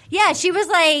 Yeah, she was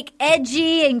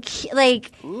edgy and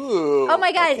Ooh, oh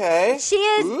my God, okay. She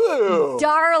is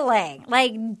darling.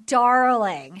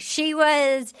 She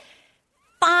was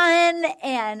fun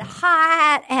and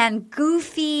hot and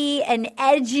goofy and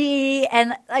edgy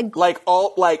and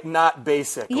alt, not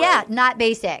basic. Yeah, right? not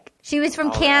basic. She was from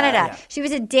Canada. Yeah. She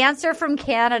was a dancer from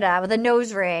Canada with a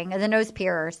nose ring and the nose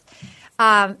pierced.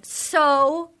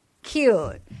 So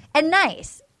cute and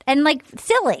nice and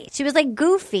silly. She was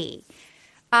goofy.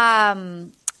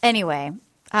 Anyway,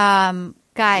 guys.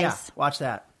 Yeah, watch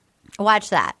that. Watch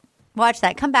that.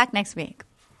 Come back next week.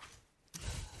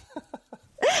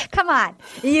 Come on.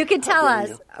 You can tell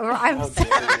us. Well, at least you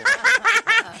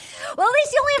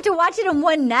only have to watch it in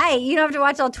one night. You don't have to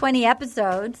watch all 20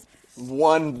 episodes.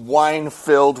 One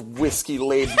wine-filled,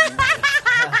 whiskey-laden.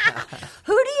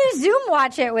 Who do you Zoom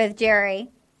watch it with, Jerry?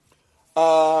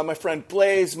 My friend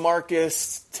Blaze,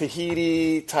 Marcus,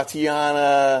 Tahiti,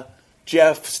 Tatiana,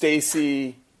 Jeff,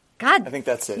 Stacy. God, I think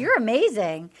that's it. You're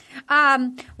amazing.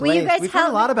 We've heard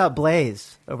a lot about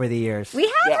Blaze over the years. We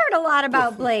have heard a lot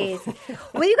about Blaze.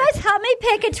 Will you guys help me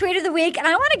pick a tweet of the week? And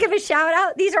I want to give a shout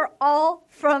out. These are all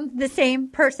from the same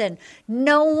person.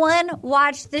 No one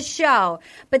watched the show,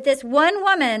 but this one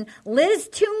woman, Liz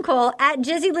Tunkel at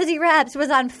Jizzy Lizzy Raps,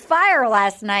 was on fire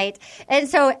last night, and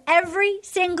so every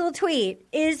single tweet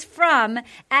is from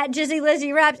at Jizzy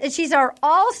Lizzy Raps, and she's our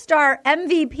all-star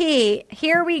MVP.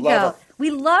 Here we go.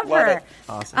 We love her.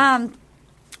 Awesome.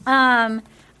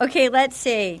 Okay, let's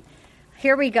see.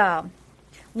 Here we go.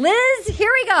 Liz,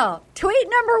 here we go. Tweet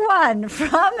number 1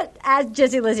 from at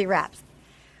Jizzy Lizzy Raps.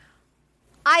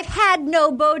 I've had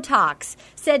no Botox,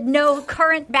 said no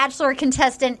current Bachelor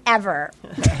contestant ever.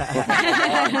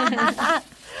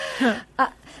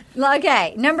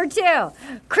 Okay, number 2.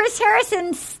 Chris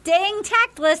Harrison staying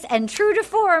tactless and true to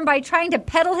form by trying to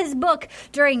peddle his book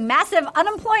during massive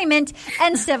unemployment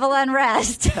and civil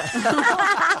unrest.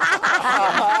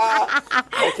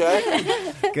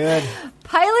 Okay. Good.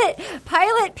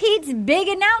 Pilot Pete's big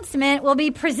announcement will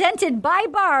be presented by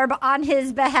Barb on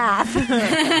his behalf.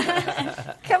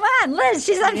 Come on, Liz,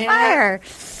 she's on fire.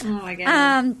 Oh, my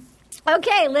God.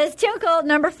 Okay, Liz Tunkel,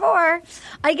 number 4.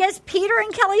 I guess Peter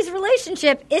and Kelly's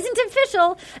relationship isn't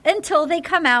official until they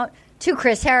come out to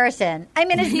Chris Harrison. I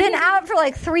mean, it's been out for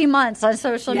 3 months on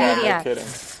social media. No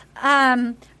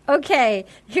kidding. Okay,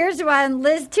 here's one.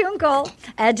 Liz Tunkel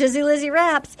at Jizzy Lizzy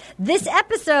Raps. This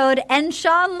episode and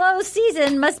Sean Lowe's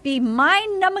season must be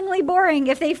mind-numbingly boring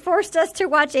if they forced us to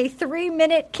watch a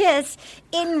 3-minute kiss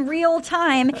in real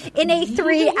time in a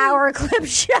 3-hour clip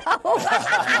show.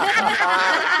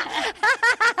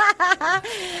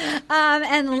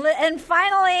 And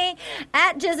finally,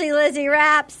 at Jizzy Lizzy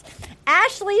Raps,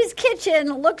 Ashley's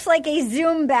kitchen looks like a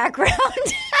Zoom background.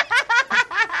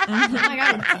 Oh my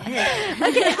God. Okay, I'm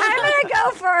going to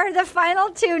go for the final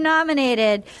 2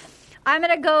 nominated. I'm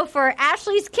going to go for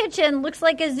Ashley's kitchen looks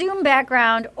like a Zoom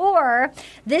background, or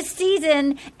this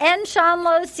season and Sean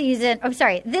Lowe's season. Oh,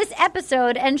 sorry. This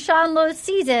episode and Sean Lowe's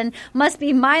season must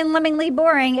be mind-numbingly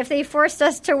boring if they forced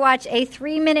us to watch a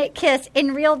 3-minute kiss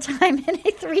in real time in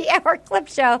a 3-hour clip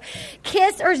show.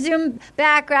 Kiss or Zoom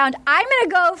background. I'm going to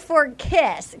go for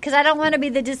kiss because I don't want to be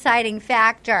the deciding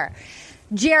factor.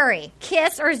 Jerry,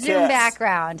 kiss or Zoom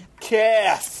background?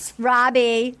 Kiss.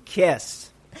 Robbie? Kiss.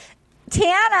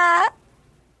 Tana?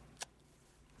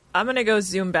 I'm going to go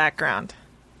Zoom background.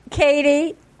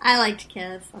 Katie? I liked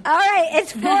Kiss. All right,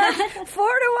 it's 4-1.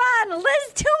 Liz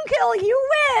Tunkel, you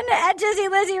win at Jizzy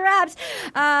Lizzy Raps.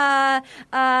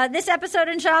 This episode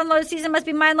in Sean Lowe's season must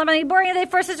be mind-numbingly boring if they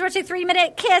force us to watch a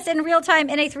 3-minute kiss in real time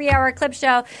in a 3-hour clip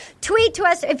show. Tweet to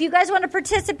us if you guys want to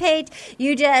participate.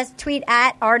 You just tweet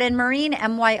at Arden Marine,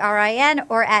 MYRIN,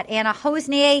 or at Anna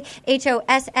Hosnier,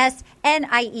 HOSSNIEH, and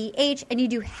you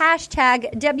do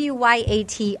hashtag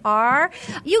WYATR.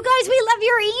 You guys, we love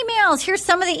your emails. Here's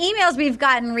some of the emails we've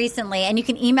gotten recently, and you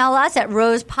can email us at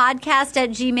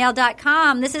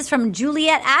rosepodcast@gmail.com. This is from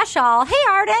Juliet Ashall. Hey,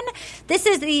 Arden. This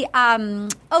is the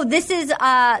this is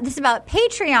about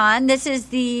Patreon. This is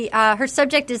the her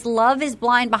subject is Love is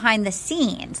Blind behind the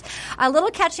scenes. A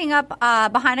little catching up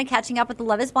catching up with the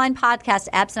Love is Blind podcast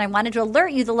apps, and I wanted to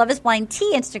alert you the Love is Blind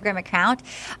T Instagram account.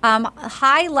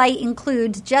 Highlight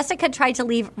includes Jessica tried to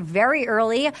leave very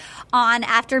early on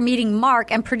after meeting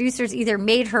Mark, and producers either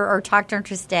made her or talked her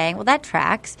into staying. Well, that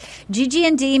tracks. Gigi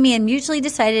and Damien mutually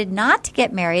decided not to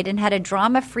get married and had a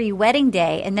drama-free wedding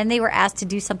day, and then they were asked to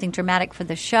do something dramatic for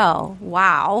the show.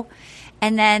 Wow.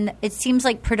 And then it seems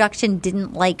like production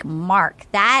didn't like Mark.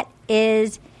 That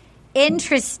is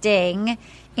interesting.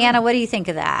 Anna, what do you think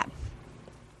of that?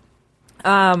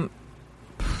 Man,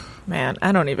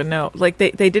 I don't even know. Like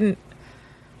they didn't.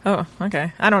 Oh,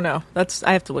 okay. I don't know.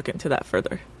 I have to look into that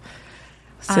further.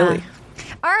 Silly.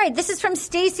 All right, this is from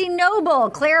Stacey Noble,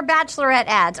 Claire Bachelorette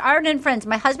ads. Arden and friends,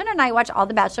 my husband and I watch all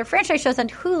the Bachelor franchise shows on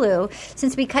Hulu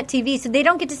since we cut TV, so they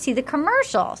don't get to see the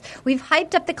commercials. We've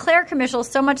hyped up the Claire commercials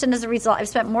so much, and as a result, I've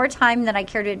spent more time than I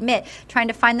care to admit trying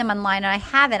to find them online, and I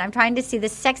haven't. I'm trying to see the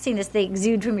sexiness they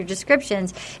exude from your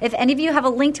descriptions. If any of you have a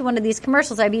link to one of these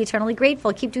commercials, I'd be eternally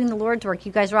grateful. Keep doing the Lord's work.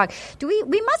 You guys rock.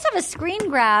 We must have a screen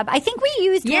grab. I think we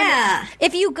used one.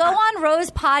 If you go on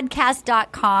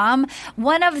rosepodcast.com,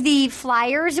 one of the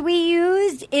flyers we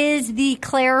used is the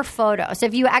Claire photo. So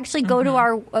if you actually go to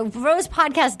our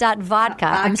rosepodcast.vodka,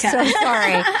 I'm so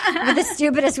sorry, we're the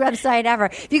stupidest website ever.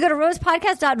 If you go to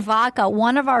rosepodcast.vodka,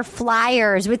 one of our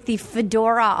flyers with the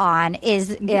fedora on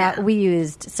is we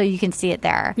used, so you can see it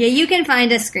there. Yeah, you can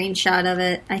find a screenshot of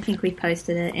it. I think we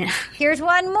posted it. Yeah. Here's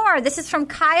one more. This is from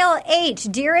Kyle H.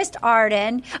 Dearest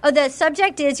Arden. Oh, the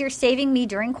subject is You're Saving Me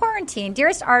During Quarantine.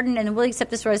 Dearest Arden and the Will You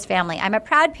Accept This Rose family, I'm a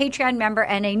proud Patreon member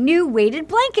and a new weighted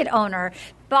blanket owner,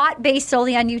 bought based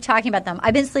solely on you talking about them.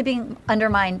 I've been sleeping under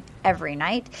mine every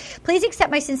night. Please accept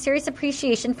my sincerest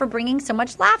appreciation for bringing so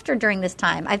much laughter during this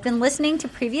time. I've been listening to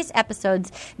previous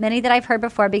episodes, many that I've heard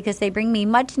before, because they bring me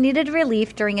much needed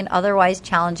relief during an otherwise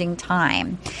challenging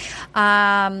time.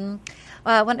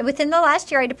 Within the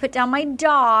last year, I had to put down my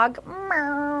dog,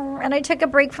 and I took a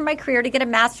break from my career to get a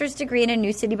master's degree in a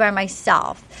new city by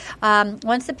myself.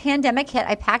 Once the pandemic hit,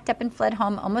 I packed up and fled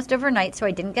home almost overnight so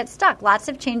I didn't get stuck. Lots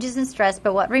of changes and stress,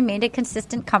 but what remained a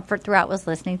consistent comfort throughout was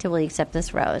listening to Will You Accept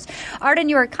This Rose? Arden,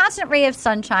 you are a constant ray of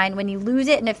sunshine. When you lose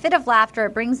it in a fit of laughter,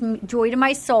 it brings joy to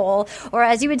my soul, or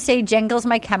as you would say, jangles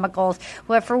my chemicals.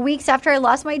 Well, for weeks after I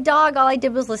lost my dog, all I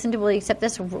did was listen to Will You Accept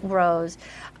This Rose?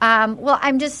 Well,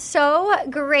 I'm just so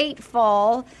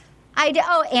grateful.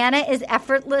 Anna is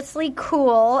effortlessly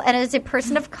cool, and as a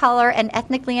person of color and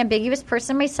ethnically ambiguous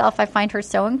person myself, I find her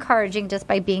so encouraging just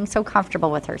by being so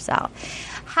comfortable with herself.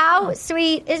 How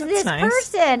sweet is this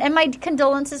person? And my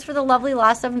condolences for the lovely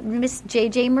loss of Miss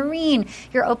J.J. Marine.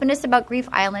 Your openness about Grief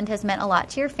Island has meant a lot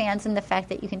to your fans, and the fact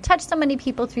that you can touch so many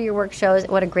people through your work shows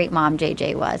what a great mom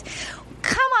J.J. was.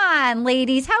 Come on,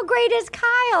 ladies. How great is Kyle?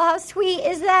 How sweet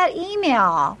is that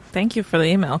email? Thank you for the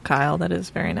email, Kyle. That is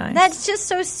very nice. That's just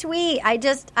so sweet.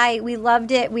 We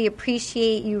loved it. We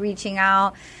appreciate you reaching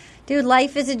out Dude,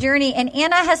 life is a journey. And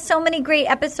Anna has so many great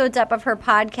episodes up of her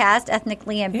podcast,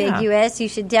 Ethnically Ambiguous. You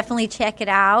should definitely check it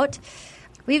out.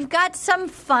 We've got some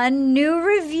fun new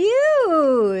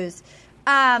reviews.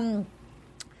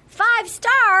 5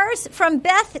 stars from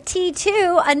Beth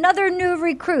T2, another new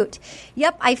recruit.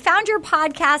 Yep, I found your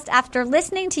podcast after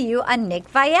listening to you on Nick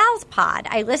Vial's pod.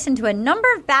 I listened to a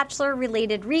number of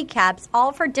Bachelor-related recaps,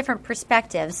 all for different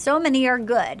perspectives. So many are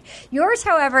good. Yours,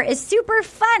 however, is super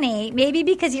funny. Maybe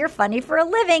because you're funny for a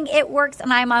living, it works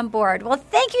and I'm on board. Well,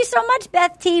 thank you so much,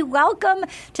 Beth T. Welcome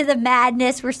to the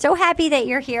madness. We're so happy that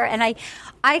you're here. And I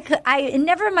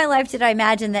never in my life did I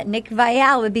imagine that Nick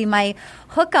Vial would be my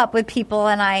hookup with people,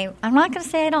 and I'm not going to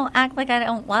say I don't act like I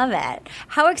don't love it.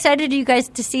 How excited are you guys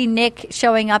to see Nick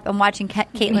showing up and watching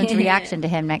Caitlin's reaction to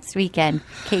him next weekend,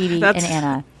 Katie and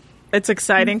Anna? It's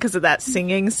exciting because of that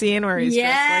singing scene where he's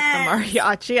dressed like the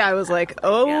mariachi. I was like,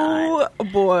 oh,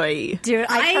 boy. Dude,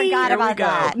 I forgot about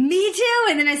that. Me too.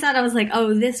 And then I thought, I was like,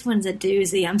 oh, this one's a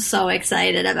doozy. I'm so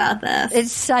excited about this.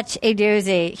 It's such a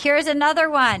doozy. Here's another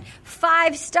one.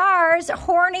 5 stars,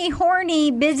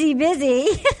 horny, busy,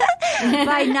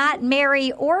 by not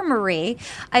Mary or Marie.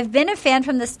 I've been a fan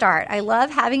from the start. I love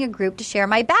having a group to share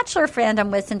my Bachelor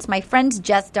fandom with since my friends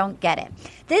just don't get it.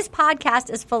 This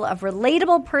podcast is full of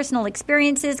relatable personal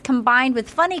experiences combined with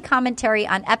funny commentary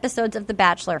on episodes of the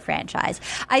Bachelor franchise.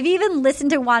 I've even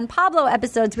listened to Juan Pablo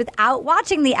episodes without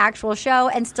watching the actual show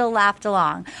and still laughed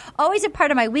along. Always a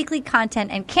part of my weekly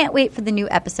content and can't wait for the new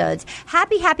episodes.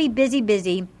 Happy,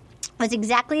 busy. Was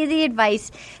exactly the advice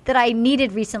that I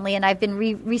needed recently, and I've been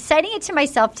reciting it to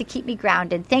myself to keep me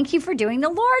grounded. Thank you for doing the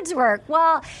Lord's work.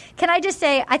 Well, can I just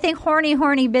say, I think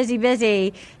horny,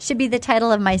 busy should be the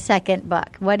title of my second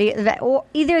book.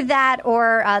 Either that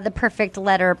or The Perfect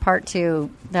Letter Part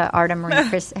 2, the Arden Marie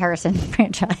Chris Harrison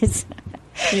franchise.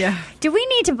 Yeah. Do we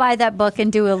need to buy that book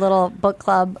and do a little book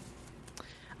club?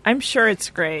 I'm sure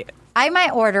it's great. I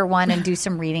might order one and do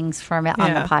some readings from it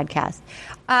on the podcast.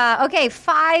 Okay,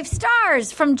 5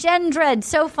 stars from Jen Dredd.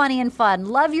 So funny and fun.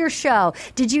 Love your show.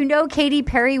 Did you know Katy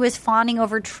Perry was fawning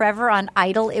over Trevor on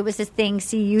Idol? It was a thing.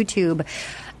 See YouTube.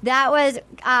 That was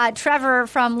Trevor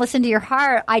from Listen to Your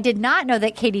Heart. I did not know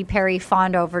that Katy Perry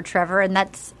fawned over Trevor, and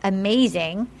that's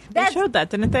amazing. They showed that,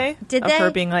 didn't they? Did of they?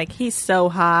 Her being like, he's so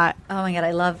hot. Oh, my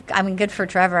God. Good for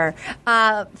Trevor.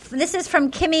 This is from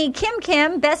Kimmy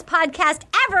Kim. Best podcast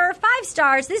ever. 5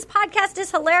 stars. This podcast is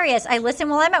hilarious. I listen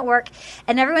while I'm at work,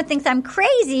 and everyone thinks I'm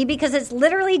crazy because it's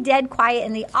literally dead quiet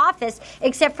in the office,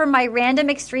 except for my random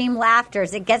extreme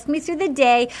laughters. It gets me through the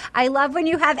day. I love when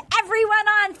you have everyone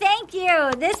on. Thank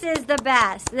you. This is the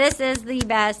best.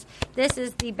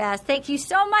 Thank you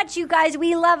so much, you guys.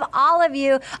 We love all of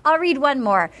you. I'll read one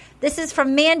more. This is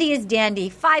from Mandy is Dandy.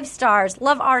 5 stars.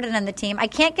 Love Arden and the team. I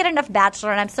can't get enough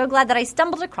Bachelor, and I'm so glad that I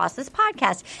stumbled across this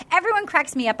podcast. Everyone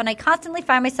cracks me up, and I constantly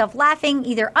find myself laughing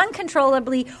either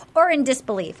uncontrollably or in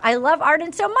disbelief. I love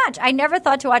Arden so much. I never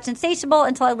thought to watch Insatiable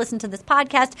until I listened to this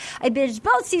podcast. I binged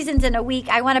both seasons in a week.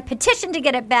 I want a petition to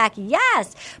get it back.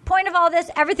 Yes! Point of all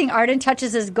this, everything Arden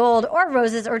touches is gold or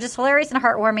roses or just hilarious and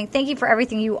heartwarming. Thank you for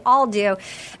everything you all do.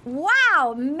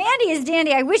 Wow! Mandy is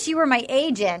Dandy. I wish you were my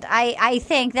agent. I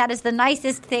think that is the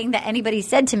nicest thing that anybody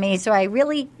said to me, so I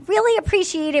really, really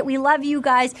appreciate it. We love you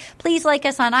guys. Please like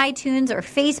us on iTunes or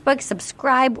Facebook.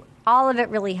 Subscribe. All of it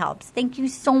really helps. Thank you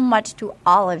so much to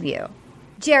all of you.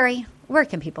 Jerry, where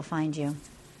can people find you?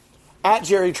 At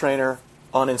Jerry Trainer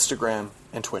on Instagram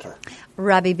and Twitter.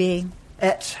 Robbie B.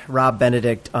 At Rob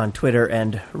Benedict on Twitter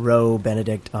and Ro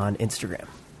Benedict on Instagram.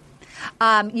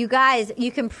 You guys,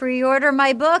 you can pre-order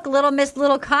my book, Little Miss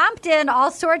Little Compton.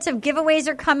 All sorts of giveaways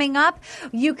are coming up.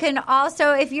 You can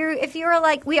also, if you're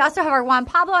like, we also have our Juan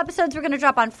Pablo episodes we're going to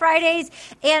drop on Fridays.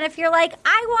 And if you're like,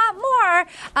 I want more,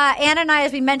 Anna and I,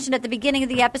 as we mentioned at the beginning of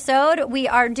the episode, we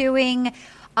are doing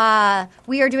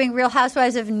Real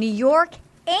Housewives of New York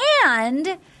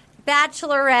and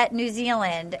Bachelorette New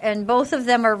Zealand, and both of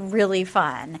them are really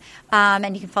fun.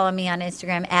 And you can follow me on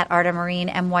Instagram at Arda Marine,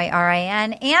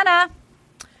 MYRIN. Anna.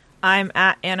 I'm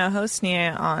at Anna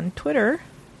Hosnia on Twitter.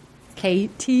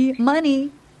 KT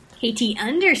Money.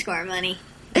 KT_money.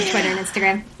 Twitter and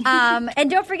Instagram. And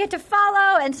don't forget to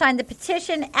follow and sign the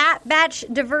petition at Batch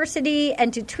Diversity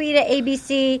and to tweet at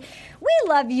ABC. We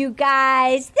love you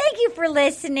guys. Thank you for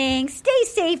listening. Stay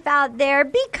safe out there.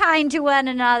 Be kind to one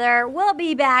another. We'll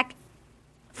be back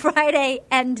Friday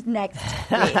and next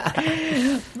week.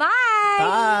 Bye.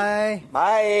 Bye.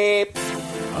 Bye.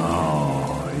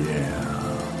 Oh, yeah.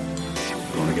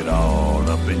 Gonna get all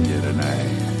up in you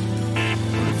tonight.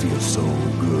 Gonna feel so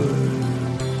good.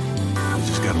 I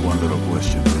just got one little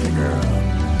question for you, girl.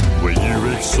 Will you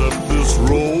accept this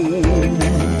rose?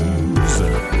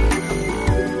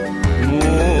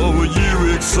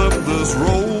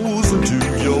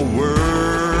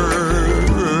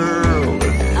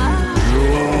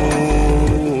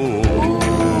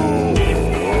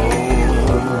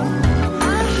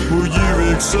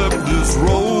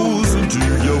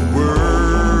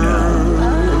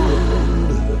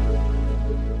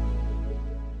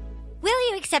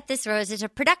 This Rose is a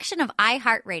production of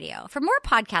iHeartRadio. For more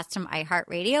podcasts from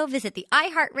iHeartRadio, visit the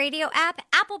iHeartRadio app,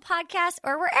 Apple Podcasts,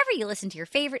 or wherever you listen to your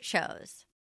favorite shows.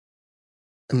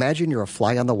 Imagine you're a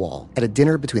fly on the wall at a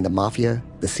dinner between the Mafia,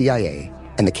 the CIA,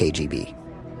 and the KGB.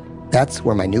 That's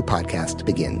where my new podcast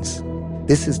begins.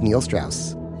 This is Neil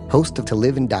Strauss, host of To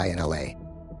Live and Die in LA,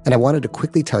 and I wanted to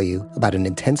quickly tell you about an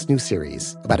intense new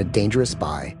series about a dangerous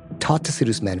spy taught to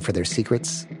seduce men for their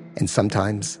secrets and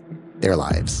sometimes their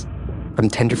lives. From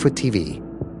Tenderfoot TV,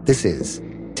 this is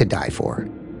To Die For.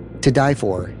 To Die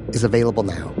For is available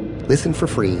now. Listen for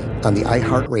free on the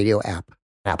iHeartRadio app,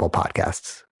 Apple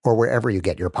Podcasts, or wherever you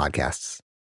get your podcasts.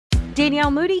 Danielle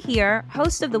Moody here,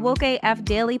 host of the Woke AF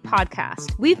Daily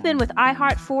podcast. We've been with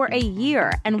iHeart for a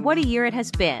year, and what a year it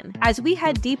has been. As we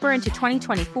head deeper into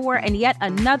 2024 and yet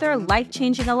another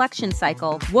life-changing election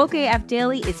cycle, Woke AF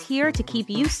Daily is here to keep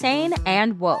you sane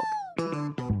and woke.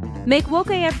 Make Woke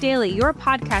AF Daily your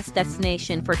podcast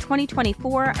destination for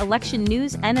 2024 election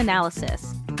news and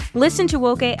analysis. Listen to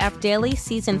Woke AF Daily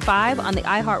Season 5 on the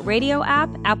iHeartRadio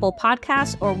app, Apple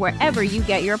Podcasts, or wherever you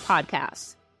get your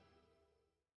podcasts.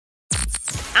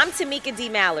 I'm Tamika D.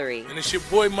 Mallory. And it's your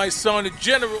boy, my son, the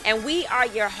General. And we are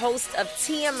your hosts of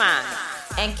TMI.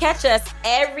 And catch us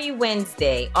every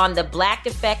Wednesday on the Black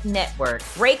Effect Network,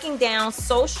 breaking down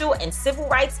social and civil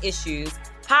rights issues,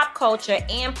 pop culture,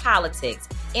 and politics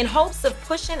in hopes of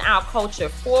pushing our culture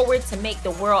forward to make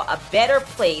the world a better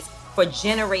place for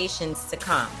generations to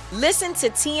come. Listen to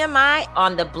TMI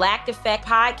on the Black Effect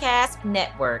Podcast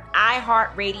Network,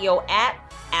 iHeartRadio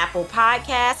app, Apple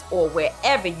Podcasts, or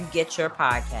wherever you get your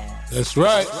podcasts. That's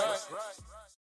right.